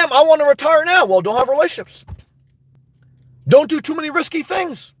say, Sam, I want to retire now. Well, don't have relationships. Don't do too many risky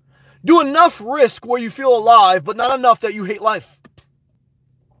things. Do enough risk where you feel alive, but not enough that you hate life.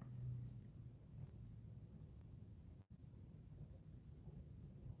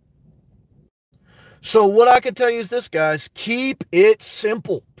 So what I can tell you is this, guys. Keep it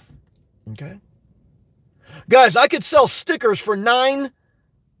simple. Okay? Guys, I could sell stickers for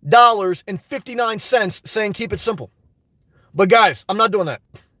 $9.59 saying keep it simple. But guys, I'm not doing that.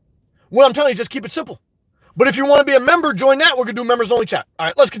 What I'm telling you is just keep it simple. But if you want to be a member, join that. We're going to do members only chat. All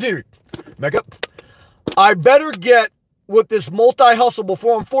right, let's continue. Back up. I better get with this multi-hustle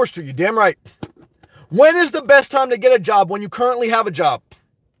before I'm forced to. You damn right. When is the best time to get a job? When you currently have a job.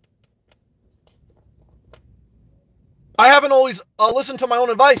 I haven't always listened to my own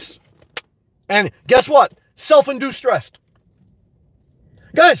advice. And guess what? Self-induced stress.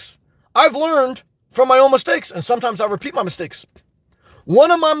 Guys, I've learned from my own mistakes, and sometimes I repeat my mistakes.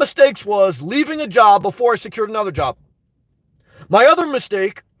 One of my mistakes was leaving a job before I secured another job. My other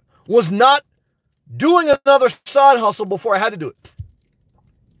mistake was not doing another side hustle before I had to do it.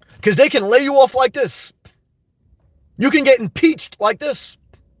 Because they can lay you off like this. You can get impeached like this.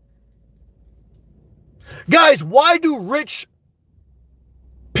 Guys, why do rich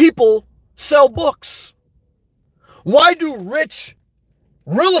people sell books? Why do rich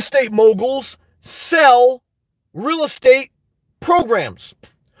real estate moguls sell real estate programs?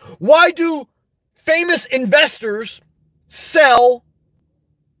 Why do famous investors sell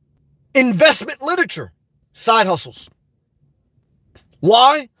investment literature, side hustles?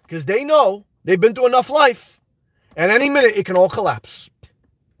 Why? Because they know they've been through enough life, and any minute it can all collapse.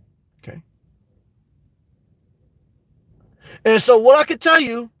 Okay? And so what I could tell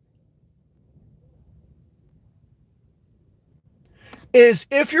you is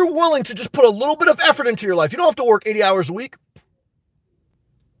if you're willing to just put a little bit of effort into your life, you don't have to work 80 hours a week.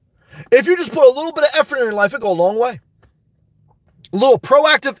 If you just put a little bit of effort in your life, it'll go a long way. A little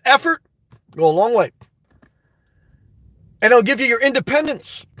proactive effort, go a long way. And it'll give you your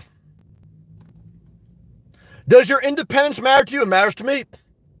independence. Does your independence matter to you? It matters to me.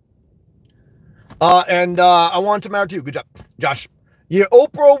 I want it to matter to you. Good job, Josh. Yeah,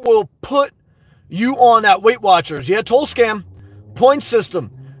 Oprah will put you on that Weight Watchers. Yeah, total scam. Point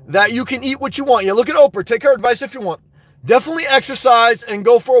system that you can eat what you want. Yeah, look at Oprah. Take her advice if you want. Definitely exercise and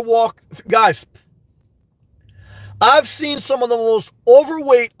go for a walk. Guys, I've seen some of the most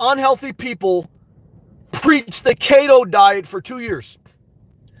overweight, unhealthy people preach the keto diet for 2 years.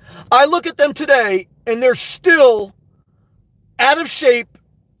 I look at them today and they're still out of shape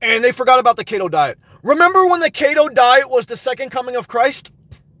and they forgot about the keto diet. Remember when the keto diet was the second coming of Christ?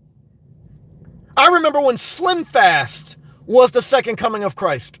 I remember when Slim Fast was the second coming of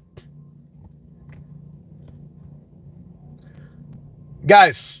Christ.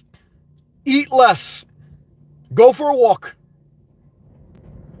 Guys, eat less. Go for a walk.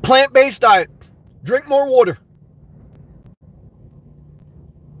 Plant-based diet. Drink more water.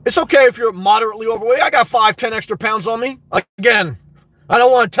 It's okay if you're moderately overweight. I got 5-10 extra pounds on me. Again, I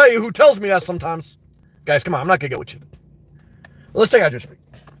don't want to tell you who tells me that sometimes. Guys, come on. I'm not going to get with you. Let's take hydration.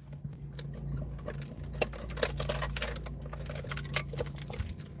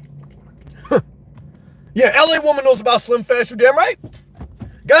 Yeah, LA woman knows about Slim Fast. You're damn right.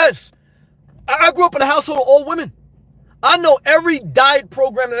 Guys, I grew up in a household of all women. I know every diet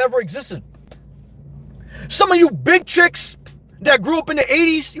program that ever existed. Some of you big chicks that grew up in the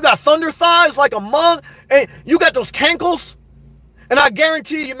 80s, you got thunder thighs like a mug, and you got those cankles, and I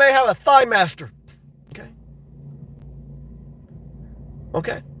guarantee you may have a thigh master. Okay?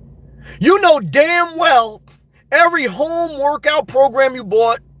 Okay? You know damn well every home workout program you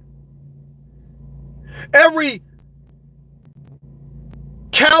bought, every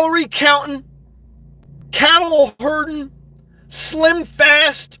calorie counting, cattle herding, slim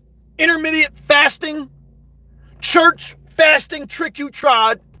fast, intermediate fasting, church fasting trick you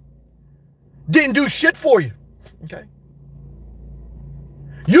tried didn't do shit for you. Okay?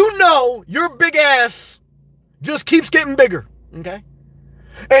 You know your big ass just keeps getting bigger. Okay?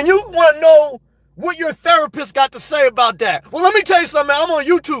 And you want to know what your therapist got to say about that. Well, let me tell you something, man. I'm on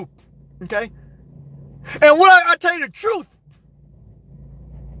YouTube. Okay? And what I tell you the truth.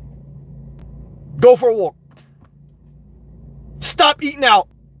 Go for a walk. Stop eating out.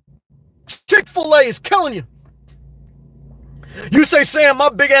 Chick-fil-A is killing you. You say, Sam, my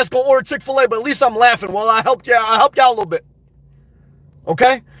big ass gonna order Chick-fil-A, but at least I'm laughing. Well, I helped you out a little bit.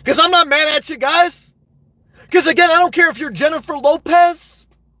 Okay? Because I'm not mad at you guys. Because again, I don't care if you're Jennifer Lopez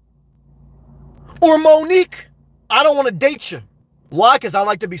or Monique. I don't want to date you. Why? Because I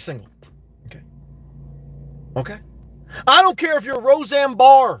like to be single. Okay? Okay? I don't care if you're Roseanne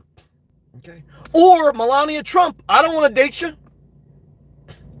Barr. Okay? Or Melania Trump. I don't want to date you.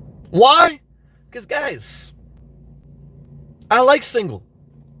 Why? Because guys, I like single.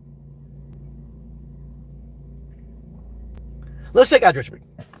 Let's take hydration break.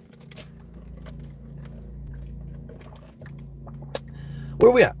 Where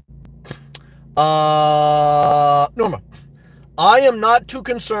are we at? Norma. I am not too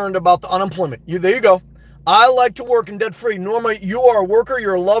concerned about the unemployment. There you go. I like to work and debt free. Norma, you are a worker,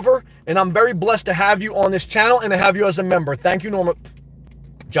 you're a lover, and I'm very blessed to have you on this channel and to have you as a member. Thank you, Norma.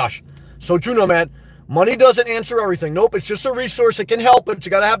 Josh, so true, Nomad. Money doesn't answer everything. Nope, it's just a resource. It can help, but you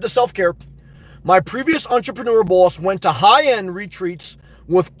got to have the self-care. My previous entrepreneur boss went to high-end retreats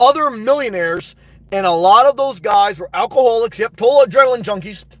with other millionaires, and a lot of those guys were alcoholics, yep, total adrenaline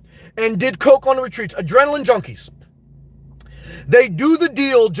junkies, and did coke on the retreats. Adrenaline junkies. They do the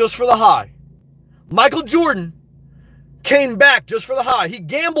deal just for the high. Michael Jordan came back just for the high. He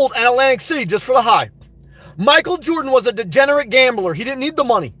gambled at Atlantic City just for the high. Michael Jordan was a degenerate gambler. He didn't need the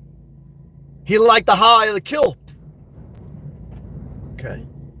money. He liked the high of the kill. Okay.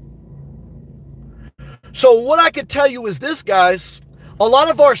 So what I could tell you is this, guys. A lot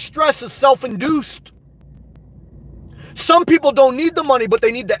of our stress is self-induced. Some people don't need the money, but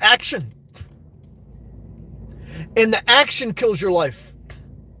they need the action. And the action kills your life.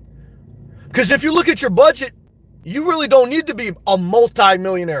 Because if you look at your budget, you really don't need to be a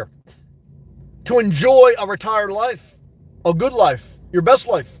multi-millionaire to enjoy a retired life, a good life, your best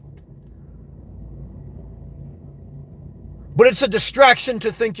life. But it's a distraction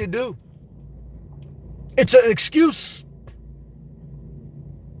to think you do. It's an excuse.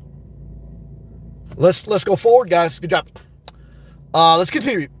 Let's go forward, guys. Good job. Let's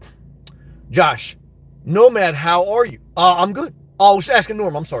continue. Josh, Nomad, how are you? I'm good. Oh, I was asking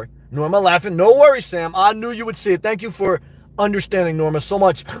Norma. I'm sorry. Norma laughing. No worries, Sam. I knew you would see it. Thank you for understanding, Norma, so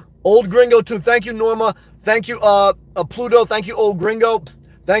much. Old Gringo, too. Thank you, Norma. Thank you, Pluto. Thank you, Old Gringo.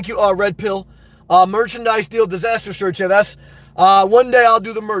 Thank you, Red Pill. Merchandise deal, disaster search. Yeah, that's one day I'll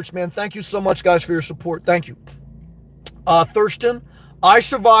do the merch, man. Thank you so much, guys, for your support. Thank you. Thurston, I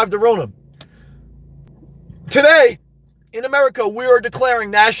survived the Rona. Today, in America, we are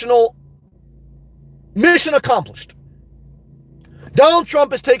declaring national mission accomplished. Donald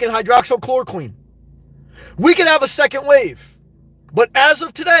Trump has taken hydroxychloroquine. We could have a second wave. But as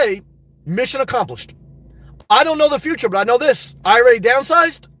of today, mission accomplished. I don't know the future, but I know this. I already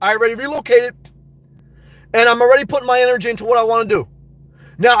downsized. I already relocated. And I'm already putting my energy into what I want to do.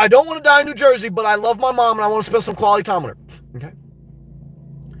 Now, I don't want to die in New Jersey, but I love my mom and I want to spend some quality time with her. Okay?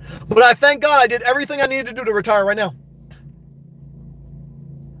 But I thank God I did everything I needed to do to retire right now.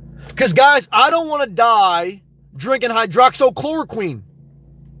 Because, guys, I don't want to die drinking hydroxychloroquine.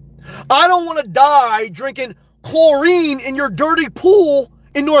 I don't want to die drinking chlorine in your dirty pool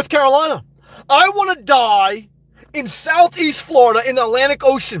in North Carolina. I want to die in Southeast Florida in the Atlantic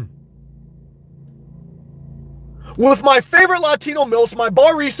Ocean with my favorite Latino meals, my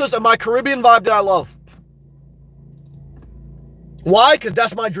baristas, and my Caribbean vibe that I love. Why? Because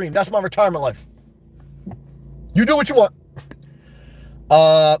that's my dream. That's my retirement life. You do what you want.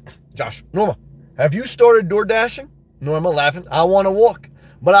 Josh, Norma, have you started door dashing? Norma laughing. I want to walk,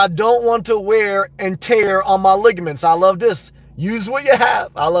 but I don't want to wear and tear on my ligaments. I love this. Use what you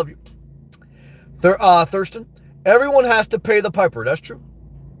have. I love you. Thurston, everyone has to pay the piper. That's true.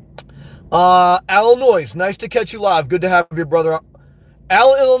 Illinois, nice to catch you live. Good to have your brother.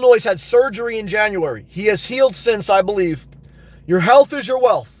 Al, Illinois had surgery in January. He has healed since, I believe. Your health is your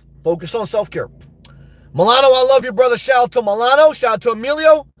wealth. Focus on self-care. Milano, I love you, brother. Shout out to Milano. Shout out to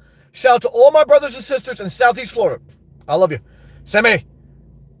Emilio. Shout out to all my brothers and sisters in Southeast Florida. I love you. Sammy,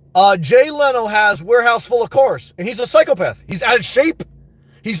 Jay Leno has warehouse full of cars, and he's a psychopath. He's out of shape.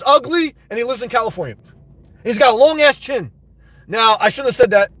 He's ugly, and he lives in California. He's got a long-ass chin. Now, I shouldn't have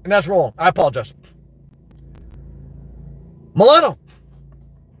said that, and that's wrong. I apologize. Milano,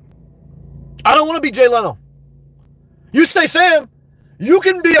 I don't want to be Jay Leno. You say, Sam, you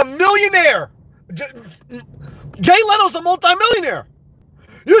can be a millionaire. Jay Leno's a multimillionaire.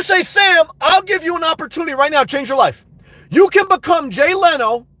 You say, Sam, I'll give you an opportunity right now to change your life. You can become Jay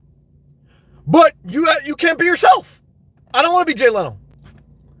Leno, but you can't be yourself. I don't want to be Jay Leno.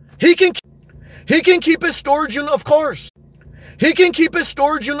 He can keep his storage unit of cars. He can keep his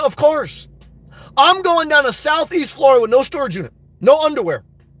storage unit of cars. I'm going down to Southeast Florida with no storage unit, no underwear.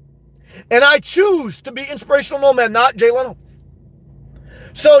 And I choose to be Inspirational Nomad, not Jay Leno.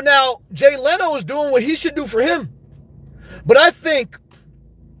 So now Jay Leno is doing what he should do for him. But I think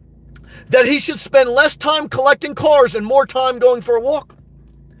that he should spend less time collecting cars and more time going for a walk.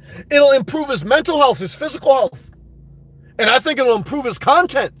 It'll improve his mental health, his physical health. And I think it'll improve his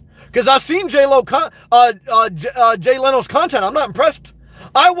content. Because I've seen Jay Leno's content. I'm not impressed.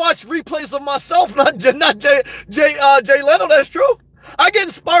 I watch replays of myself, not Jay Leno. That's true. I get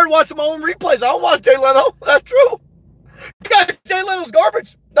inspired watching my own replays. I don't watch Jay Leno. That's true. Guys, Jay Leno's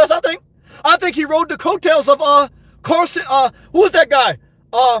garbage. That's what I think. I think he rode the coattails of Carson. Who was that guy?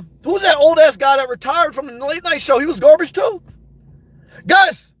 Who was that old ass guy that retired from the late night show? He was garbage too.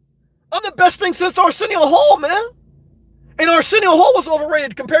 Guys, I'm the best thing since Arsenio Hall, man. And Arsenio Hall was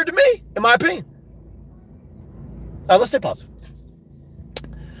overrated compared to me, in my opinion. All right, let's stay positive.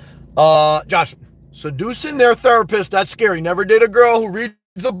 Josh, seducing their therapist, that's scary. Never date a girl who reads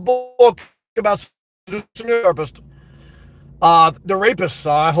a book about seducing their therapist. The rapist,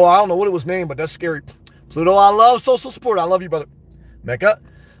 I don't know what it was named, but that's scary. Pluto, I love social support. I love you, brother. Mecca,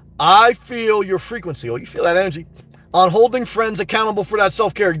 I feel your frequency. Oh, you feel that energy. On holding friends accountable for that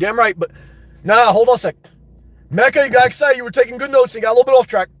self-care. Damn right, but nah, hold on a sec. Mecca, you got excited. You were taking good notes and you got a little bit off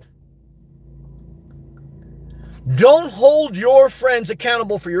track. Don't hold your friends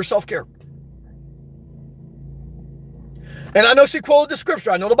accountable for your self-care. And I know she quoted the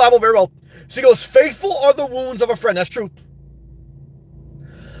scripture. I know the Bible very well. She goes, faithful are the wounds of a friend. That's true.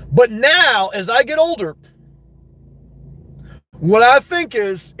 But now, as I get older, what I think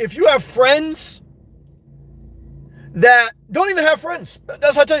is, if you have friends that don't even have friends,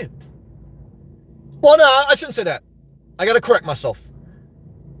 that's what I tell you. Well, no, I shouldn't say that. I got to correct myself.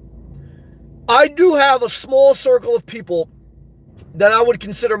 I do have a small circle of people that I would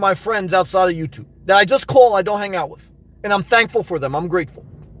consider my friends outside of YouTube, that I just call, I don't hang out with. And I'm thankful for them. I'm grateful.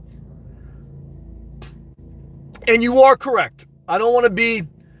 And you are correct. I don't want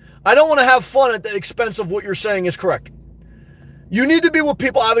to have fun at the expense of what you're saying is correct. You need to be with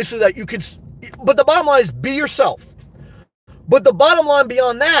people, obviously, that you could, but the bottom line is be yourself. But the bottom line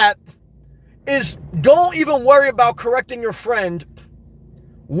beyond that is don't even worry about correcting your friend.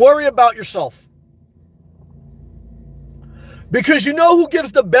 Worry about yourself. Because you know who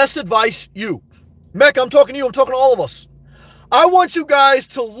gives the best advice? You. Mecca, I'm talking to you. I'm talking to all of us. I want you guys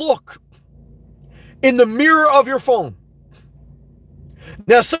to look in the mirror of your phone.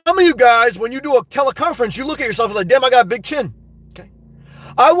 Now, some of you guys, when you do a teleconference, you look at yourself and like, damn, I got a big chin. Okay.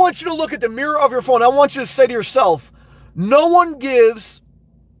 I want you to look at the mirror of your phone. I want you to say to yourself, no one gives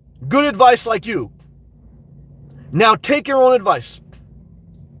good advice like you. Now take your own advice.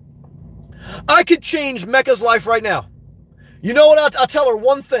 I could change Mecca's life right now. You know what? I'll tell her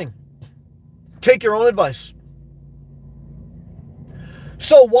one thing. Take your own advice.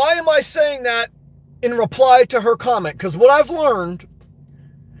 So why am I saying that in reply to her comment? Because what I've learned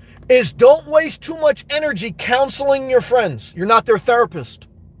is don't waste too much energy counseling your friends. You're not their therapist.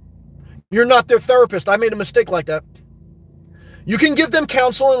 You're not their therapist. I made a mistake like that. You can give them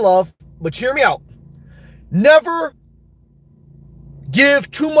counsel and love, but hear me out. Never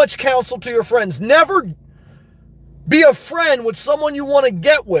give too much counsel to your friends. Never be a friend with someone you want to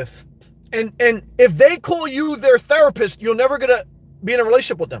get with. And if they call you their therapist, you're never going to be in a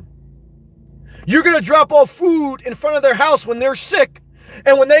relationship with them. You're going to drop off food in front of their house when they're sick.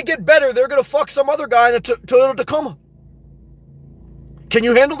 And when they get better, they're going to fuck some other guy in a Toyota Tacoma. Can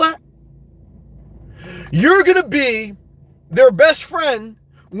you handle that? You're going to be their best friend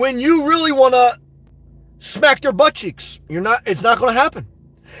when you really want to smack their butt cheeks. It's not going to happen.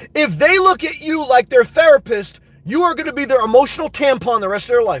 If they look at you like their therapist, you are going to be their emotional tampon the rest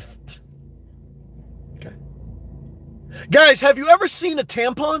of their life. Okay. Guys, have you ever seen a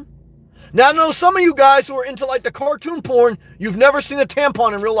tampon? Now, I know some of you guys who are into like the cartoon porn, you've never seen a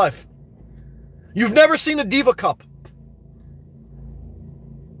tampon in real life. You've never seen a Diva cup.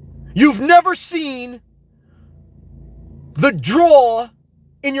 You've never seen the drawer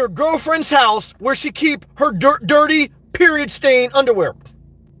in your girlfriend's house where she keep her dirty period stain underwear.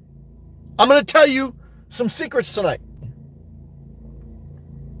 I'm going to tell you some secrets tonight.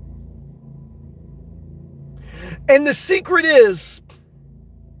 And the secret is,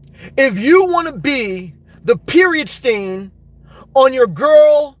 if you want to be the period stain on your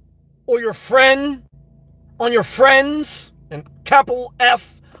girl or your friend, on your friends, and capital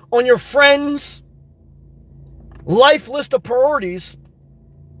F, on your friends' life list of priorities,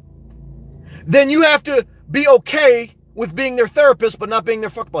 then you have to be okay with being their therapist but not being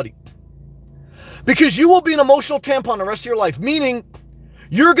their fuck buddy. Because you will be an emotional tampon the rest of your life, meaning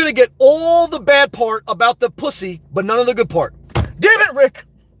you're going to get all the bad part about the pussy, but none of the good part. Damn it, Rick.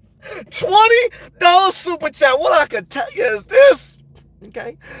 $20 super chat. What I can tell you is this.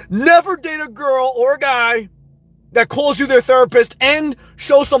 Okay? Never date a girl or a guy that calls you their therapist, and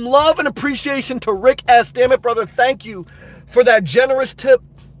show some love and appreciation to Rick S. Damn it, brother. Thank you for that generous tip.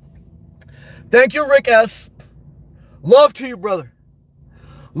 Thank you, Rick S. Love to you, brother.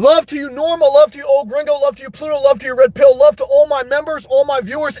 Love to you, Norma. Love to you, Old Gringo. Love to you, Pluto. Love to you, Red Pill. Love to all my members, all my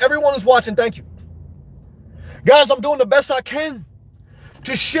viewers, everyone who's watching. Thank you. Guys, I'm doing the best I can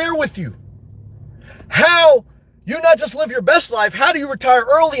to share with you how you not just live your best life, how do you retire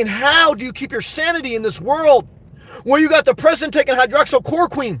early, and how do you keep your sanity in this world where you got the president taking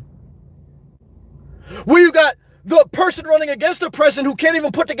hydroxychloroquine, where you got the person running against the president who can't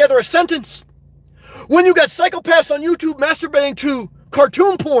even put together a sentence. When you got psychopaths on YouTube masturbating to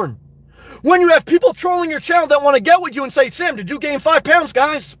cartoon porn. When you have people trolling your channel that want to get with you and say, Sam, did you gain 5 pounds,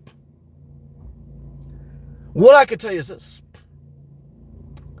 guys? What I can tell you is this.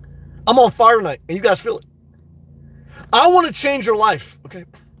 I'm on fire tonight, and you guys feel it. I want to change your life, okay?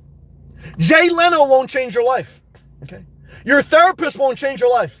 Jay Leno won't change your life, okay? Your therapist won't change your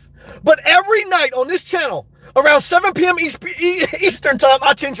life. But every night on this channel, around 7 p.m. Eastern time,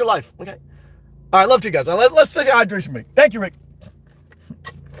 I'll change your life, okay? All right, love to you guys. Let's take a hydration break. Thank you, Rick.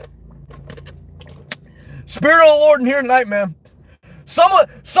 Spirit of the Lord in here tonight, man.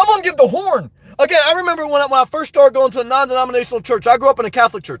 Someone give the horn. Again, I remember when I first started going to a non-denominational church. I grew up in a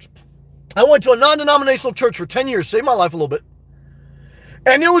Catholic church. I went to a non-denominational church for 10 years, saved my life a little bit.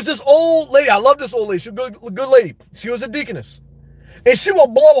 And there was this old lady. I love this old lady. She's a good lady. She was a deaconess. And she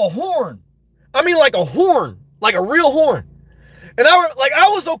would blow a horn. I mean, like a horn, like a real horn. And I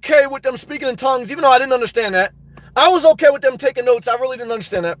was okay with them speaking in tongues, even though I didn't understand that. I was okay with them taking notes. I really didn't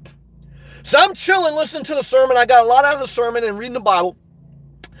understand that. So I'm chilling, listening to the sermon. I got a lot out of the sermon and reading the Bible.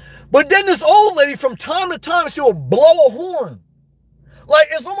 But then this old lady, from time to time, she would blow a horn. Like,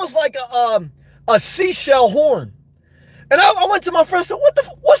 it's almost like a seashell horn. And I went to my friend and said,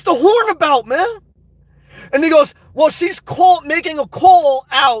 what's the horn about, man? And he goes, well, she's making a call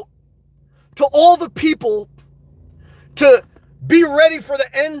out to all the people to be ready for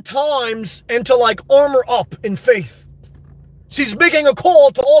the end times and to, like, armor up in faith. She's making a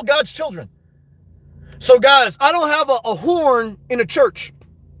call to all God's children. So, guys, I don't have a horn in a church.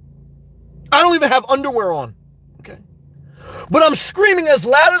 I don't even have underwear on, okay? But I'm screaming as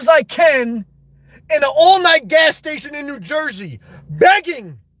loud as I can in an all-night gas station in New Jersey,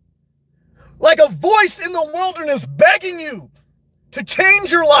 begging, like a voice in the wilderness, begging you to change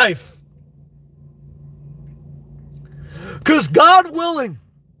your life. Because God willing,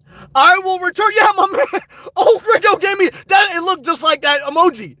 I will return. Yeah, my man. Old Gringo gave me that. It looked just like that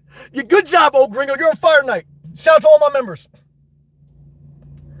emoji. Good job, Old Gringo. You're on fire tonight. Shout out to all my members.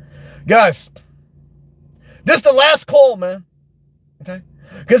 Guys, this is the last call, man. Okay?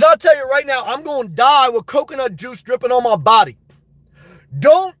 Because I'll tell you right now, I'm going to die with coconut juice dripping on my body.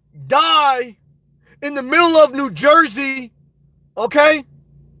 Don't die in the middle of New Jersey, okay?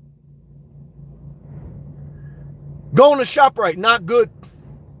 Going to ShopRite, not good.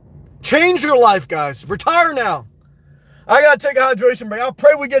 Change your life, guys. Retire now. I got to take a hydration break. I'll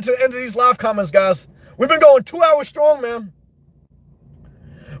pray we get to the end of these live comments, guys. We've been going 2 hours strong, man.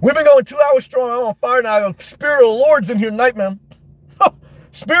 We've been going 2 hours strong. I'm on fire now. The Spirit of the Lord's in here tonight, man.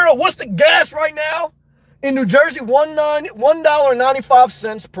 Spirit, what's the gas right now? In New Jersey,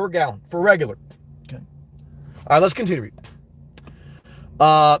 $1.95 per gallon for regular. Okay. All right, let's continue.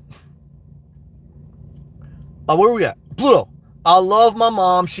 Where are we at? Pluto. I love my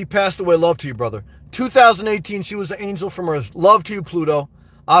mom. She passed away. Love to you, brother. 2018, she was an angel from Earth. Love to you, Pluto.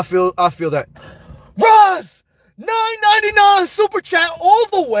 I feel that. Roz, $9.99 super chat all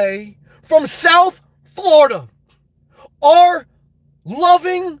the way from South Florida. Our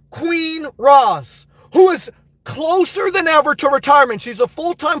loving Queen Roz, who is closer than ever to retirement. She's a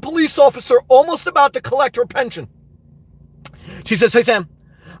full-time police officer, almost about to collect her pension. She says, hey, Sam,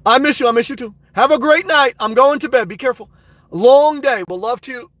 I miss you. I miss you too. Have a great night. I'm going to bed. Be careful. Long day. We'll love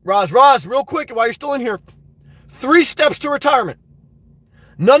to you. Roz, real quick, while you're still in here, 3 steps to retirement.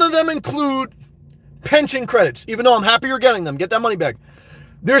 None of them include pension credits, even though I'm happy you're getting them. Get that money back.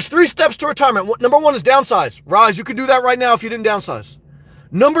 There's 3 steps to retirement. Number 1 is downsize. Roz, you could do that right now if you didn't downsize.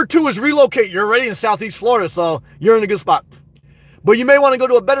 Number 2 is relocate. You're already in Southeast Florida, so you're in a good spot. But you may want to go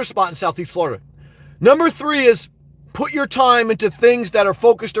to a better spot in Southeast Florida. Number 3 is put your time into things that are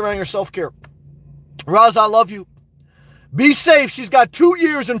focused around your self-care. Roz, I love you. Be safe. She's got 2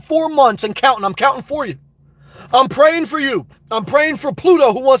 years and 4 months and counting. I'm counting for you. I'm praying for you. I'm praying for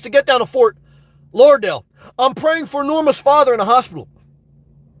Pluto, who wants to get down to Fort Lauderdale. I'm praying for Norma's father in the hospital.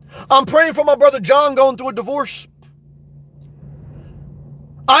 I'm praying for my brother John going through a divorce.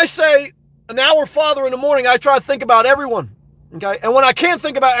 I say an hour Father in the morning. I try to think about everyone. Okay? And when I can't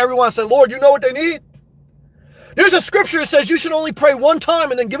think about everyone, I say, Lord, you know what they need? There's a scripture that says you should only pray one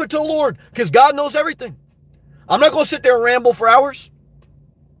time and then give it to the Lord because God knows everything. I'm not going to sit there and ramble for hours.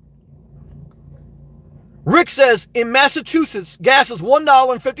 Rick says in Massachusetts, gas is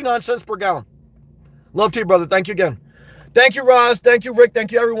 $1.59 per gallon. Love to you, brother. Thank you again. Thank you, Roz. Thank you, Rick.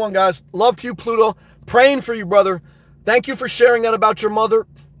 Thank you, everyone, guys. Love to you, Pluto. Praying for you, brother. Thank you for sharing that about your mother.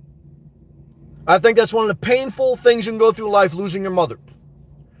 I think that's one of the painful things you can go through life, losing your mother.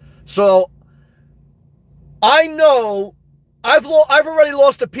 So, I know I've already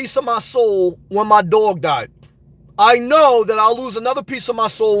lost a piece of my soul when my dog died. I know that I'll lose another piece of my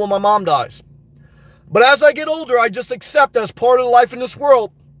soul when my mom dies. But as I get older, I just accept as part of life in this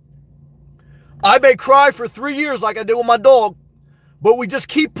world. I may cry for 3 years like I did with my dog, but we just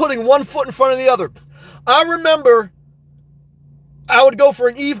keep putting one foot in front of the other. I remember I would go for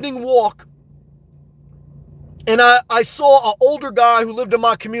an evening walk, and I saw an older guy who lived in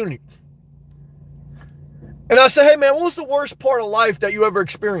my community. And I said, hey man, what was the worst part of life that you ever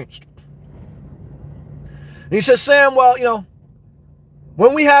experienced? And he said, Sam, well, you know,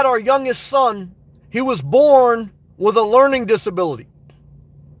 when we had our youngest son, he was born with a learning disability.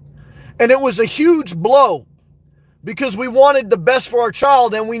 And it was a huge blow because we wanted the best for our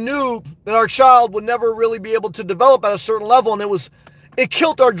child, and we knew that our child would never really be able to develop at a certain level, and it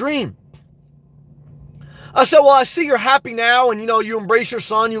killed our dream. I said, well, I see you're happy now, and you know, you embrace your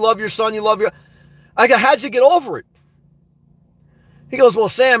son, you love your son, you love your... I go, how'd you get over it? He goes, well,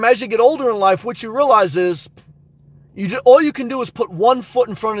 Sam, as you get older in life, what you realize is all you can do is put one foot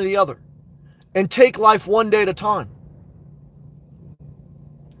in front of the other and take life one day at a time.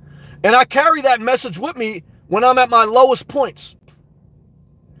 And I carry that message with me when I'm at my lowest points.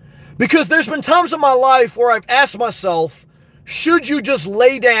 Because there's been times in my life where I've asked myself, should you just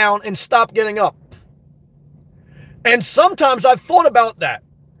lay down and stop getting up? And sometimes I've thought about that.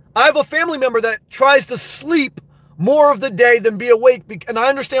 I have a family member that tries to sleep more of the day than be awake. And I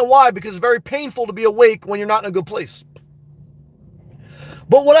understand why, because it's very painful to be awake when you're not in a good place.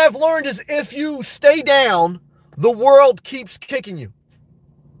 But what I've learned is if you stay down, the world keeps kicking you.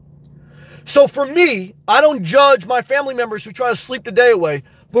 So for me, I don't judge my family members who try to sleep the day away.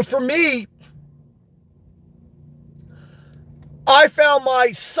 But for me, I found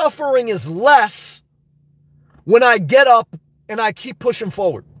my suffering is less when I get up and I keep pushing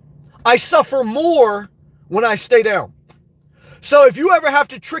forward. I suffer more when I stay down. So if you ever have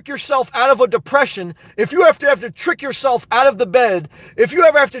to trick yourself out of a depression, if you have to trick yourself out of the bed, if you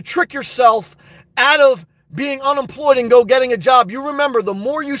ever have to trick yourself out of being unemployed and go getting a job, you remember the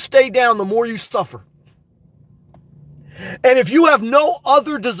more you stay down, the more you suffer. And if you have no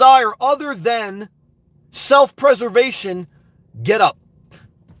other desire other than self-preservation, get up.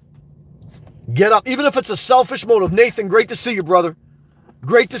 Get up. Even if it's a selfish motive. Nathan, great to see you, brother.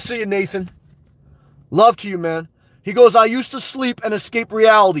 Great to see you, Nathan. Love to you, man. He goes, I used to sleep and escape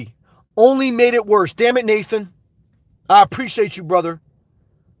reality. Only made it worse. Damn it, Nathan. I appreciate you, brother.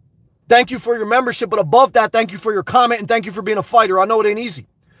 Thank you for your membership, but above that, thank you for your comment, and thank you for being a fighter. I know it ain't easy.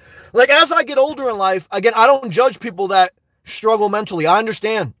 Like, as I get older in life, again, I don't judge people that struggle mentally. I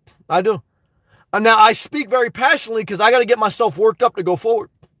understand. I do. And now I speak very passionately because I got to get myself worked up to go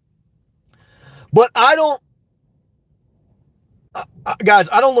forward. But I don't, guys,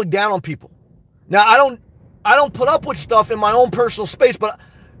 I don't look down on people. Now, I don't put up with stuff in my own personal space, but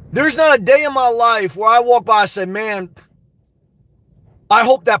there's not a day in my life where I walk by and say, man, I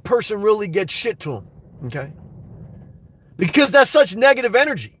hope that person really gets shit to him, okay? Because that's such negative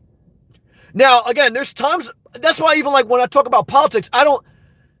energy. Now, again, there's times, that's why even like when I talk about politics, out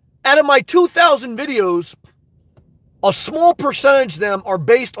of my 2,000 videos, a small percentage of them are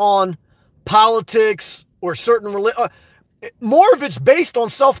based on politics or certain more of it's based on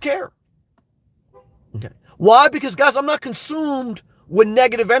self-care. Okay. Why? Because, guys, I'm not consumed with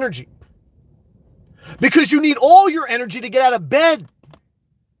negative energy. Because you need all your energy to get out of bed.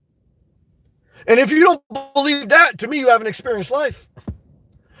 And if you don't believe that, to me, you haven't experienced life.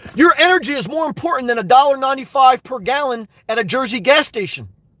 Your energy is more important than $1.95 per gallon at a Jersey gas station.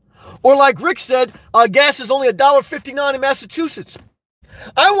 Or like Rick said, gas is only $1.59 in Massachusetts.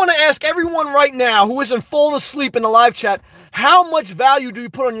 I want to ask everyone right now who isn't falling asleep in the live chat, how much value do you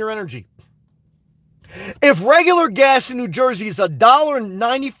put on your energy? If regular gas in New Jersey is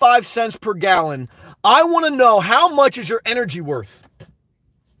 $1.95 per gallon, I want to know how much is your energy worth?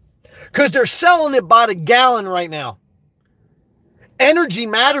 Because they're selling it by the gallon right now. Energy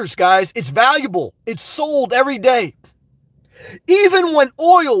matters, guys. It's valuable. It's sold every day. Even when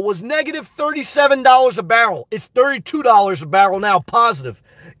oil was negative $37 a barrel, it's $32 a barrel now, positive.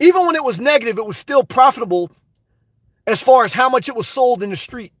 Even when it was negative, it was still profitable as far as how much it was sold in the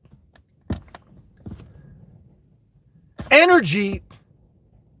street. Energy,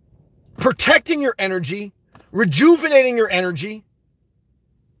 protecting your energy, rejuvenating your energy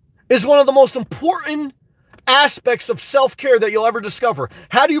is one of the most important aspects of self-care that you'll ever discover.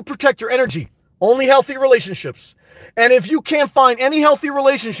 How do you protect your energy? Only healthy relationships. And if you can't find any healthy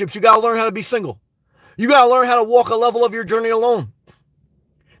relationships, you got to learn how to be single. You got to learn how to walk a level of your journey alone.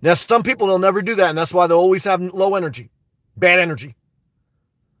 Now, some people, they'll never do that, and that's why they'll always have low energy, bad energy.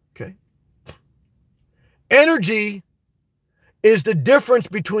 Okay? Energy is the difference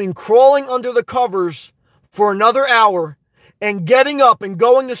between crawling under the covers for another hour and getting up and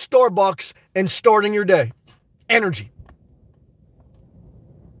going to Starbucks and starting your day. Energy.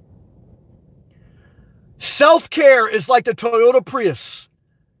 Self-care is like the Toyota Prius.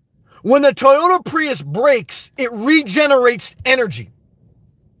 When the Toyota Prius brakes, it regenerates energy.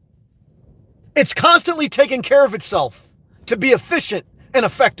 It's constantly taking care of itself to be efficient and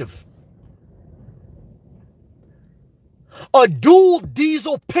effective. A dual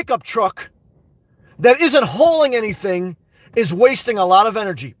diesel pickup truck that isn't hauling anything is wasting a lot of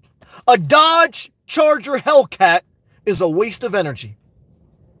energy. A Dodge Charger Hellcat is a waste of energy.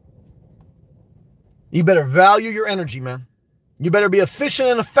 You better value your energy, man. You better be efficient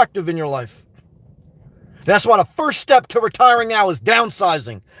and effective in your life. That's why the first step to retiring now is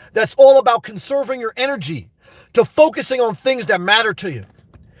downsizing. That's all about conserving your energy to focusing on things that matter to you.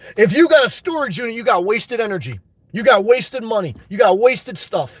 If you got a storage unit, you got wasted energy. You got wasted money. You got wasted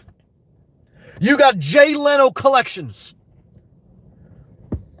stuff. You got Jay Leno collections.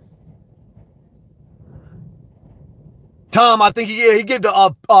 Tom, I think he gave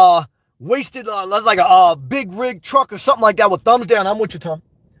the wasted, like a big rig truck or something like that with thumbs down. I'm with you, Tom.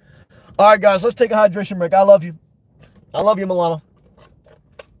 All right, guys, let's take a hydration break. I love you. I love you, Milano.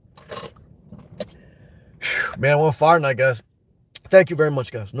 Man, what a fire night, guys. Thank you very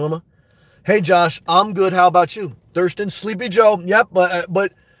much, guys. Norma. Hey, Josh, I'm good. How about you? Thurston, Sleepy Joe. Yep,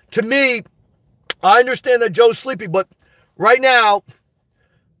 but to me, I understand that Joe's sleepy, but right now,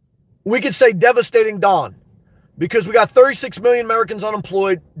 we could say devastating dawn because we got 36 million Americans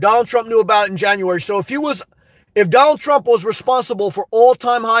unemployed. Donald Trump knew about it in January. So if Donald Trump was responsible for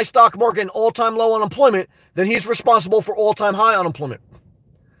all-time high stock market and all-time low unemployment, then he's responsible for all-time high unemployment.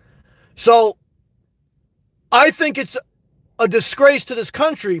 So I think it's a disgrace to this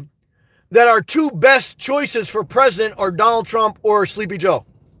country that our two best choices for president are Donald Trump or Sleepy Joe.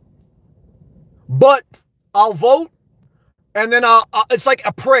 But I'll vote, and then it's like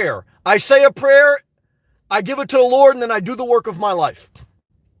a prayer. I say a prayer, I give it to the Lord, and then I do the work of my life.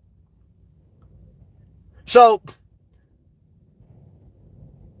 So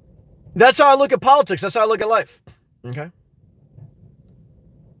that's how I look at politics. That's how I look at life. Okay?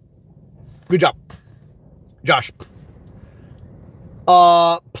 Good job, Josh.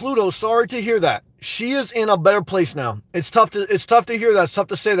 Pluto, sorry to hear that. She is in a better place now. It's tough to hear that. It's tough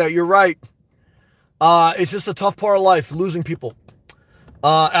to say that. You're right. It's just a tough part of life, losing people.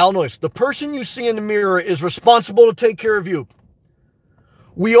 Alnois, the person you see in the mirror is responsible to take care of you.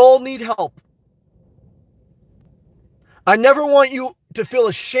 We all need help. I never want you to feel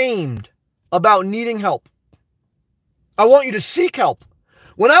ashamed about needing help. I want you to seek help.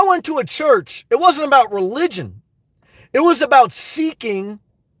 When I went to a church, it wasn't about religion. It was about seeking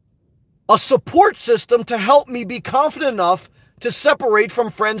a support system to help me be confident enough to separate from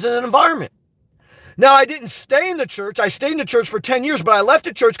friends and an environment. Now, I didn't stay in the church. I stayed in the church for 10 years, but I left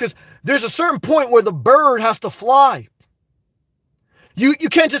the church because there's a certain point where the bird has to fly. You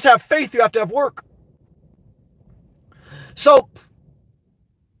can't just have faith. You have to have work. So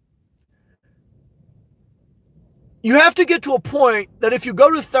you have to get to a point that if you go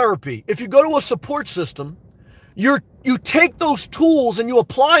to therapy, if you go to a support system, you take those tools and you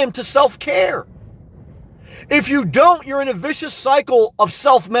apply them to self-care. If you don't, you're in a vicious cycle of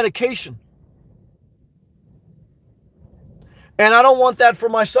self-medication. And I don't want that for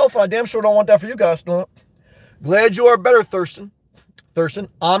myself. I damn sure don't want that for you guys. No. Glad you are better, Thurston.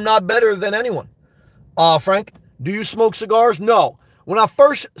 I'm not better than anyone. Frank, do you smoke cigars? No. When I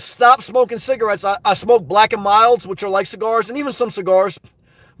first stopped smoking cigarettes, I smoked Black and Milds, which are like cigars, and even some cigars.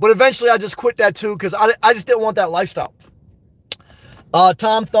 But eventually I just quit that too because I just didn't want that lifestyle.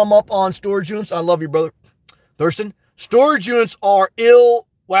 Tom, thumb up on storage units. I love you, brother. Thurston, storage units are ill.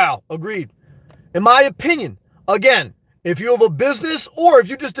 Wow, agreed. In my opinion, again, if you have a business or if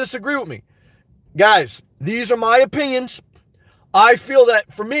you just disagree with me, guys, these are my opinions. I feel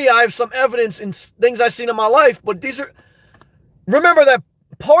that for me, I have some evidence in things I've seen in my life, but these are, remember that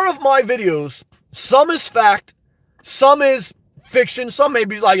part of my videos, some is fact, some is fiction, some may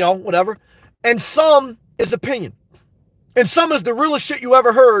be like, whatever, and some is opinion. And some is the realest shit you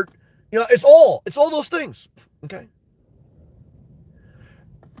ever heard. It's all those things, okay?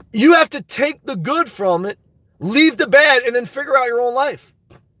 You have to take the good from it, leave the bad, and then figure out your own life.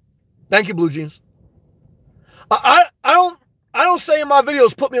 Thank you, Blue Jeans. I don't say in my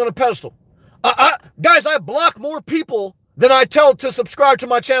videos, put me on a pedestal. Guys, I block more people than I tell to subscribe to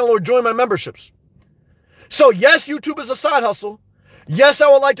my channel or join my memberships. So yes, YouTube is a side hustle. Yes, I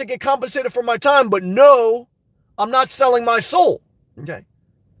would like to get compensated for my time, but no, I'm not selling my soul. Okay.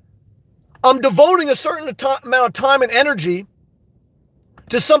 I'm devoting a certain amount of time and energy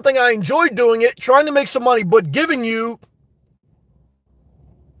to something I enjoy doing it, trying to make some money, but giving you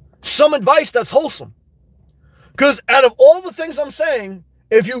some advice that's wholesome. Because out of all the things I'm saying,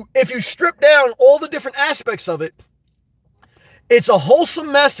 if you strip down all the different aspects of it, it's a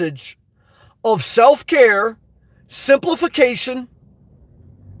wholesome message of self-care, simplification,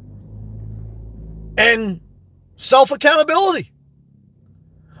 and self-accountability.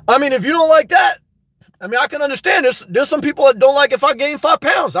 I mean, if you don't like that, I mean, I can understand this. There's some people that don't like if I gain 5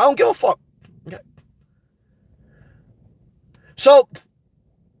 pounds. I don't give a fuck. Okay. So,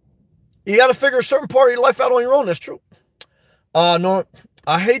 you got to figure a certain part of your life out on your own. That's true. Norm,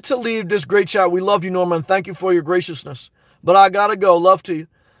 I hate to leave this great chat. We love you, Norman. Thank you for your graciousness. But I got to go. Love to you.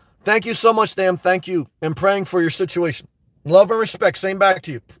 Thank you so much, Sam. Thank you. And praying for your situation. Love and respect. Same back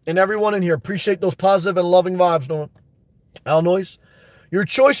to you. And everyone in here. Appreciate those positive and loving vibes, Norman. Al Noise. Your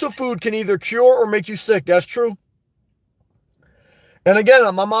choice of food can either cure or make you sick. That's true. And again,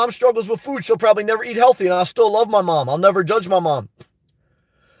 my mom struggles with food. She'll probably never eat healthy, and I still love my mom. I'll never judge my mom.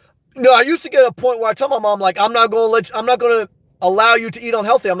 You know, I used to get a point where I tell my mom, like, I'm not going to allow you to eat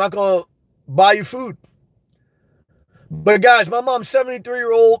unhealthy. I'm not going to buy you food. But guys, my mom's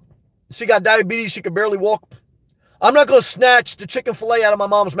 73-year-old. She got diabetes. She can barely walk. I'm not going to snatch the chicken fillet out of my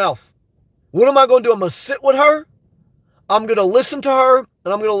mom's mouth. What am I going to do? I'm going to sit with her. I'm going to listen to her,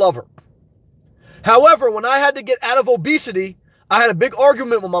 and I'm going to love her. However, when I had to get out of obesity, I had a big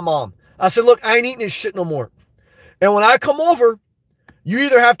argument with my mom. I said, look, I ain't eating this shit no more. And when I come over, you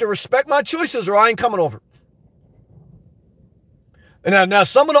either have to respect my choices or I ain't coming over. And now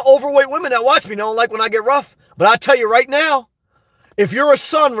some of the overweight women that watch me don't like when I get rough. But I tell you right now, if you're a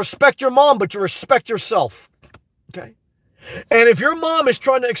son, respect your mom, but you respect yourself. Okay? And if your mom is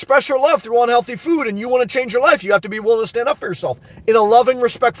trying to express her love through unhealthy food and you want to change your life, you have to be willing to stand up for yourself in a loving,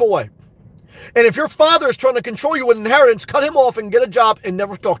 respectful way. And if your father is trying to control you with inheritance, cut him off and get a job and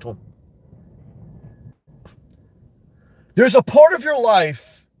never talk to him. There's a part of your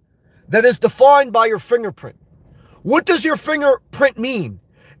life that is defined by your fingerprint. What does your fingerprint mean?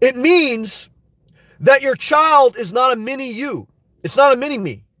 It means that your child is not a mini you. It's not a mini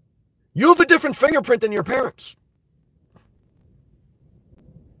me. You have a different fingerprint than your parents.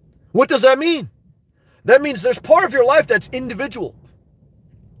 What does that mean? That means there's part of your life that's individual.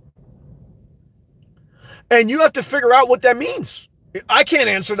 And you have to figure out what that means. I can't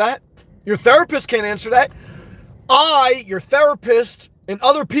answer that. Your therapist can't answer that. Your therapist, and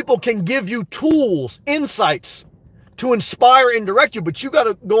other people can give you tools, insights to inspire and direct you, but you got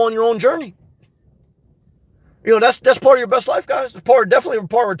to go on your own journey. You know, that's part of your best life, guys. It's definitely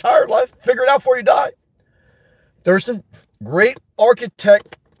part of retired life. Figure it out before you die. Thurston, great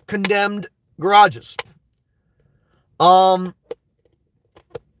architect, condemned garages.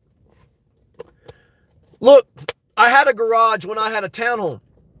 Look, I had a garage when I had a townhome.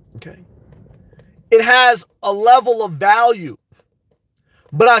 Okay. It has a level of value.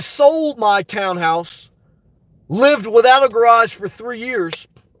 But I sold my townhouse, lived without a garage for 3 years.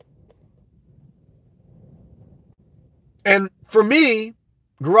 And for me,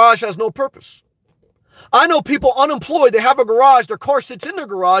 garage has no purpose. I know people unemployed, they have a garage, their car sits in their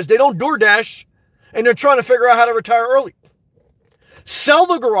garage, they don't DoorDash, and they're trying to figure out how to retire early. Sell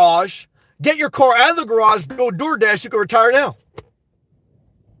the garage, get your car out of the garage, go DoorDash, you can retire now.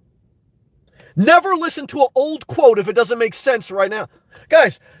 Never listen to an old quote if it doesn't make sense right now.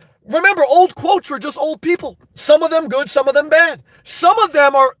 Guys, remember, old quotes were just old people. Some of them good, some of them bad. Some of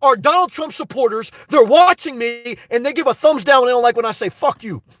them are Donald Trump supporters. They're watching me, and they give a thumbs down when they don't like when I say, fuck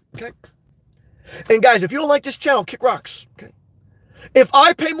you. Okay? And guys, if you don't like this channel, kick rocks. Okay? If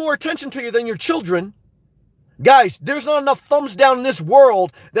I pay more attention to you than your children, guys, there's not enough thumbs down in this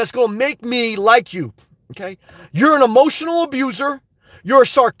world that's going to make me like you. Okay? You're an emotional abuser. You're a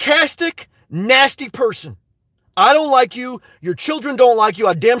sarcastic, nasty person. I don't like you. Your children don't like you.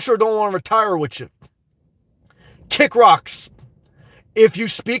 I damn sure don't want to retire with you. Kick rocks. If you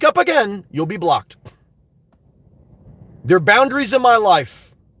speak up again, you'll be blocked. There are boundaries in my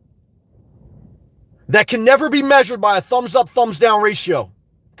life that can never be measured by a thumbs up, thumbs down ratio.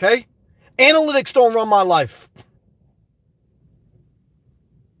 Okay? Analytics don't run my life.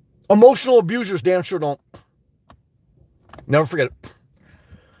 Emotional abusers damn sure don't. Never forget it.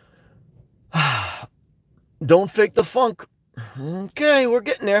 Don't fake the funk. Okay, we're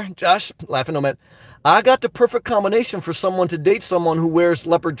getting there. Josh, laughing no man. I got the perfect combination for someone to date someone who wears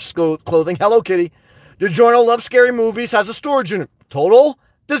leopard clothing. Hello, Kitty. DiGiorno loves scary movies, has a storage unit. Total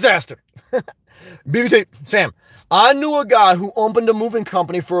disaster. BBT, Sam, I knew a guy who opened a moving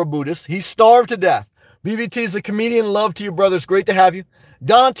company for a Buddhist. He starved to death. BBT is a comedian. Love to you, brothers. Great to have you.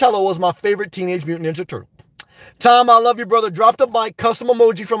 Donatello was my favorite Teenage Mutant Ninja Turtle. Tom, I love you, brother. Drop the mic. Custom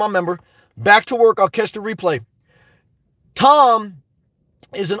emoji from my member. Back to work. I'll catch the replay. Tom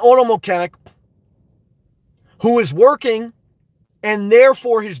is an auto mechanic who is working, and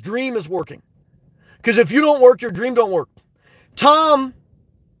therefore his dream is working. Because if you don't work, your dream don't work. Tom,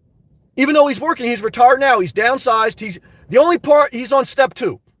 even though he's working, he's retired now. He's downsized. He's on step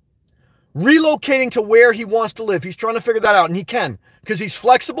 2. Relocating to where he wants to live. He's trying to figure that out, and he can. Because he's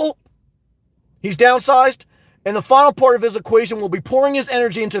flexible. He's downsized. And the final part of his equation will be pouring his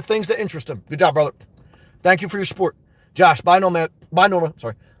energy into things that interest him. Good job, brother. Thank you for your support. Josh, bye, Norma.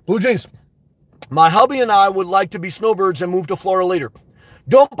 Sorry. Blue Jeans. My hubby and I would like to be snowbirds and move to Florida later.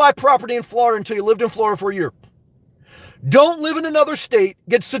 Don't buy property in Florida until you lived in Florida for a year. Don't live in another state,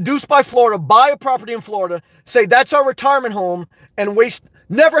 get seduced by Florida, buy a property in Florida, say that's our retirement home, and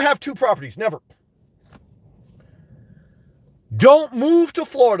never have 2 properties, never. Don't move to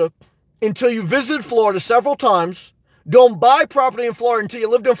Florida until you visited Florida several times. Don't buy property in Florida until you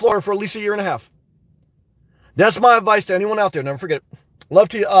lived in Florida for at least a year and a half. That's my advice to anyone out there. Never forget it. Love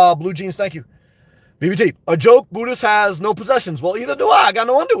to you, Blue Jeans. Thank you. BBT, a joke, Buddhist has no possessions. Well, either do I. I got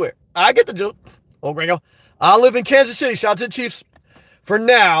no underwear. I get the joke. Oh, Gringo. I live in Kansas City. Shout out to the Chiefs for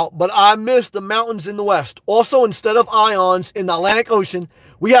now, but I miss the mountains in the west. Also, instead of ions in the Atlantic Ocean,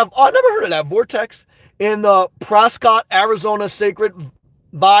 we have, I never heard of that, vortex in the Prescott, Arizona sacred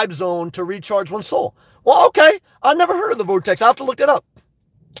vibe zone to recharge one's soul. Well, okay. I never heard of the vortex. I have to look that up.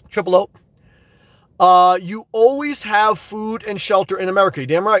 Triple O. You always have food and shelter in America. You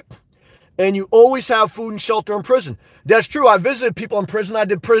damn right. And you always have food and shelter in prison. That's true. I visited people in prison. I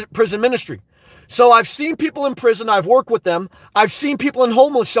did prison ministry. So I've seen people in prison. I've worked with them. I've seen people in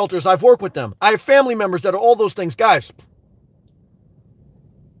homeless shelters. I've worked with them. I have family members that are all those things. Guys,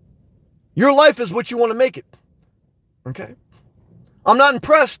 your life is what you want to make it. Okay? I'm not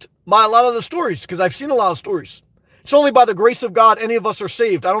impressed by a lot of the stories because I've seen a lot of stories. It's only by the grace of God any of us are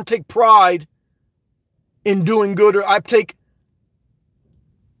saved. I don't take pride in doing good, or I take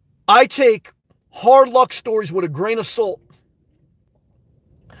hard luck stories with a grain of salt.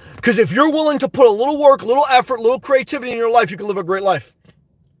 Because if you're willing to put a little work, a little effort, a little creativity in your life, you can live a great life.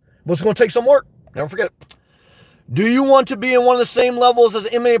 But it's going to take some work. Never forget it. Do you want to be in one of the same levels as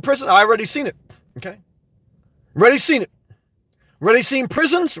an inmate in prison? I already seen it. Okay? Already seen it. Already seen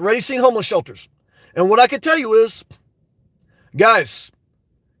prisons, already seen homeless shelters. And what I can tell you is, guys,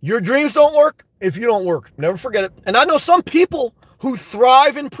 your dreams don't work if you don't work. Never forget it. And I know some people who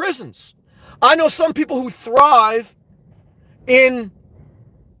thrive in prisons. I know some people who thrive in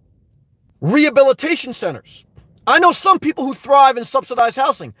rehabilitation centers. I know some people who thrive in subsidized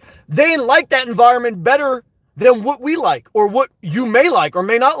housing. They like that environment better than what we like, or what you may like or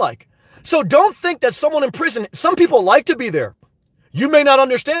may not like. So don't think that someone in prison, some people like to be there. You may not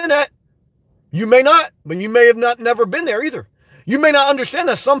understand that. You may not, but you may have never been there either. You may not understand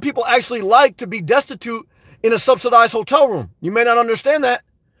that some people actually like to be destitute in a subsidized hotel room. You may not understand that,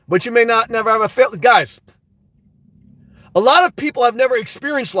 but you may never have a fail. Guys, a lot of people have never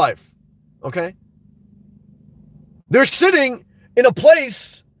experienced life. Okay? They're sitting in a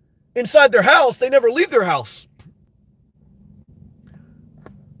place inside their house. They never leave their house.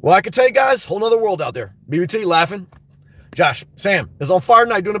 Well, I can tell you guys, whole nother world out there. BBT laughing. Josh, Sam is on fire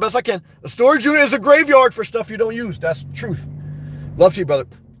tonight, doing the best I can. A storage unit is a graveyard for stuff you don't use. That's the truth. Love to you, brother.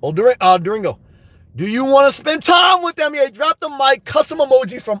 Old Durango. Do you want to spend time with them? Yeah, drop the mic. Custom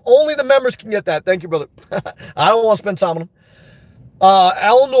emoji from only the members can get that. Thank you, brother. I don't want to spend time with them.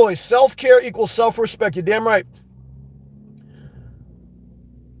 Illinois, self-care equals self-respect. You're damn right.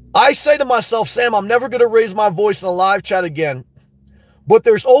 I say to myself, Sam, I'm never going to raise my voice in a live chat again. But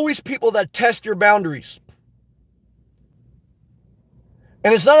there's always people that test your boundaries.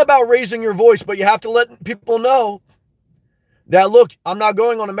 And it's not about raising your voice, but you have to let people know that, look, I'm not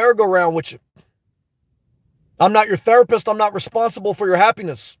going on a merry-go-round with you. I'm not your therapist. I'm not responsible for your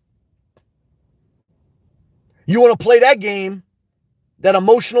happiness. You want to play that game, that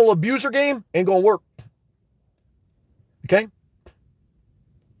emotional abuser game, ain't going to work. Okay?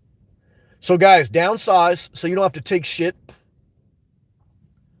 So guys, downsize so you don't have to take shit.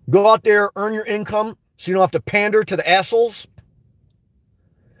 Go out there, earn your income so you don't have to pander to the assholes.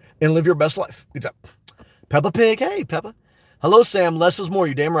 And live your best life. Good job. Peppa Pig. Hey, Peppa. Hello, Sam. Less is more.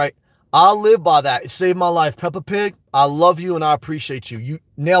 You're damn right. I live by that. It saved my life. Peppa Pig, I love you and I appreciate you. You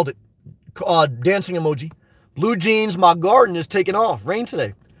nailed it. Dancing emoji. Blue Jeans, my garden is taking off. Rain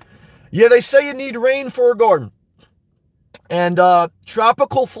today. Yeah, they say you need rain for a garden. And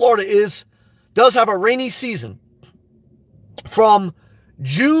tropical Florida does have a rainy season. From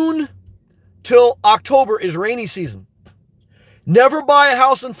June till October is rainy season. Never buy a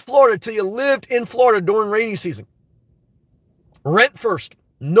house in Florida till you lived in Florida during rainy season. Rent first.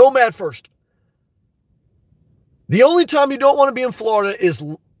 Nomad first. The only time you don't want to be in Florida is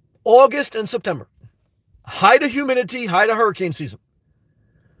August and September. Height of humidity, height of hurricane season.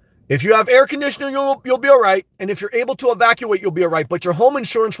 If you have air conditioning, you'll be all right. And if you're able to evacuate, you'll be all right. But your home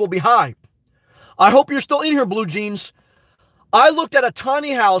insurance will be high. I hope you're still in here, Blue Jeans. I looked at a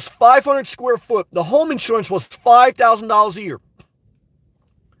tiny house, 500 square foot. The home insurance was $5,000 a year.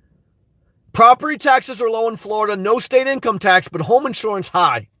 Property taxes are low in Florida. No state income tax, but home insurance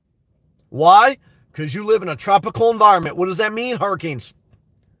high. Why? Because you live in a tropical environment. What does that mean? Hurricanes.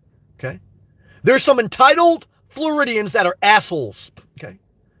 Okay. There's some entitled Floridians that are assholes. Okay.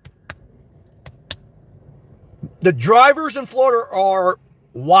 The drivers in Florida are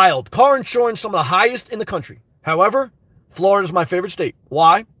wild. Car insurance, some of the highest in the country. However, Florida is my favorite state.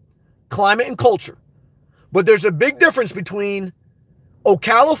 Why? Climate and culture. But there's a big difference between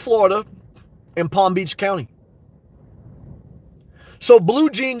Ocala, Florida, and Palm Beach County. So, Blue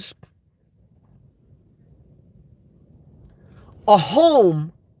Jeans, a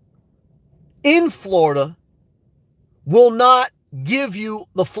home in Florida will not give you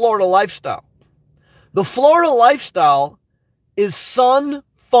the Florida lifestyle. The Florida lifestyle is sun,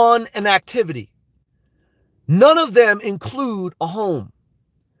 fun, and activity. None of them include a home.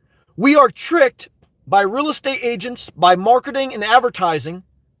 We are tricked by real estate agents, by marketing and advertising,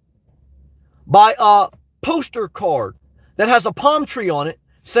 by a poster card that has a palm tree on it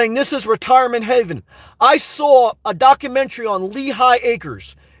saying this is retirement haven. I saw a documentary on Lehigh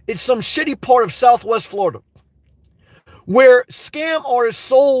Acres. It's some shitty part of Southwest Florida where scam artists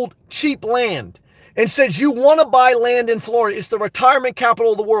sold cheap land and says you want to buy land in Florida. It's the retirement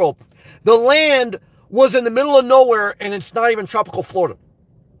capital of the world. The land was in the middle of nowhere and it's not even tropical Florida.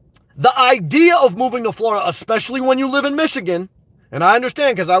 The idea of moving to Florida, especially when you live in Michigan, and I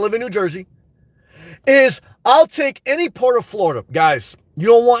understand because I live in New Jersey, is I'll take any part of Florida. Guys, you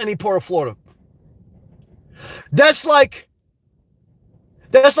don't want any part of Florida. That's like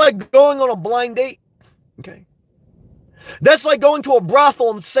going on a blind date. Okay. That's like going to a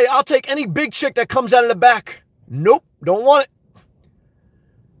brothel and say, I'll take any big chick that comes out of the back. Nope, don't want it.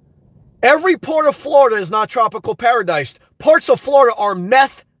 Every part of Florida is not tropical paradise. Parts of Florida are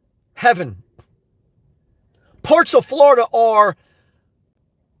meth heaven. Parts of Florida are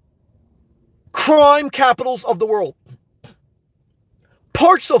crime capitals of the world.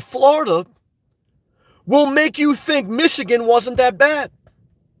 Parts of Florida will make you think Michigan wasn't that bad.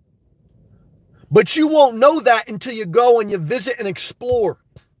 But you won't know that until you go and you visit and explore.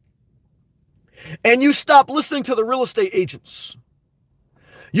 And you stop listening to the real estate agents.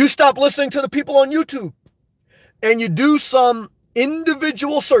 You stop listening to the people on YouTube. And you do some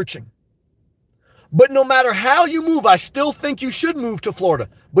individual searching. But no matter how you move, I still think you should move to Florida.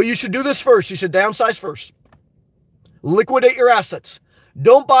 But you should do this first. You should downsize first. Liquidate your assets.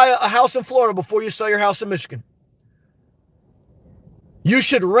 Don't buy a house in Florida before you sell your house in Michigan. You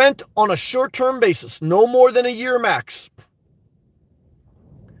should rent on a short-term basis, no more than a year max.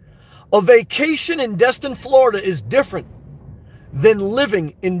 A vacation in Destin, Florida is different than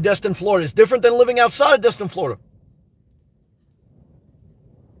living in Destin, Florida. It's different than living outside of Destin, Florida.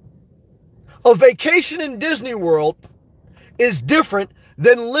 A vacation in Disney World is different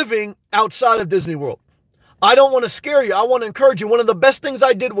than living outside of Disney World. I don't want to scare you. I want to encourage you. One of the best things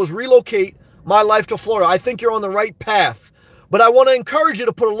I did was relocate my life to Florida. I think you're on the right path. But I want to encourage you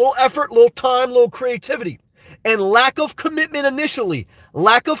to put a little effort, little time, little creativity, and lack of commitment initially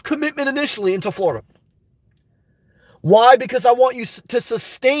into Florida. Why? Because I want you to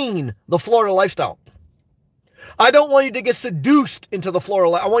sustain the Florida lifestyle. I don't want you to get seduced into the Florida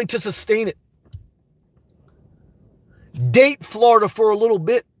life. I want you to sustain it. Date Florida for a little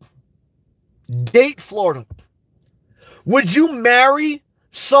bit. Date Florida. Would you marry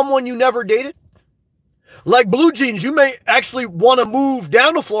someone you never dated? Like Blue Jeans, you may actually want to move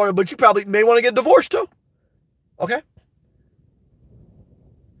down to Florida, but you probably may want to get divorced too. Okay?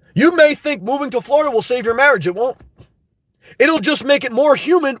 You may think moving to Florida will save your marriage. It won't. It'll just make it more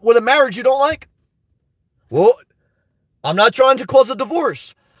human with a marriage you don't like. Well, I'm not trying to cause a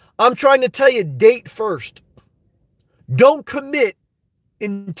divorce. I'm trying to tell you, date first. Don't commit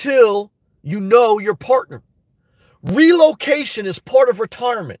until you know your partner. Relocation is part of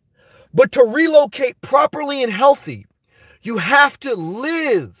retirement. But to relocate properly and healthy, you have to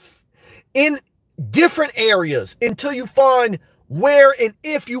live in different areas until you find where and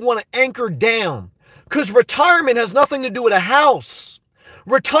if you want to anchor down. Because retirement has nothing to do with a house.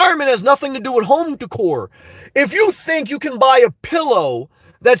 Retirement has nothing to do with home decor. If you think you can buy a pillow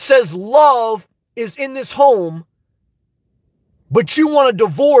that says love is in this home, but you want to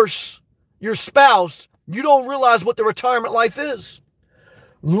divorce your spouse, you don't realize what the retirement life is.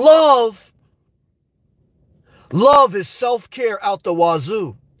 Love is self-care out the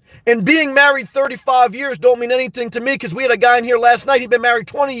wazoo. And being married 35 years don't mean anything to me, because we had a guy in here last night, he'd been married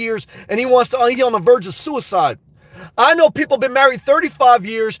 20 years, and he's on the verge of suicide. I know people been married 35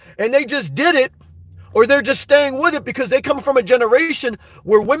 years, and they just did it, or they're just staying with it because they come from a generation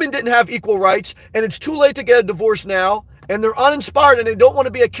where women didn't have equal rights, and it's too late to get a divorce now, and they're uninspired, and they don't want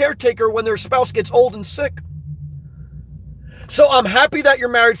to be a caretaker when their spouse gets old and sick. So I'm happy that you're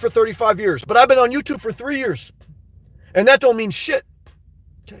married for 35 years, but I've been on YouTube for 3 years, and that don't mean shit.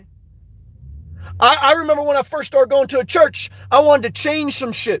 Okay. I remember when I first started going to a church, I wanted to change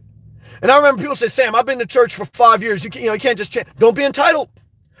some shit. And I remember people say, Sam, I've been to church for 5 years. You can't just change. Don't be entitled.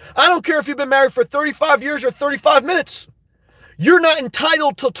 I don't care if you've been married for 35 years or 35 minutes. You're not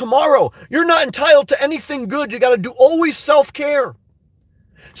entitled till tomorrow. You're not entitled to anything good. You got to do always self-care.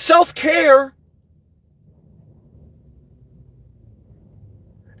 Self-care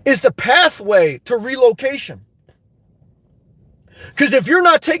is the pathway to relocation. Because if you're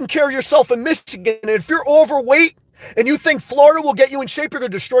not taking care of yourself in Michigan, and if you're overweight and you think Florida will get you in shape, you're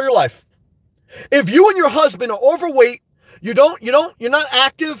going to destroy your life. If you and your husband are overweight, you're not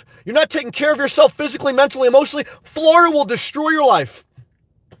active, you're not taking care of yourself physically, mentally, emotionally, Florida will destroy your life.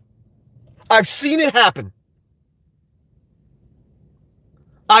 I've seen it happen.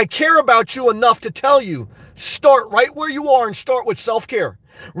 I care about you enough to tell you, start right where you are and start with self-care.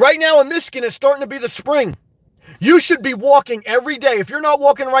 Right now in Michigan, it's starting to be the spring. You should be walking every day. If you're not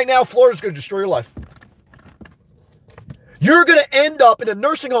walking right now, Florida's going to destroy your life. You're going to end up in a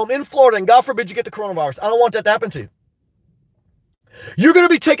nursing home in Florida, and God forbid you get the coronavirus. I don't want that to happen to you. You're going to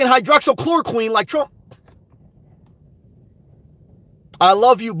be taking hydroxychloroquine like Trump. I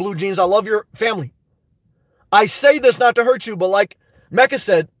love you, Blue Jeans. I love your family. I say this not to hurt you, but like Mecca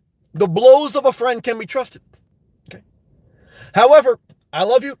said, the blows of a friend can be trusted. Okay. However, I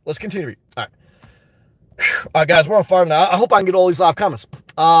love you. Let's continue. All right. All right, guys, we're on fire now. I hope I can get all these live comments.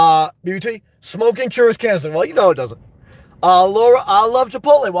 BBT, smoking cures cancer. Well, you know it doesn't. Laura, I love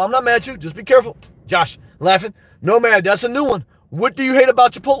Chipotle. Well, I'm not mad at you. Just be careful. Josh, laughing. No, man, that's a new one. What do you hate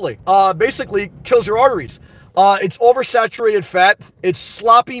about Chipotle? Basically, kills your arteries. It's oversaturated fat. It's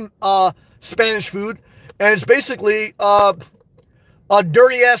sloppy Spanish food. And it's basically a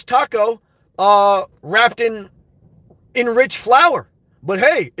dirty-ass taco wrapped in rich flour. But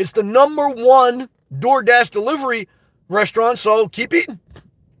hey, it's the #1 DoorDash delivery restaurant, so keep eating.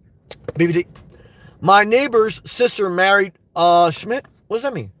 BBD. My neighbor's sister married Schmidt. What does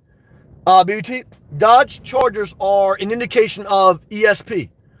that mean? BBT. Dodge Chargers are an indication of ESP.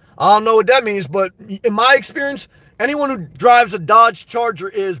 I don't know what that means, but in my experience, anyone who drives a Dodge Charger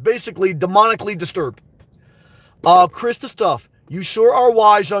is basically demonically disturbed. Chris the Stuff. You sure are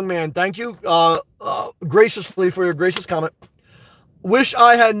wise, young man. Thank you graciously for your gracious comment. Wish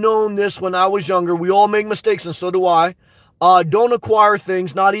I had known this when I was younger. We all make mistakes, and so do I. Don't acquire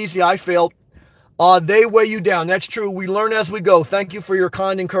things. Not easy. I failed. They weigh you down. That's true. We learn as we go. Thank you for your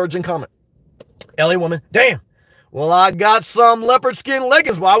kind, encouraging comment. LA woman. Damn. Well, I got some leopard skin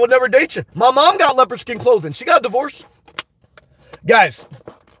leggings. Well, I would never date you. My mom got leopard skin clothing. She got divorced. Guys,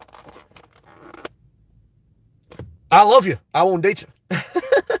 I love you. I won't date you.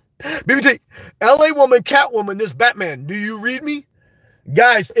 BBT. LA woman, Catwoman, this Batman. Do you read me?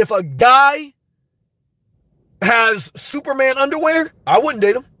 Guys, if a guy has Superman underwear, I wouldn't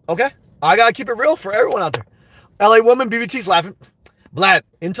date him, okay? I gotta keep it real for everyone out there. LA woman, BBT's laughing. Vlad,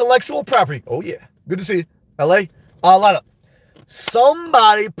 intellectual property. Oh, yeah. Good to see you. LA, light up.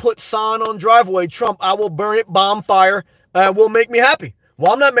 Somebody put sign on driveway, Trump, I will burn it, bomb, fire, will make me happy.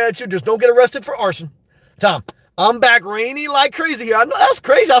 Well, I'm not mad at you. Just don't get arrested for arson. Tom, I'm back rainy like crazy here. I know that's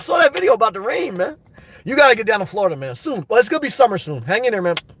crazy. I saw that video about the rain, man. You got to get down to Florida, man, soon. Well, it's going to be summer soon. Hang in there,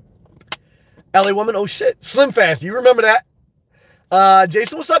 man. LA woman, oh, shit. Slim Fast, you remember that?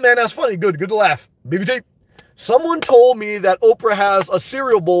 Jason, what's up, man? That's funny. Good to laugh. BBT, someone told me that Oprah has a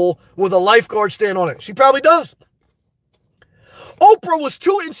cereal bowl with a lifeguard stand on it. She probably does. Oprah was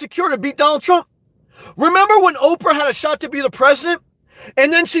too insecure to beat Donald Trump. Remember when Oprah had a shot to be the president?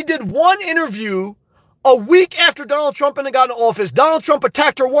 And then she did one interview a week after Donald Trump got in office. Donald Trump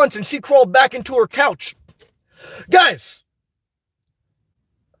attacked her once and she crawled back into her couch. Guys,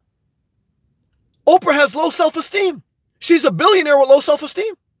 Oprah has low self-esteem. She's a billionaire with low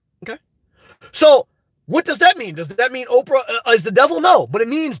self-esteem. Okay? So, what does that mean? Does that mean Oprah is the devil? No. But it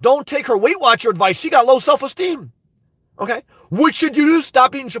means don't take her Weight Watcher advice. She got low self-esteem. Okay? What should you do?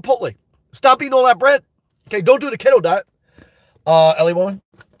 Stop eating Chipotle. Stop eating all that bread. Okay? Don't do the keto diet. LA woman.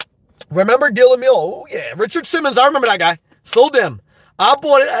 Remember Dylan Mill? Oh, yeah. Richard Simmons. I remember that guy. Sold them. I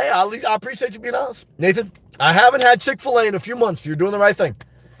bought it. Hey, I appreciate you being honest. Nathan, I haven't had Chick-fil-A in a few months. You're doing the right thing.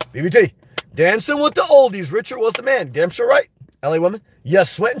 BBT, dancing with the oldies. Richard was the man. Damn sure right. LA women.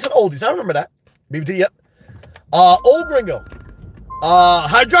 Yes, sweating to the oldies. I remember that. BBT, yep. Old Gringo.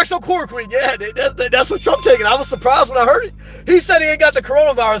 Hydroxychloroquine. Yeah, that's what Trump taking. I was surprised when I heard it. He said he ain't got the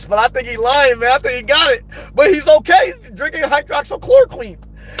coronavirus, but I think he's lying, man. I think he got it. But he's okay. He's drinking hydroxychloroquine.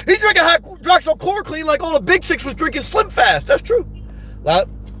 He's drinking hydroxychloroquine like all the big chicks was drinking Slim Fast. That's true. I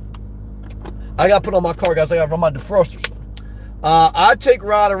got to put on my car, guys. I got to run my defrosters. I take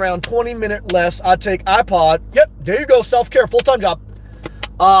Rod around 20-minute less. I take iPod. Yep, there you go. Self-care, full-time job.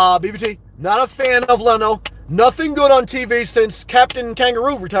 BBT, not a fan of Leno. Nothing good on TV since Captain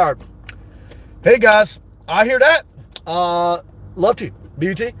Kangaroo retired. Hey, guys, I hear that. Love to you,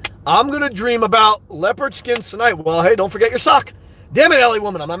 BBT. I'm going to dream about leopard skins tonight. Well, hey, don't forget your sock. Damn it, LA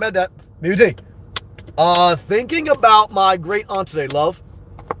woman. I'm not mad at that. BBT. Thinking about my great aunt today, love.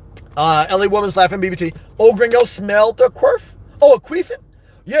 LA woman's laughing, BBT. Old Gringo smelled the quirf. Oh, a queefing?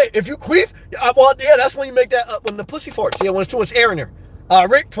 Yeah, if you queef, well, yeah, that's when you make that, when the pussy farts. Yeah, when it's too much air in there.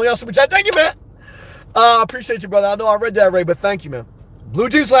 Rick, $20 super chat. Thank you, man. Appreciate you, brother. I know I read that, Ray, but thank you, man. Blue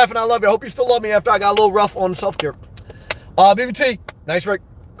Jeans laughing. I love you. I hope you still love me after I got a little rough on self-care. BBT. Nice, Rick.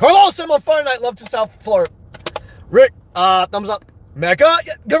 Carlos, I'm on Friday night. Love to South Florida. Rick, thumbs up. Mecca,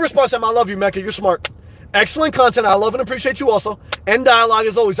 yeah, good response, Sam. I love you, Mecca. You're smart. Excellent content. I love and appreciate you also. And dialogue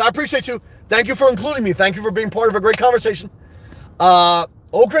as always. I appreciate you. Thank you for including me. Thank you for being part of a great conversation.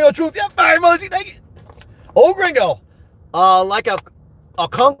 Old Gringo Truth. Yeah, fire emoji. Thank you. Old Gringo. Like a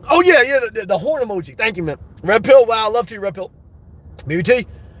conch. Oh, yeah, the horn emoji. Thank you, man. Red Pill. Wow, love to you, Red Pill. BBT.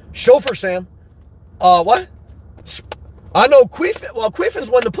 Chauffeur Sam. What? I know queefing. Well, queefing's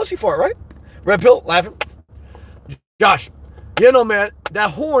when the pussy fart, right? Red Pill. Laughing. Josh. You know, man, that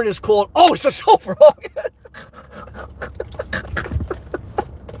horn is called, oh, it's a chauffeur. Okay.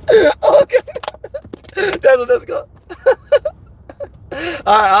 Okay. That's what that's called.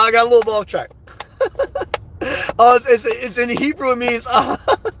 All right, I got a little bit off track. It's in Hebrew, it means, oh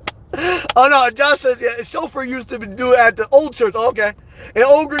no, Josh says, yeah, chauffeur used to do it at the old church. Okay. And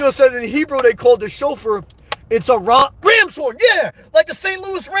Old Gringo says in Hebrew, they called the chauffeur, it's a ram's horn. Yeah, like the St.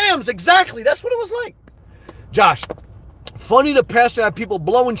 Louis Rams. Exactly. That's what it was like. Josh. Funny the pastor had people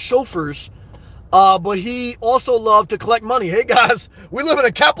blowing chauffeurs, but he also loved to collect money. Hey, guys, we live in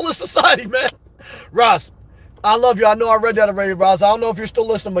a capitalist society, man. Ross, I love you. I know I read that already, Ross. I don't know if you're still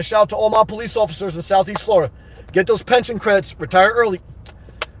listening, but shout out to all my police officers in Southeast Florida. Get those pension credits. Retire early.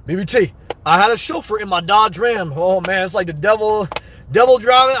 BBT, I had a chauffeur in my Dodge Ram. Oh, man, it's like the devil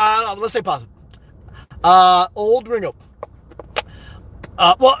driving. I don't know. Let's say positive. Old Ringo.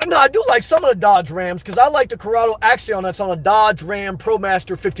 Well, no, I do like some of the Dodge Rams because I like the Corrado Axion that's on a Dodge Ram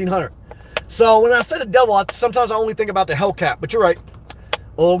ProMaster 1500. So when I say the devil, sometimes I only think about the Hellcat, but you're right.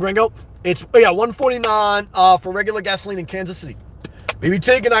 Old Gringo. It's, yeah, $149 for regular gasoline in Kansas City.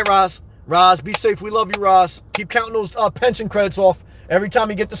 BBT, good night, Roz. Roz, be safe. We love you, Roz. Keep counting those pension credits off every time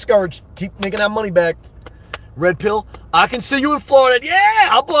you get discouraged. Keep making that money back. Red Pill. I can see you in Florida. Yeah,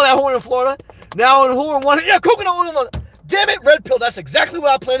 I'll blow that horn in Florida. Now in horn one. Yeah, coconut oil. Damn it, Red Pill. That's exactly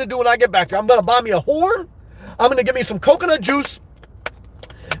what I plan to do when I get back there. I'm going to buy me a horn. I'm going to get me some coconut juice.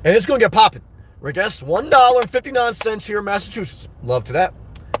 And it's going to get popping. Rick S., $1.59 here in Massachusetts. Love to that.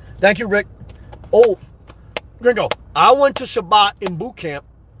 Thank you, Rick. Oh, Gringo. I went to Shabbat in boot camp.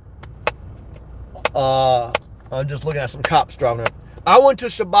 I'm just looking at some cops driving up. I went to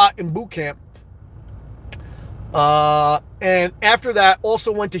Shabbat in boot camp. And after that,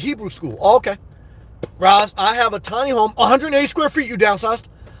 also went to Hebrew school. Oh, okay. Roz, I have a tiny home, 180 square feet, you downsized,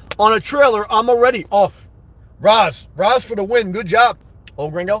 on a trailer. I'm already off. Roz for the win. Good job,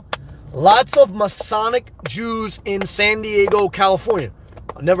 old Gringo. Lots of Masonic Jews in San Diego, California.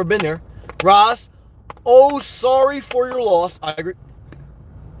 I've never been there. Roz, oh, sorry for your loss. I agree.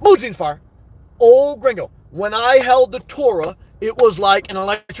 Blue Jeans fire. Old Gringo. When I held the Torah, it was like an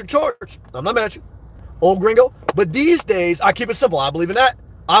electric charge. I'm not mad at you. Old Gringo. But these days, I keep it simple. I believe in that.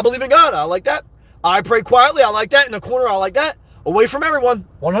 I believe in God. I like that. I pray quietly. I like that. In the corner, I like that. Away from everyone.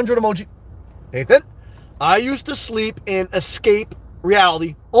 100 emoji. Nathan, I used to sleep in escape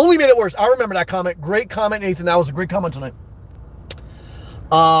reality. Only made it worse. I remember that comment. Great comment, Nathan. That was a great comment tonight.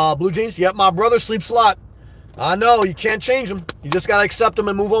 Blue Jeans. Yep, my brother sleeps a lot. I know. You can't change him. You just got to accept him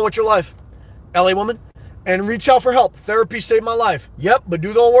and move on with your life. LA woman. And reach out for help. Therapy saved my life. Yep, but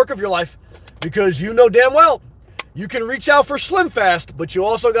do the own work of your life. Because you know damn well you can reach out for Slim Fast, but you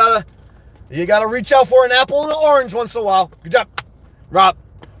also gotta reach out for an apple and an orange once in a while. Good job. Rob,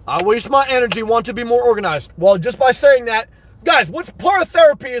 I waste my energy, want to be more organized. Well, just by saying that, guys, what's part of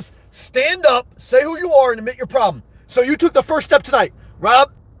therapy is stand up, say who you are, and admit your problem. So you took the first step tonight.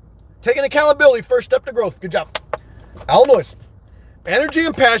 Rob, taking accountability, first step to growth. Good job. Al Noyes. Energy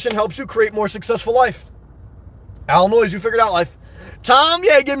and passion helps you create more successful life. Al Noyes, you figured out life. Tom,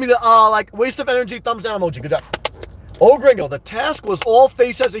 yeah, give me the like waste of energy thumbs down emoji. Good job. Oh, Gringo, the task was all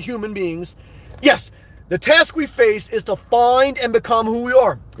faced as a human beings. Yes, the task we face is to find and become who we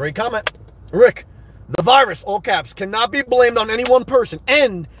are. Great comment. Rick, the virus, all caps, cannot be blamed on any one person,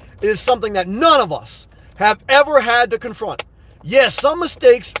 and it is something that none of us have ever had to confront. Yes, some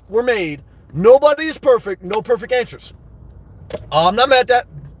mistakes were made. Nobody is perfect. No perfect answers. I'm not mad at that.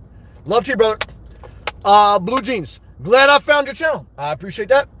 Love to you, brother. Blue Jeans. Glad I found your channel. I appreciate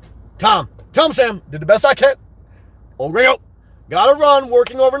that. Tom. Tell him, Sam. Did the best I can. Old Gringo. Gotta run.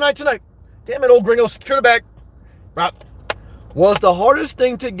 Working overnight tonight. Damn it, old Gringo. Secure the bag. Rob. Was the hardest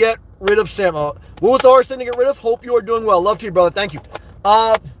thing to get rid of, Sam? What was the hardest thing to get rid of? Hope you are doing well. Love to you, brother. Thank you.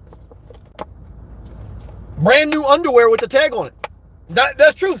 Brand new underwear with the tag on it.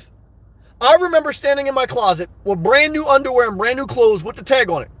 That's truth. I remember standing in my closet with brand new underwear and brand new clothes with the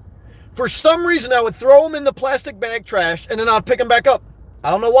tag on it. For some reason, I would throw them in the plastic bag trash and then I'd pick them back up. I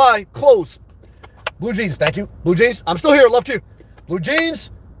don't know why. Clothes. Blue Jeans, thank you. Blue Jeans, I'm still here. Love to you. Blue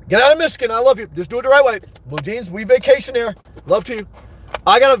Jeans, get out of Michigan. I love you. Just do it the right way. Blue Jeans, we vacation here. Love to you.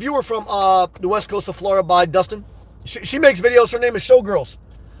 I got a viewer from the west coast of Florida by Dustin. She makes videos. Her name is Showgirls.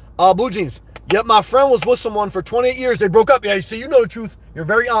 Blue Jeans. Yep, my friend was with someone for 28 years. They broke up. Yeah, you see, you know the truth. You're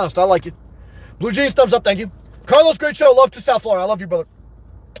very honest. I like it. Blue Jeans, thumbs up. Thank you. Carlos, great show. Love to South Florida. I love you, brother.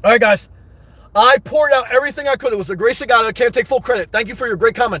 All right, guys. I poured out everything I could. It was the grace of God. I can't take full credit. Thank you for your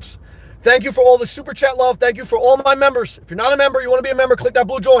great comments. Thank you for all the super chat love. Thank you for all my members. If you're not a member, you want to be a member, click that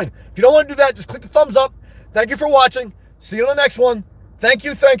blue join. If you don't want to do that, just click the thumbs up. Thank you for watching. See you on the next one. Thank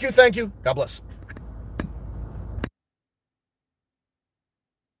you, thank you, thank you. God bless.